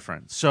 Definitely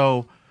different.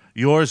 So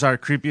yours are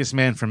creepiest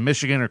man from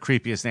Michigan or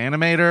creepiest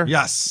animator?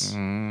 Yes.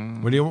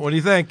 What do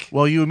you think?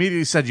 Well, you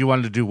immediately said you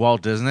wanted to do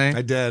Walt Disney.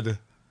 I did.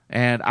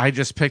 And I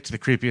just picked the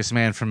creepiest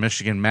man from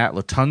Michigan, Matt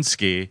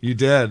Latunsky. You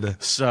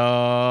did. So,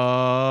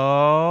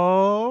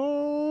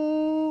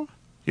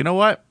 you know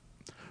what?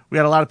 We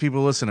had a lot of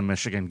people listen to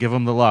Michigan. Give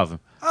them the love.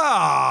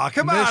 Ah,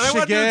 come on.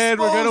 Michigan,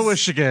 we're going to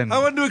Michigan. I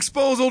wanted to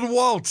expose old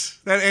Walt,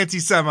 that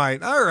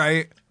anti-Semite. All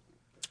right.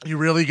 You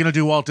really going to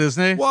do Walt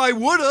Disney? Well, I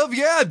would have,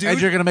 yeah, dude.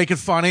 And you're going to make it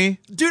funny?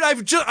 Dude, I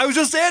was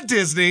just at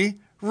Disney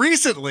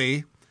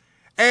recently,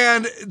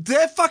 and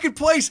that fucking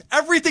place,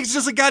 everything's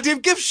just a goddamn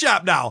gift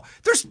shop now.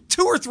 There's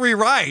 2 or 3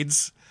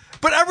 rides,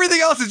 but everything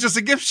else is just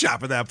a gift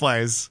shop in that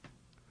place.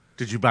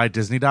 Did you buy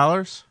Disney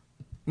dollars?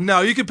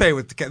 No, you can pay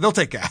with they'll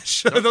take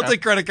cash. Okay. They'll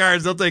take credit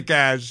cards. They'll take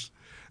cash.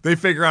 They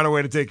figure out a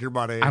way to take your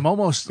money. I'm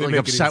almost They like make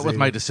it upset with easy.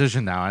 my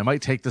decision now. I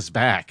might take this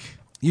back.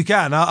 You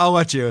can. I'll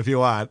let you if you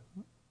want.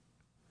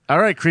 All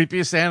right,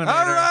 creepiest animator.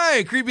 All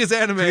right, creepiest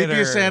animator.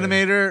 Creepiest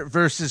animator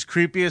versus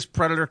creepiest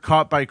predator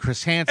caught by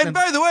Chris Hansen. And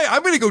by the way,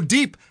 I'm going to go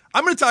deep.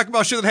 I'm going to talk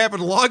about shit that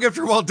happened long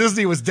after Walt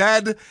Disney was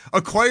dead,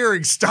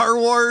 acquiring Star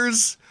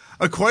Wars,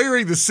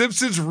 acquiring The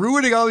Simpsons,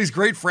 ruining all these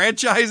great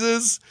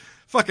franchises,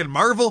 fucking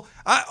Marvel.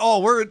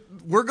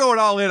 We're going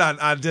all in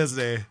on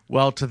Disney.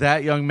 Well, to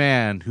that young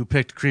man who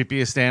picked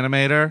creepiest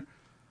animator,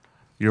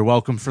 you're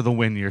welcome for the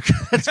win.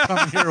 It's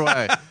coming your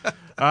way.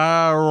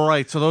 All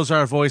right, so those are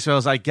our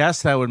voicemails. I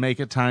guess that would make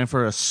it time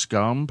for a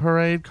scum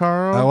parade,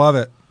 Carl. I love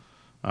it.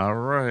 All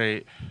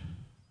right.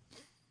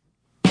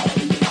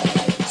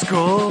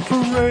 Scum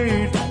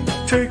parade,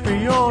 take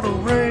me on a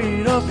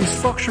raid of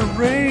these fuck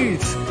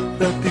charades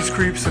that these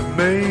creeps have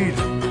made.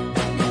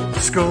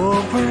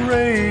 Scum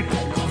parade,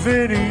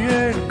 Vinny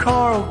and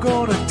Carl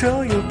gonna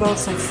tell you about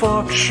some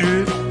fuck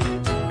shit.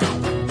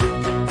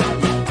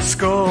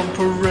 Scum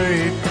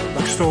parade,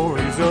 like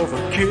stories of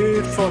a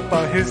kid fucked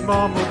by his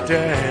mom or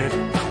dad,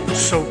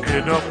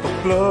 soaking up the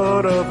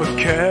blood of a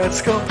cat.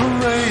 Scum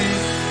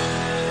parade.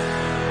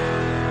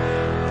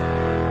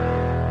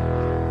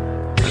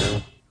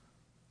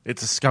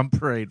 It's a scum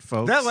parade,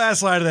 folks. That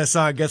last line of that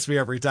song gets me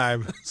every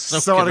time. So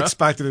Soak it up.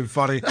 unexpected and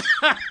funny.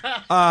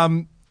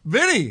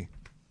 Vinny,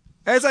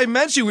 as I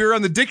mentioned, we were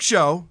on the Dick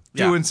Show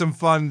doing some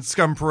fun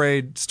Scum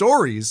Parade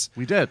stories.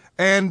 We did.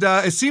 And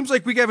it seems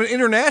like we have an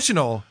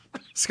international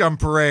Scum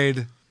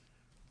Parade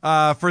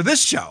for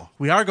this show.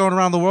 We are going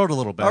around the world a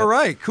little bit. All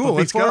right, cool. But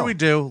Let's before go. we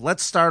do,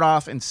 let's start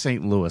off in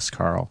St. Louis,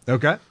 Carl.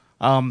 Okay.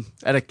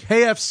 At a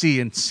KFC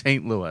in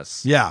St.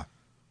 Louis. Yeah.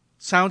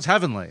 Sounds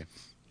heavenly.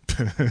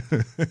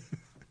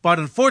 But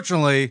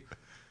unfortunately,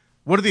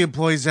 one of the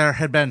employees there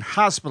had been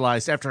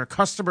hospitalized after a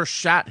customer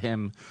shot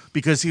him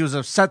because he was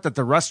upset that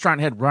the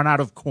restaurant had run out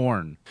of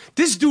corn.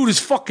 This dude is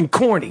fucking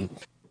corny.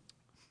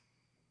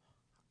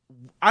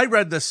 I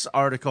read this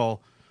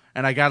article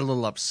and I got a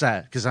little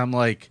upset because I'm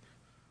like,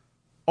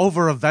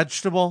 over a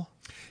vegetable?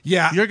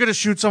 Yeah. You're going to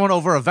shoot someone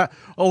over a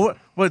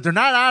but they're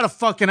not out of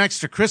fucking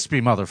extra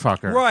crispy,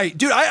 motherfucker. Right.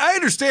 Dude, I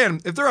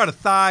understand if they're out of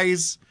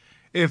thighs,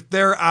 if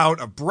they're out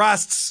of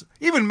breasts,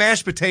 even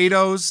mashed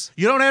potatoes.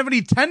 You don't have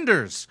any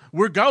tenders.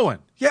 We're going.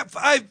 Yeah,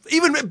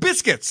 even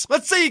biscuits.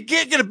 Let's say you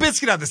can't get a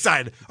biscuit on the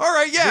side. All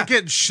right, yeah. You're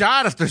getting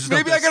shot if there's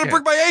Maybe no I got to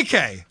bring my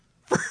AK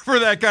for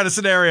that kind of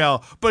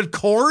scenario. But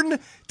corn?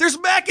 There's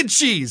mac and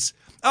cheese.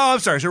 Oh, I'm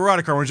sorry. So we're out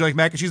of corn. Would you like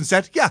mac and cheese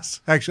instead? Yes,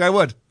 actually, I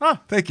would. Huh.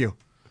 Thank you.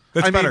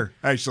 That's better,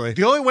 actually.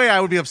 The only way I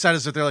would be upset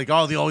is if they're like,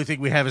 oh, the only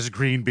thing we have is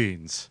green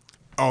beans.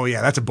 Oh,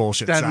 yeah, that's a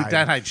bullshit Then side.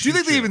 I'd Do you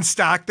think they even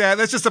stock that?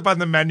 That's just up on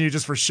the menu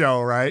just for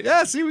show, right?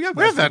 Yeah, see, we got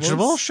We have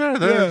vegetables. vegetables. Sure,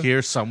 they're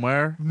here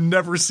somewhere.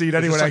 Never seen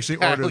anyone Just actually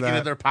like order looking that.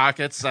 in their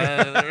pockets.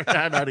 They're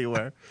not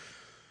anywhere.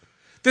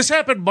 This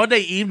happened Monday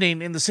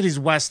evening in the city's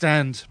West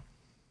End.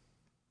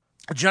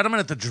 A gentleman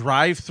at the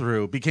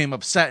drive-thru became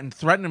upset and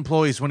threatened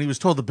employees when he was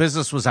told the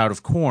business was out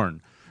of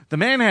corn. The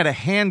man had a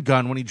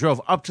handgun when he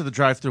drove up to the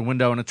drive-thru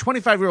window, and a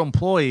 25-year-old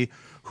employee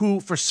who,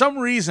 for some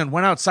reason,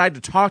 went outside to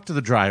talk to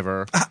the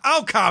driver.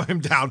 I'll calm him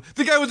down.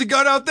 The guy with the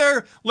gun out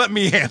there, let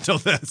me handle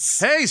this.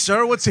 Hey,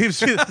 sir, what seems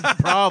to be the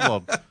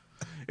problem?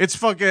 It's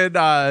fucking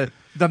the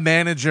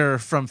manager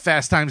from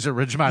Fast Times at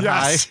Ridgemont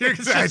High. Yes,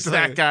 It's just exactly.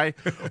 that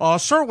guy.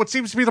 Sir, what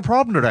seems to be the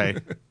problem today?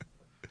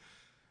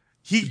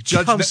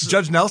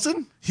 Judge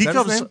Nelson? He Is that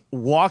his comes name?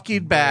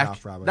 walking back.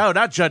 off, probably. No,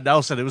 not Judd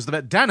Nelson. It was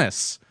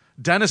Dennis.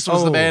 Dennis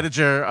was the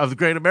manager of the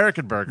Great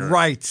American Burger.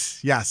 Right.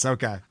 Yes.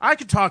 Okay. I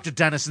could talk to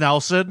Dennis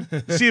Nelson,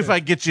 see if I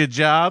can get you a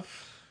job.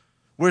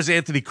 Where's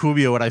Anthony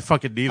Cumia when I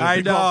fucking need him? I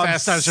He know. called I'm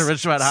Fast Times at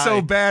Ridgemont High.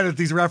 so bad at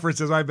these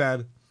references. My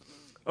bad.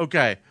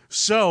 Okay,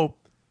 so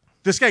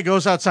this guy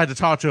goes outside to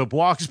talk to him,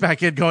 walks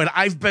back in going,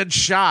 I've been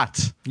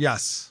shot.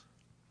 Yes.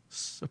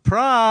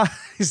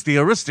 Surprise, the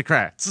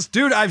aristocrats.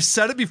 Dude, I've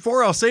said it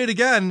before. I'll say it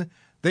again.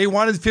 They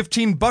wanted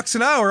 $15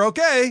 an hour.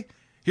 Okay.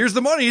 Here's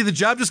the money. The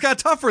job just got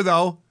tougher,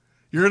 though.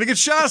 You're going to get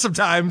shot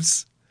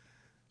sometimes.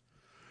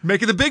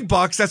 Making the big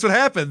bucks, that's what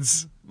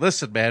happens.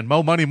 Listen, man,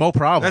 mo money, mo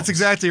problems. That's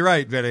exactly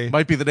right, Vinny.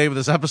 Might be the name of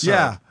this episode.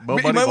 Yeah. Mo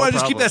You money, might mo want to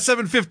just keep that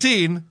problems.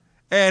 $7.15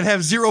 and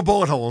have 0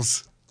 bullet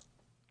holes.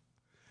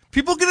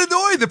 People get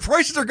annoyed. The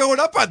prices are going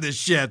up on this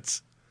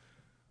shit.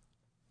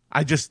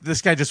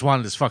 This guy just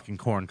wanted his fucking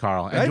corn,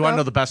 Carl. And I you want to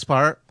know. know the best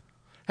part?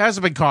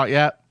 Hasn't been caught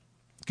yet.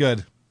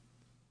 Good.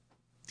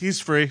 He's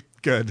free.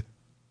 Good.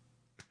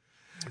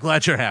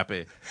 Glad you're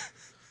happy.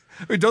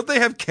 I mean, don't they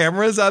have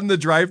cameras on the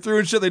drive-thru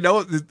and shit?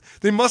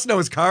 They must know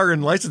his car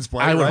and license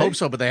plate. I would right? hope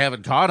so, but they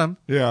haven't caught him.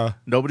 Yeah.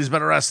 Nobody's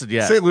been arrested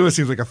yet. St. Louis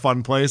seems like a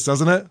fun place,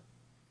 doesn't it?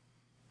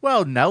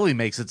 Well, Nelly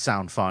makes it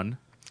sound fun.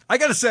 I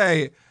got to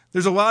say,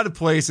 there's a lot of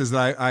places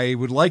that I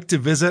would like to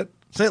visit.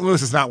 St.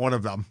 Louis is not one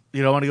of them.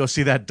 You don't want to go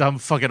see that dumb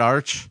fucking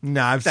arch?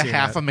 Nah, I've the seen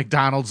half it. a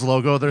McDonald's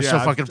logo they're so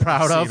Yeah, fucking I've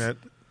proud of. seen it.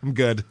 I'm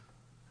good.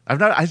 I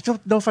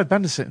don't know if I've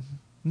been to St.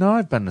 No,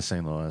 I've been to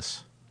St.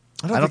 Louis.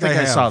 I don't think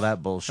I saw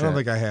that bullshit. I don't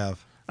think I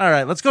have. All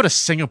right, let's go to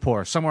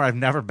Singapore, somewhere I've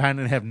never been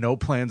and have no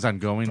plans on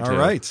going to. All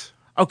right.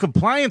 A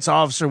compliance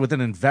officer with an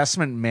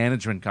investment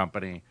management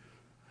company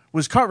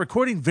was caught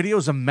recording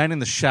videos of men in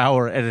the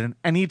shower at an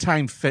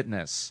Anytime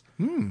Fitness.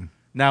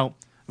 Now,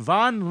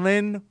 Von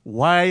Lin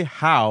Wai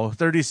Hao,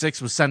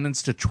 36, was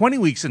sentenced to 20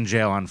 weeks in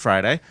jail on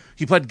Friday.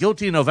 He pled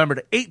guilty in November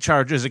to 8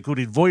 charges,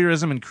 including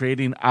voyeurism and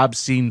creating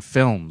obscene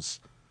films.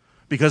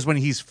 Because when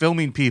he's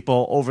filming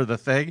people over the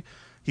thing,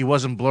 he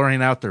wasn't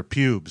blurring out their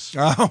pubes.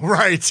 Oh,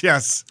 right,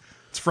 yes.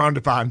 It's frowned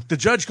upon. The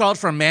judge called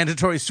for a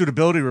mandatory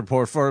suitability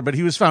report for it, but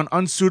he was found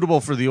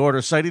unsuitable for the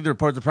order. Citing the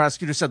report, the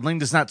prosecutor said Ling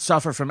does not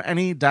suffer from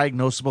any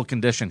diagnosable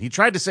condition. He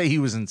tried to say he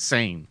was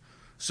insane.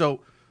 So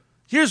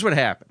here's what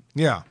happened.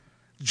 Yeah.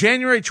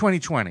 January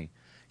 2020,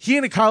 he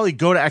and a colleague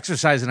go to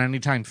exercise at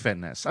Anytime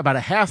Fitness. About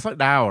a half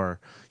an hour,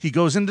 he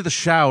goes into the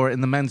shower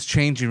in the men's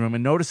changing room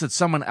and noticed that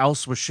someone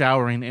else was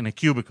showering in a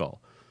cubicle.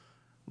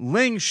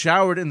 Ling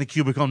showered in the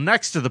cubicle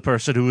next to the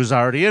person who was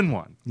already in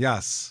one.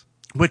 Yes.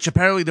 Which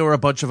apparently there were a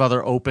bunch of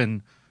other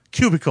open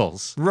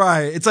cubicles.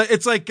 Right.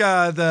 It's like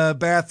the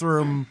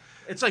bathroom.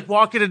 It's like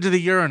walking into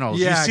the urinals.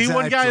 Yeah, you see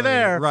one guy exactly.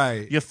 there,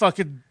 right? You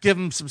fucking give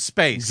him some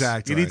space.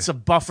 Exactly. You need some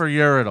buffer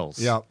urinals.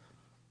 Yep.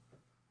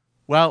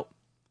 Well,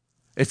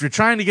 if you're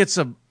trying to get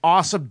some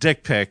awesome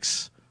dick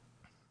pics,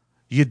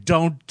 you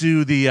don't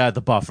do the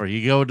buffer.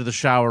 You go to the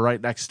shower right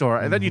next door,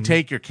 and then you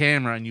take your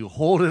camera and you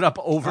hold it up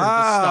over the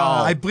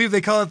stall. I believe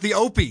they call it the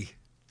Opie.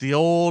 The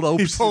old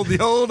Opie. He pulled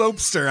the old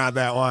Opester on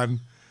that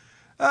one.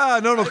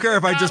 No one will care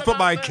if I just put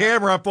my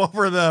camera up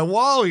over the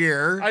wall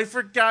here. I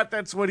forgot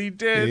that's what he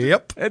did.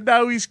 Yep. And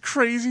now he's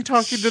crazy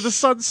talking to the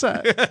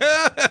sunset.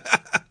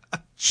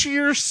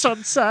 Cheers,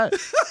 sunset.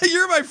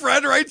 You're my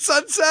friend, right,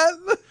 sunset?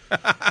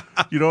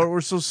 You know what?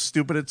 We're so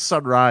stupid. It's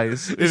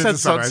sunrise. It is said a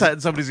sunrise. sunset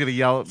and somebody's going to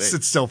yell at me.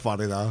 It's still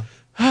funny, though.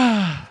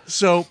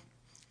 So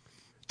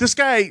this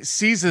guy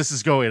sees this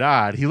is going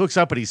on. He looks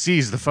up and he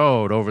sees the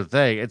phone over the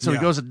thing. And so he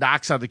goes and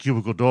knocks on the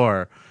cubicle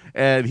door.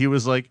 And he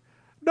was like,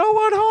 no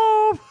one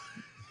home.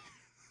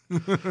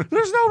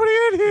 There's nobody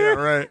in here. Yeah,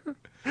 right.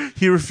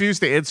 He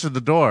refused to answer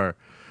the door,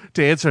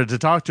 to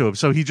talk to him.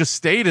 So he just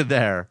stayed in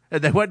there.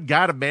 And they went and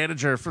got a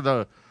manager for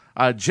the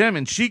gym.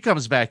 And she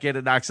comes back in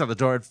and knocks on the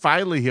door. And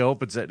finally he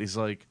opens it. And he's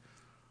like,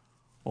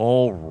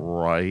 all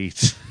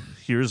right,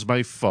 here's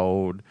my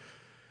phone.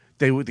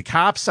 The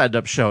cops end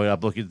up showing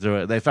up looking through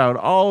it. They found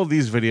all of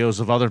these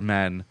videos of other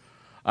men,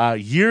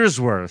 years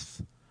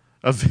worth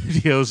of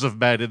videos of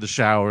men in the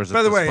showers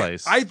By the this way,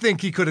 place. I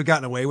think he could have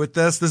gotten away with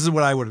this. This is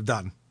what I would have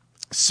done.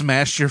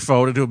 Smashed your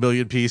phone into a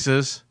million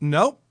pieces?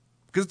 Nope.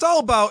 Because it's all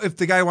about if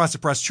the guy wants to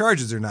press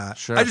charges or not.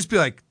 Sure. I'd just be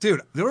like,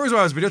 dude, the only reason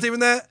why I was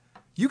videotaping that,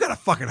 you got a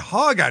fucking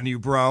hog on you,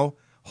 bro.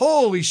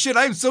 Holy shit,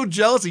 I'm so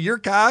jealous of your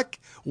cock.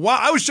 Wow,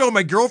 I was showing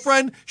my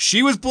girlfriend.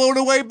 She was blown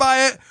away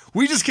by it.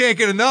 We just can't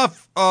get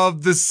enough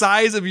of the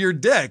size of your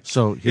dick.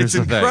 So here's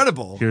it's the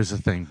incredible. Thing. Here's the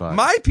thing, bud.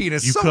 My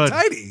penis is so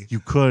tiny. You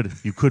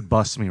could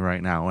bust me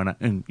right now,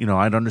 and you know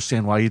I'd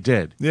understand why you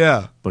did.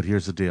 Yeah. But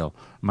here's the deal: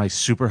 my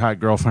super hot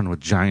girlfriend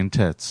with giant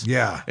tits,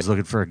 is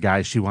looking for a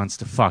guy she wants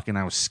to fuck, and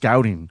I was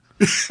scouting.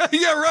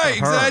 Yeah, right.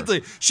 For her.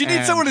 Exactly. She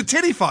needs someone to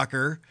titty fuck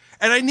her.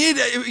 And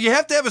you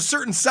have to have a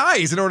certain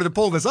size in order to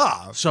pull this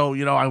off. So,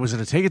 you know, I was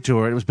going to take it to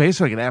her. It was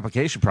basically an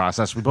application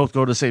process. We both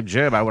go to the same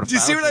gym. I would have. Do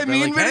you see what I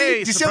mean, like, Vinny?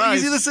 hey, Do you see how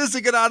easy this is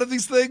to get out of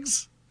these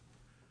things?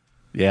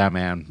 Yeah,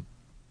 man.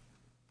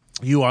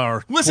 You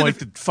are quite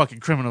the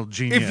fucking criminal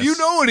genius. If you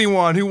know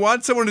anyone who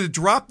wants someone to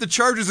drop the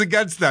charges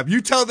against them,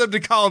 you tell them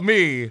to call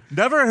me.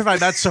 Never have I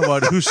met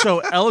someone who so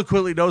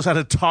eloquently knows how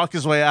to talk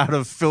his way out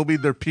of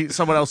filming their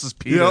someone else's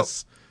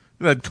penis.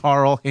 Than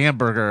Carl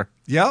Hamburger.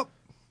 Yep.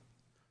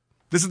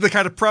 This is the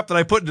kind of prep that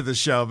I put into this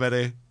show,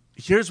 Vinny.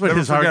 Here's what Never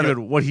his forget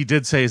argument, what he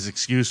did say his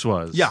excuse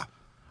was. Yeah.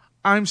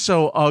 I'm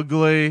so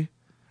ugly,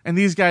 and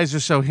these guys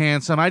are so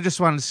handsome. I just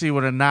wanted to see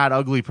what a not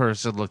ugly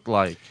person looked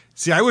like.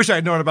 See, I wish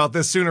I'd known about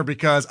this sooner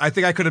because I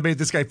think I could have made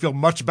this guy feel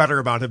much better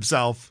about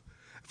himself.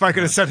 If I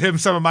could have sent him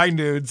some of my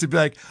nudes, he'd be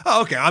like,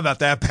 oh, okay, I'm not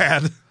that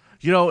bad.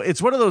 You know,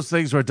 it's one of those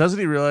things where doesn't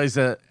he realize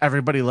that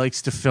everybody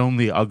likes to film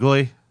the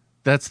ugly?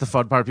 That's the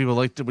fun part. People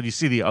like to, when you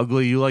see the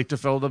ugly, you like to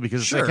film them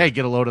because it's like, hey,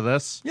 get a load of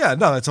this. Yeah,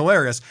 no, that's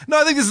hilarious.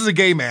 No, I think this is a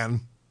gay man,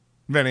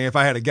 Vinny, if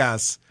I had to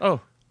guess. Oh.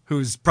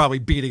 Who's probably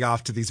beating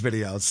off to these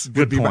videos.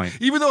 Good point.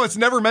 Even though it's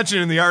never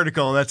mentioned in the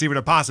article, that's even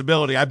a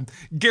possibility. I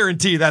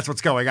guarantee that's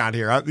what's going on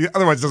here.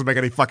 Otherwise, it doesn't make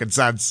any fucking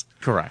sense.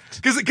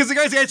 Correct. Because the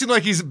guy's acting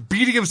like he's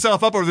beating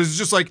himself up over this. It's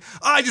just like,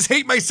 I just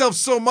hate myself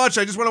so much.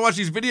 I just want to watch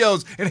these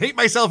videos and hate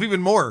myself even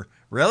more.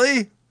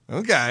 Really?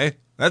 Okay.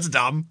 That's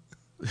dumb.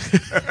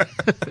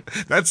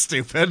 That's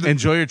stupid.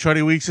 Enjoy your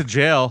 20 weeks in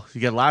jail.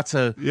 You get lots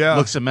of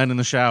looks at men in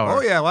the shower.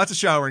 Oh, yeah. Lots of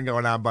showering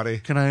going on, buddy.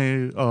 Can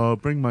I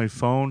bring my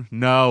phone?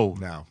 No.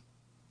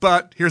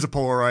 But here's a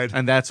Polaroid.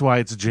 And that's why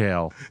it's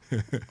jail.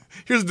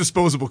 Here's a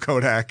disposable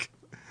Kodak.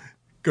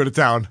 Go to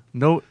town.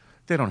 No,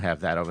 they don't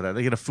have that over there.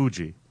 They get a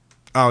Fuji.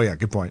 Oh, yeah.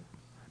 Good point.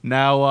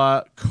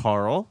 Now,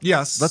 Carl.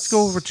 Yes. Let's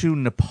go over to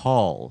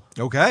Nepal.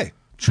 Okay.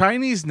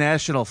 Chinese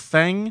national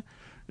Feng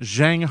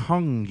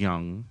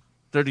Zhanghongyang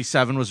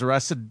 37, was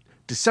arrested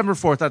December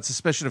 4th on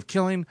suspicion of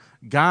killing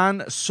Gan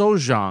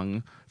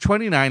Sojong,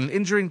 29, and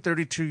injuring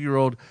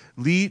 32-year-old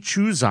Lee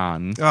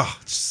Chuzan. Oh,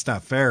 it's just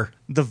not fair.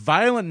 The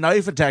violent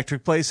knife attack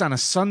took place on a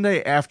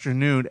Sunday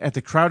afternoon at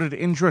the crowded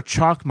Indra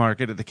Chalk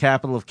Market at the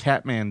capital of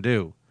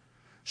Kathmandu.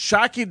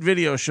 Shocking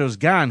video shows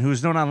Gan, who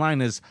is known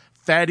online as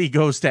Fatty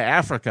Goes to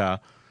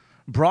Africa,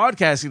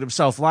 broadcasting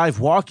himself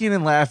live, walking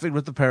and laughing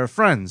with a pair of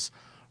friends,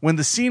 when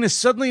the scene is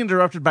suddenly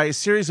interrupted by a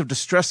series of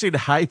distressing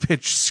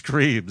high-pitched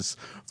screams,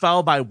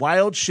 followed by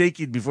wild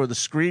shaking before the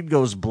screen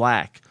goes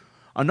black.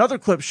 Another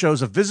clip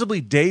shows a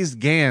visibly dazed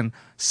Gan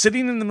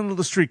sitting in the middle of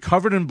the street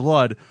covered in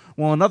blood,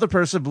 while another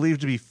person believed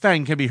to be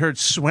Feng can be heard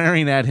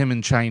swearing at him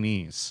in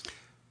Chinese.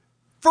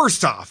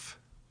 First off,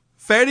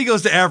 Fatty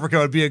Goes to Africa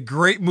would be a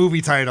great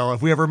movie title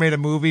if we ever made a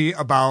movie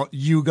about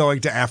you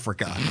going to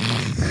Africa.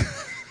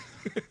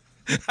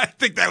 I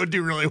think that would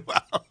do really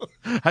well.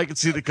 I can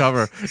see the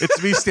cover.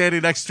 It's me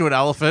standing next to an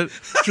elephant,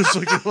 just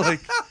looking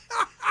like...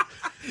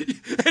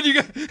 And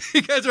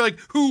you guys are like,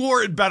 who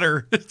wore it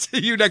better?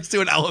 You next to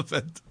an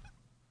elephant.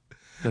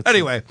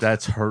 Anyway.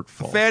 That's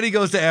hurtful. Fatty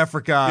Goes to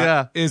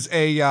Africa is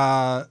a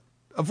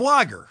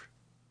vlogger.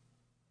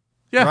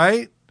 Yeah.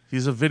 Right?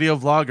 He's a video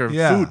vlogger.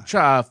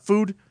 Yeah.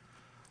 Food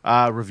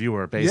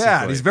reviewer, basically.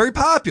 Yeah, and he's very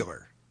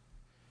popular.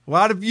 A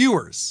lot of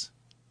viewers.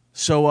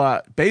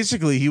 So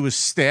basically, he was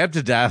stabbed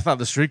to death on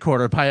the street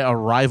corner by a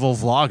rival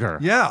vlogger.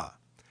 Yeah.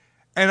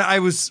 And I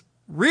was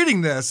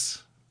reading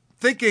this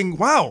thinking,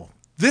 wow,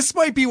 this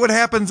might be what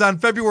happens on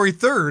February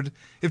 3rd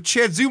if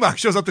Chad Zumach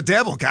shows up to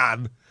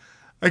DabbleCon.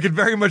 I could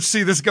very much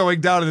see this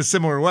going down in a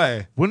similar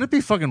way. Wouldn't it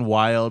be fucking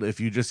wild if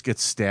you just get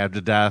stabbed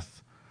to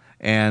death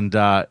and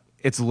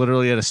it's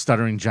literally at a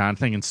Stuttering John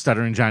thing and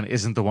Stuttering John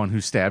isn't the one who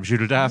stabs you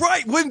to death?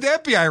 Right. Wouldn't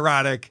that be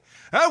ironic?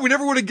 We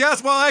never would have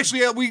guessed. Well,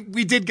 actually,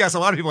 we did guess. A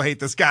lot of people hate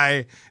this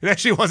guy. It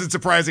actually wasn't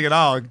surprising at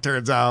all, it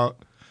turns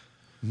out.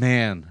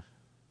 Man.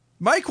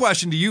 My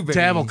question to you, Vinny.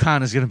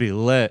 DabbleCon is going to be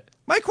lit.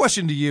 My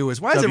question to you is,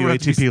 why does everyone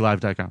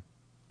WATPlive.com.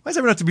 Why does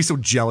everyone have to be so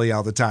jelly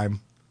all the time?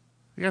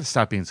 You got to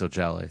stop being so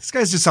jelly. This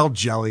guy's just all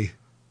jelly.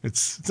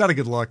 It's not a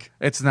good look.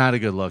 It's not a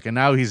good look. And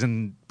now he's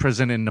in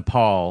prison in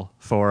Nepal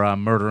for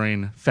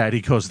murdering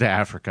Fatty Goes to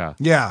Africa.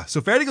 Yeah.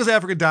 So Fatty Goes to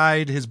Africa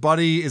died. His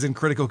buddy is in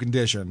critical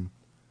condition.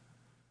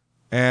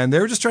 And they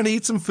were just trying to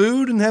eat some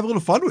food and have a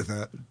little fun with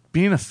it.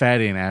 Being a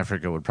fatty in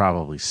Africa would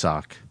probably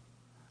suck.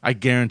 I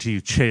guarantee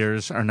you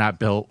chairs are not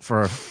built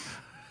for...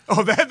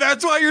 Oh,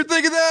 that's why you're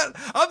thinking that?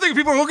 I'm thinking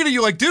people are looking at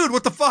you like, dude,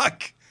 what the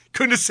fuck?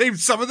 Couldn't have saved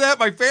some of that?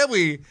 My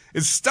family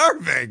is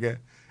starving.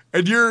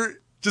 And you're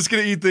just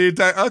going to eat the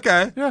entire...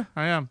 Okay. Yeah,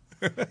 I am.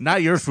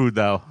 Not your food,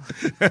 though.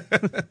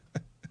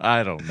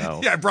 I don't know.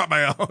 Yeah, I brought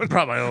my own. I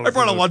brought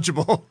a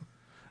Lunchable.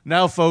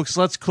 Now, folks,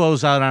 let's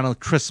close out on a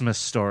Christmas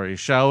story,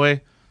 shall we?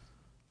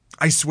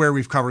 I swear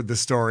we've covered this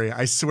story.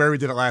 I swear we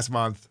did it last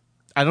month.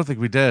 I don't think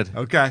we did.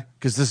 Okay.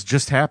 Because this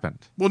just happened.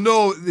 Well,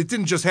 no, it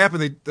didn't just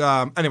happen.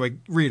 Anyway,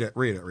 read it.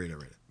 All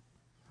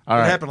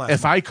right. Happened last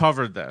if month. I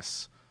covered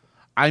this,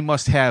 I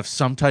must have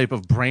some type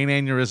of brain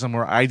aneurysm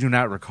where I do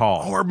not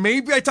recall. Or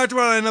maybe I talked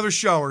about it on another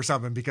show or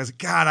something because,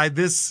 God, I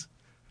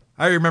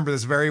remember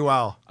this very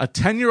well. A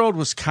 10-year-old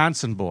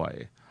Wisconsin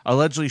boy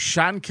allegedly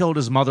shot and killed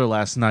his mother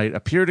last night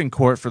appeared in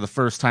court for the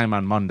first time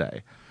on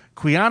Monday.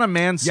 Quiana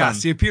Manson.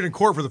 Yes, he appeared in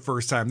court for the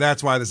first time.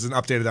 That's why this is an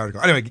updated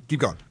article. Anyway, keep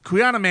going.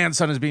 Quiana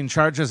Manson is being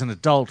charged as an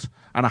adult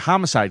on a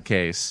homicide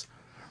case.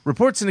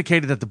 Reports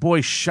indicated that the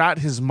boy shot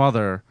his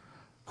mother,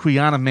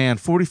 Quiana Mann,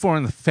 44,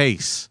 in the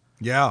face.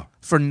 Yeah.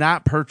 For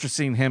not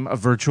purchasing him a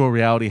virtual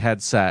reality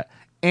headset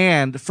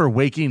and for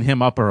waking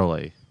him up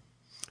early.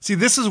 See,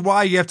 this is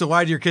why you have to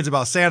lie to your kids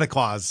about Santa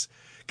Claus.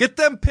 Get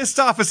them pissed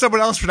off at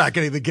someone else for not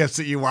getting the gifts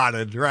that you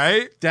wanted,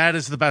 right? That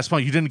is the best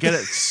point. You didn't get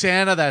it.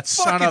 Santa, that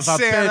son of a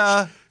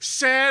bitch.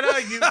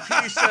 Santa, you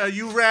piece of,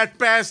 you rat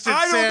bastard,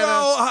 I don't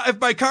know if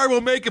my car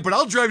will make it, but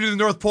I'll drive you to the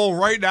North Pole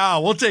right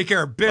now. We'll take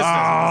care of business.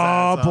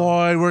 Oh,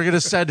 boy, we're going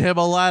to send him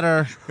a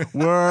letter.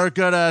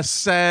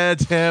 The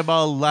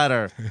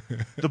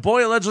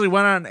boy allegedly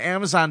went on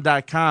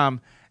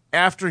Amazon.com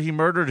after he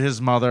murdered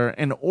his mother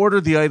and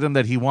ordered the item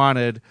that he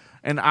wanted,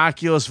 an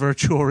Oculus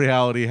virtual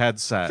reality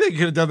headset. I think he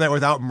could have done that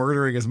without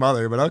murdering his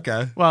mother, but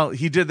okay. Well,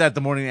 he did that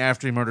the morning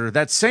after he murdered her.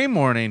 That same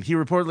morning, he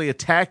reportedly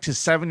attacked his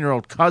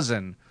 7-year-old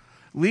cousin,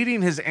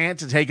 leading his aunt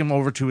to take him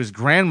over to his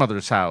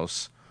grandmother's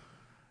house.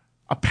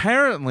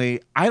 Apparently,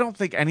 I don't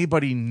think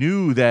anybody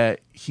knew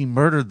that he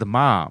murdered the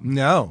mom.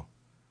 No.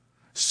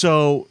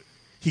 So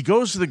he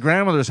goes to the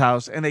grandmother's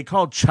house, and they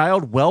called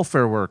child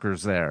welfare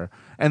workers there.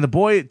 And the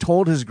boy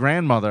told his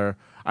grandmother,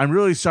 "I'm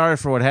really sorry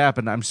for what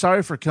happened. I'm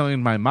sorry for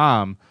killing my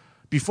mom,"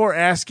 before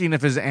asking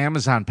if his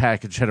Amazon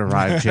package had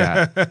arrived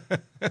yet.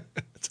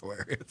 It's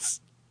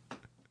hilarious.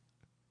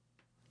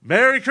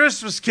 Merry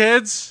Christmas,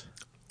 kids.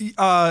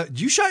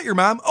 You shot your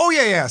mom? Oh,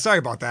 yeah. Sorry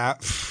about that.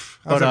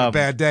 I was having a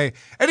bad day.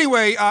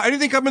 Anyway,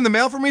 anything come in the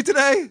mail for me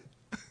today?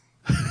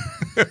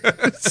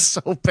 It's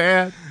so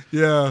bad.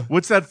 Yeah.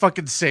 What's that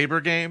fucking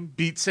Saber game?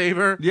 Beat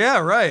Saber? Yeah,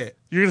 right.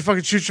 You're going to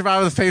fucking shoot your mom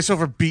in the face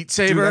over Beat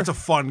Saber? Dude, that's a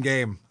fun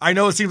game. I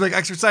know it seems like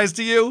exercise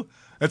to you.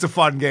 That's a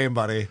fun game,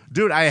 buddy.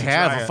 Dude, I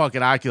have try a it.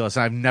 fucking Oculus,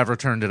 and I've never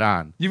turned it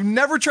on. You've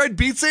never tried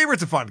Beat Saber?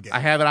 It's a fun game. I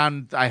have it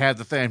on. I have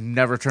the thing. I've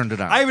never turned it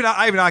on. I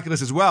have an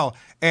Oculus as well,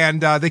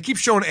 and they keep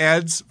showing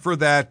ads for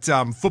that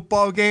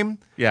football game.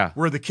 Yeah.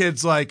 Where the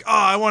kid's like, oh,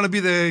 I want to be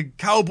the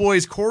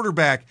Cowboys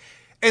quarterback.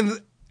 And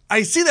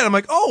I see that. I'm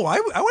like, oh, I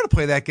want to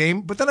play that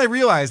game. But then I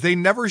realize they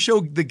never show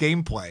the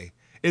gameplay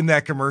in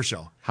that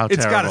commercial. How It's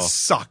got to terrible.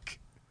 suck.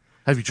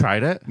 Have you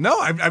tried it? No,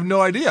 I have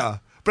no idea.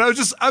 But I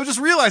was just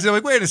realizing, I'm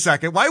like, wait a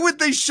second. Why would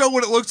they show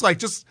what it looks like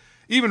just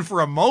even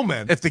for a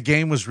moment? If the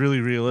game was really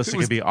realistic, If it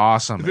was- it'd be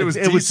awesome. if it was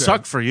it would decent.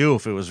 suck for you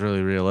if it was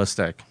really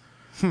realistic.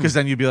 Because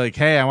then you'd be like,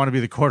 hey, I want to be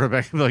the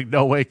quarterback. You'd be like,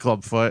 no way,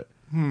 Clubfoot.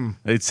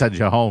 They'd send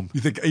you home.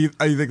 You think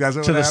that's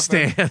what to would the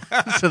happen?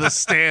 stand to the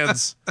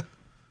stands.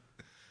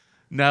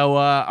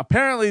 Now,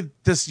 apparently,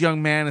 this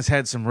young man has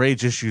had some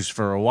rage issues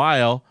for a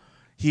while.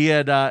 He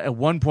had at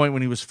one point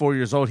when he was 4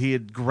 years old, he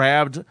had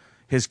grabbed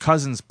his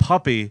cousin's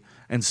puppy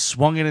and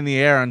swung it in the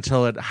air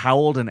until it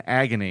howled in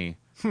agony.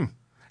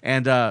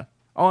 And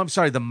I'm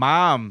sorry, the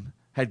mom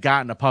had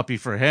gotten a puppy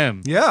for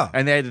him. Yeah,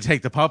 and they had to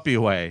take the puppy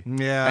away.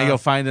 Yeah, and go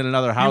find it in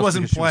another house. He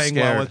wasn't because she was playing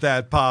well scared. with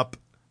that pup.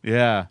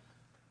 Yeah.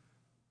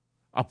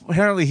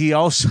 Apparently, he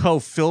also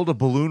filled a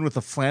balloon with a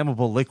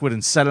flammable liquid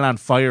and set it on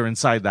fire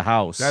inside the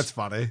house. That's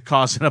funny.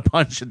 Causing a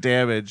bunch of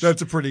damage.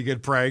 That's a pretty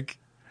good prank.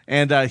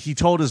 And he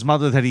told his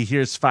mother that he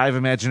hears 5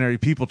 imaginary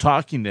people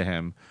talking to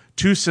him.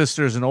 2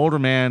 sisters, an older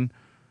man,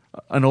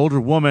 an older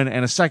woman,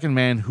 and a second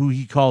man who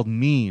he called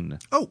mean.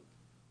 Oh.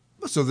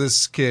 So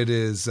this kid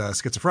is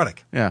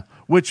schizophrenic. Yeah.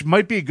 Which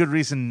might be a good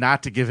reason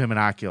not to give him an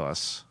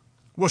Oculus.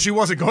 Well, she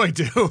wasn't going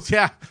to.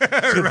 Yeah.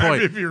 Good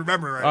point. If you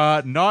remember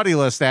right. Naughty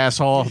list,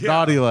 asshole. Yeah.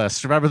 Naughty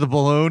list. Remember the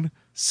balloon?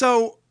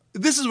 So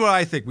this is what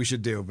I think we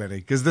should do, Vinny,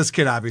 because this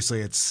kid,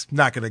 obviously, it's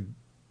not going to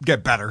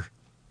get better.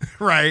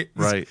 Right?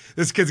 Right.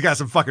 This kid's got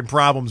some fucking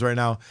problems right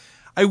now.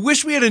 I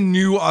wish we had a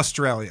new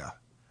Australia.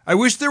 I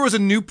wish there was a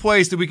new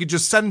place that we could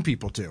just send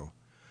people to.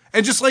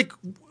 And just like,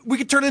 we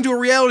could turn it into a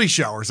reality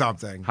show or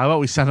something. How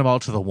about we send him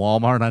out to the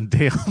Walmart on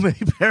Dale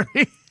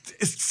Mayberry?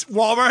 It's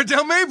Walmart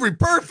Del Mabry.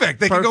 Perfect.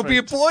 They can go be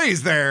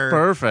employees there.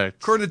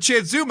 Perfect. According to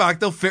Chad Zumach,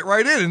 they'll fit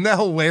right in. Isn't that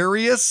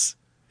hilarious?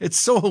 It's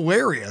so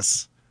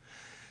hilarious.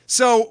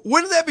 So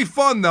wouldn't that be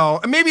fun, though?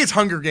 And maybe it's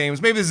Hunger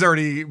Games. Maybe this has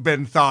already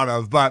been thought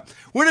of. But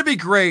wouldn't it be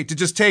great to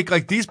just take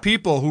like these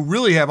people who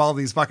really have all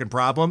these fucking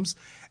problems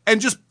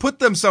and just put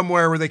them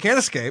somewhere where they can't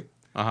escape?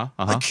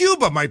 Like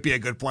Cuba might be a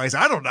good place.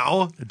 I don't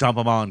know. Dump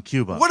them all in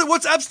Cuba.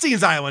 What's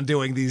Epstein's Island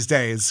doing these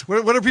days?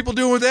 What are people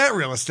doing with that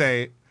real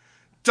estate?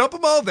 Dump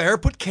them all there.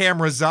 Put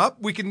cameras up.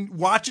 We can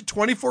watch it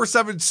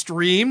 24/7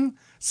 stream.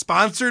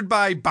 Sponsored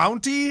by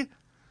Bounty.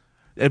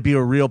 It'd be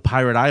a real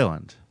pirate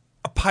island.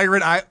 A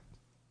pirate island.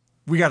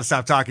 We got to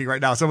stop talking right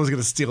now. Someone's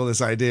going to steal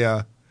this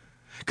idea.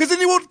 Because then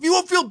you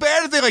won't feel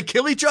bad if they like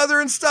kill each other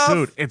and stuff.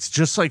 Dude, it's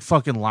just like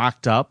fucking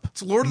Locked Up.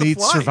 It's Lord of the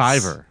meets Flies.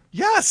 Survivor.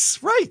 Yes,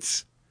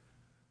 right.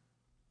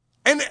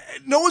 And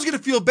no one's going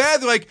to feel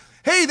bad. They're like,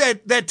 hey,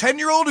 that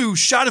 10-year-old who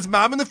shot his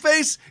mom in the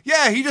face,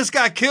 yeah, he just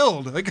got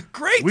killed. Like,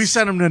 great. We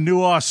sent him to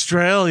New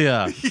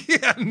Australia.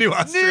 Yeah, New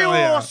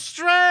Australia. New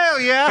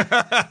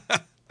Australia.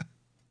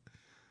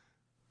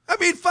 I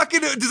mean, fucking,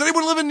 does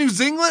anyone live in New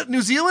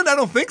Zealand? I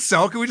don't think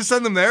so. Can we just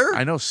send them there?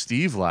 I know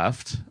Steve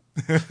left.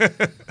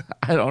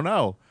 I don't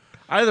know.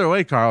 Either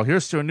way, Carl,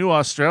 here's to a New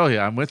Australia.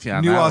 I'm with you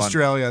on New that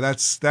Australia.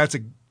 That's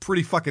a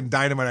pretty fucking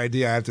dynamite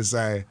idea, I have to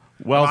say.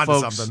 Well, I'm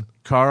onto folks, something.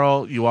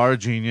 Carl, you are a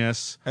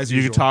genius. As you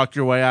usual. can talk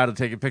your way out of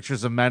taking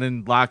pictures of men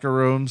in locker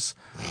rooms.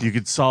 You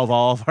could solve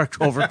all of our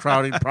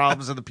overcrowding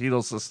problems in the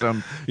penal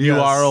system. You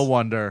Yes. are a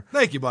wonder.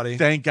 Thank you, buddy.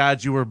 Thank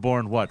God you were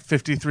born,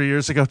 53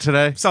 years ago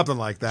today? Something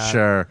like that.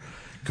 Sure.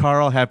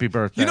 Carl, happy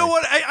birthday. You know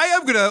what? I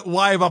am going to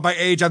lie about my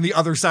age on the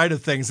other side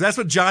of things. That's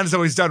what John has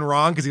always done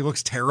wrong because he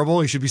looks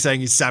terrible. He should be saying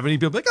he's 70.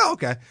 People be like, oh,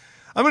 okay.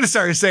 I'm going to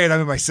start saying I'm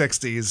in my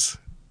 60s.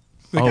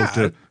 Like, Oh,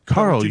 dude.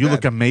 Carl, you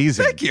look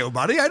amazing. Thank you,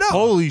 buddy. I know.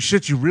 Holy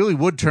shit, you really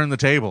would turn the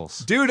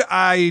tables. Dude,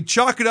 I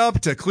chalk it up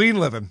to clean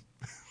living.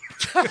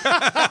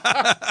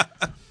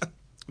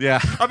 Yeah.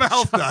 I'm a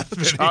health nut.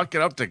 Chalk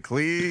it up to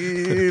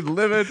clean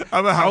living.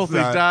 I'm a health healthy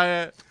nut.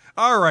 diet.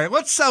 All right,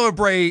 let's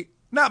celebrate,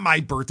 not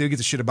my birthday, who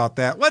gives a shit about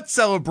that. Let's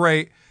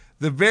celebrate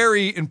the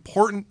very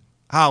important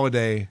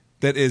holiday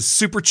that is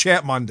Super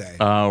Chat Monday.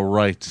 All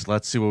right,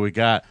 let's see what we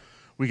got.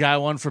 We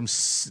got one from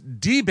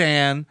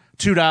D-Ban,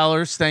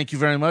 $2. Thank you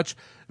very much.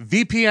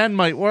 VPN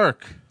might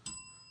work.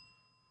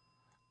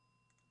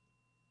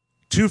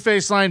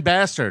 Two-Face Line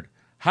Bastard.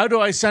 How do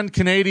I send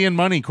Canadian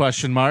money?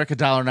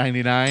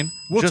 $1.99.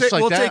 We'll Just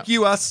like that. take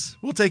US.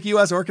 We'll take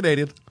US or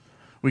Canadian.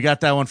 We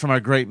got that one from our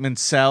Great Mint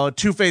Salad.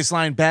 Two-Face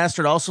Line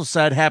Bastard also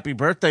said, happy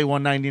birthday,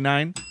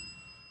 $1.99.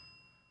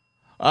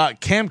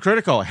 Cam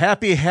Critical,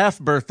 happy half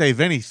birthday,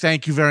 Vinny.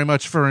 Thank you very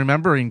much for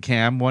remembering,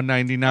 Cam,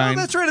 $1.99. Oh,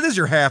 that's right. It is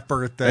your half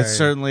birthday. It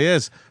certainly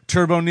is.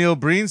 Turbo Neil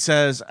Breen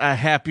says, a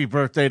happy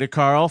birthday to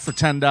Carl for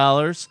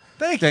 $10.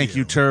 Thank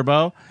you,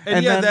 Turbo.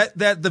 And yeah,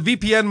 that the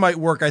VPN might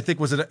work, I think,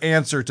 was an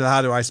answer to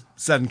how do I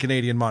send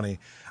Canadian money.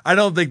 I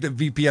don't think that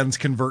VPNs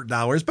convert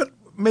dollars, but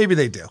maybe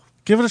they do.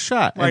 Give it a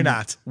shot. Why And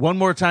not? One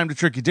more time to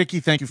Tricky Dicky,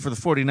 thank you for the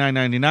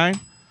 $49.99.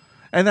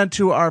 And then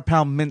to our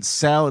pal Mint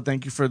Salad,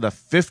 thank you for the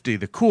 50,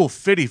 the cool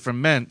 50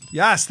 from Mint.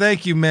 Yes,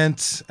 thank you,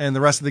 Mint, and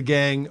the rest of the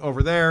gang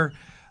over there.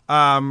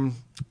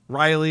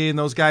 Riley and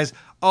those guys.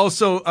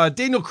 Also,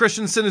 Daniel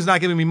Christensen is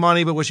not giving me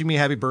money, but wishing me a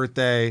happy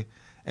birthday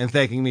and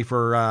thanking me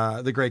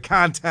for the great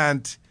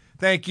content.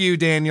 Thank you,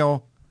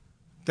 Daniel.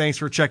 Thanks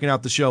for checking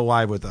out the show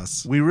live with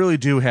us. We really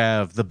do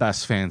have the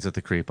best fans at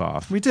the Creep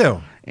Off. We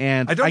do.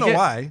 And I don't know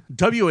why.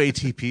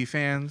 WATP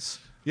fans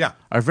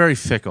are very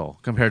fickle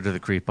compared to the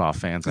Creep Off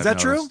fans. Is that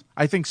true?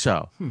 I think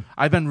so.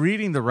 I've been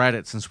reading the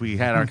Reddit since we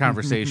had our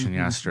conversation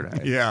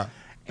yesterday. Yeah.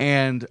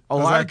 And a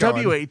lot of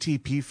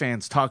WATP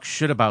fans talk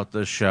shit about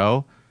this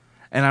show,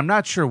 and I'm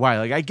not sure why.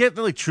 Like, I get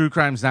that, like, true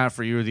crime's not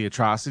for you or the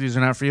atrocities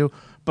are not for you,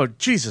 but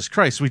Jesus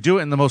Christ, we do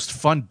it in the most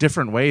fun,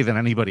 different way than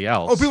anybody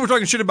else. Oh, people were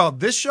talking shit about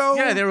this show?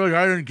 Yeah, they were like,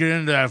 I didn't get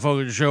into that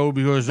fucking show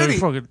because they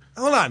fucking...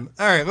 Hold on.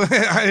 All right.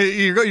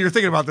 You're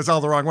thinking about this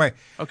all the wrong way.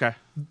 Okay.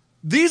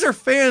 These are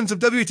fans of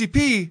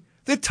WATP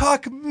that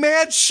talk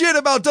mad shit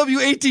about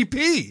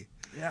WATP.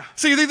 Yeah.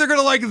 So you think they're going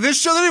to like this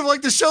show? They don't even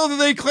like the show that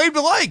they claim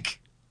to like.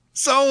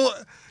 So,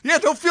 yeah,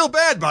 don't feel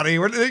bad, buddy.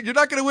 You're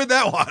not going to win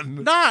that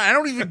one. Nah, I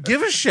don't even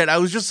give a shit. I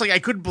was just like, I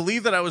couldn't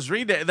believe that I was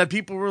reading it, that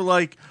people were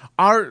like,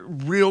 our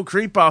real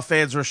Creep Off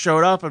fans were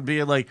showed up and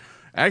being like,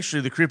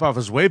 actually, the Creep Off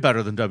is way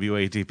better than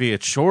WATP.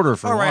 It's shorter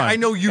for all right, one. I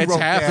know you it's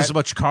wrote half that. as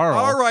much Carl.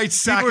 All right, People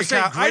sock were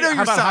saying, account. I know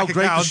your about how sock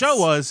great accounts. the show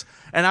was.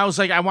 And I was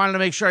like, I wanted to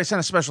make sure I sent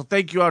a special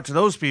thank you out to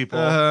those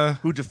people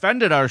who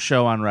defended our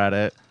show on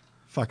Reddit.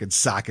 Fucking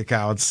sock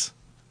accounts.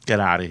 Get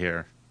out of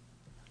here.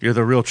 You're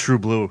the real true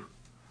blue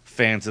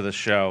fans of the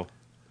show.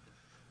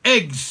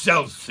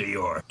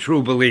 Excelsior,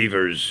 true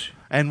believers.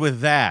 And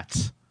with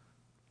that,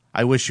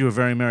 I wish you a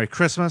very Merry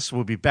Christmas.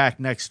 We'll be back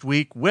next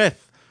week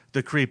with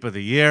the Creep of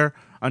the Year.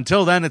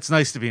 Until then, it's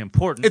nice to be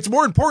important. It's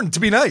more important to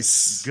be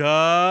nice.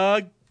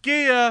 Gia.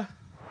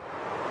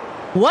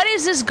 What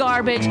is this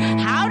garbage?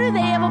 How do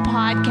they have a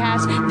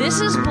podcast?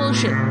 This is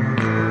bullshit.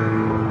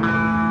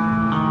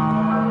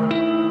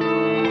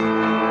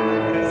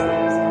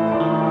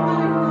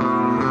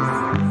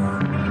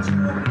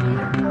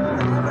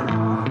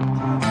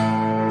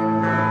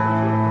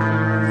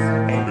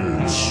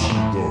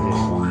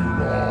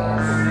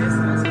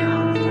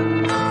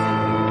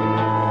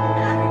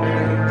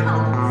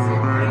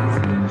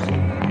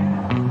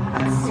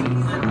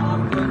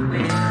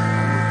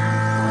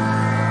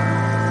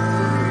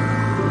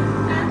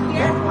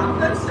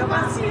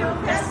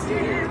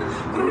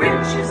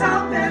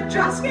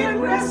 Just get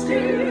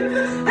rested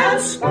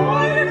and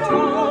spoil it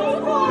all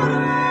for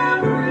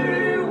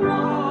everyone.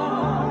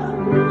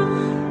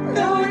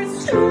 Though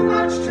it's too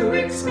much to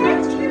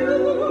expect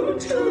you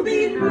to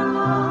be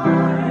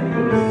nice,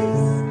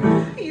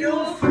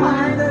 you'll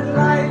find that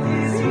life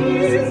is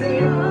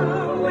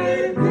easier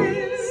with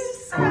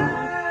this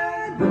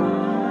advice.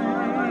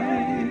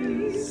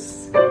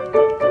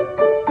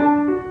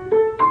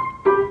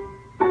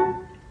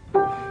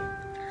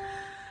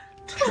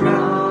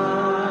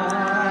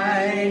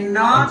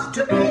 Not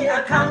to be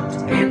a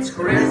cunt, it's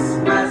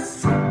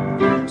Christmas.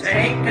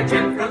 Take a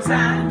tip from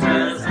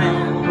Santa's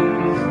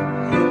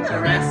home. The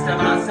rest of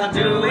us are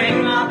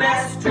doing our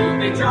best to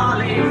be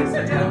jolly.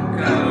 So don't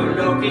go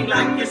looking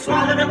like you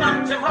swallowed a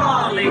bunch of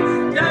holly.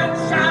 Don't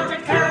shout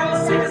at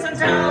carols, singers, and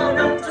tell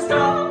them to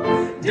stop.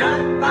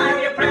 Don't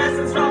buy your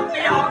presents from the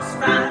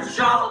Oxfam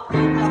shop.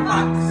 For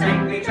fuck's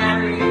sake, be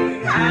merry,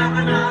 have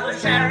another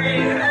sherry,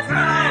 and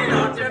try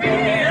not to be a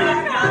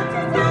cunt.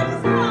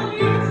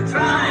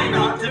 Try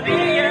not to be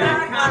a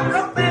cunt.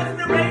 Rudolph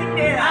the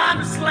reindeer,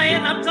 I'm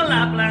sleighing up to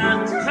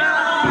Lapland.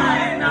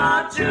 Try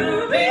not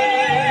to be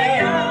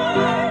a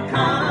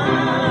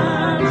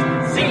cunt.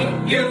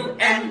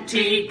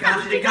 C-U-N-T,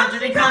 cuntity,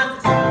 cuntity,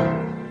 cunt.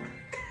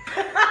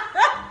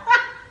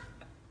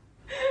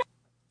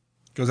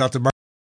 Goes out to Mark.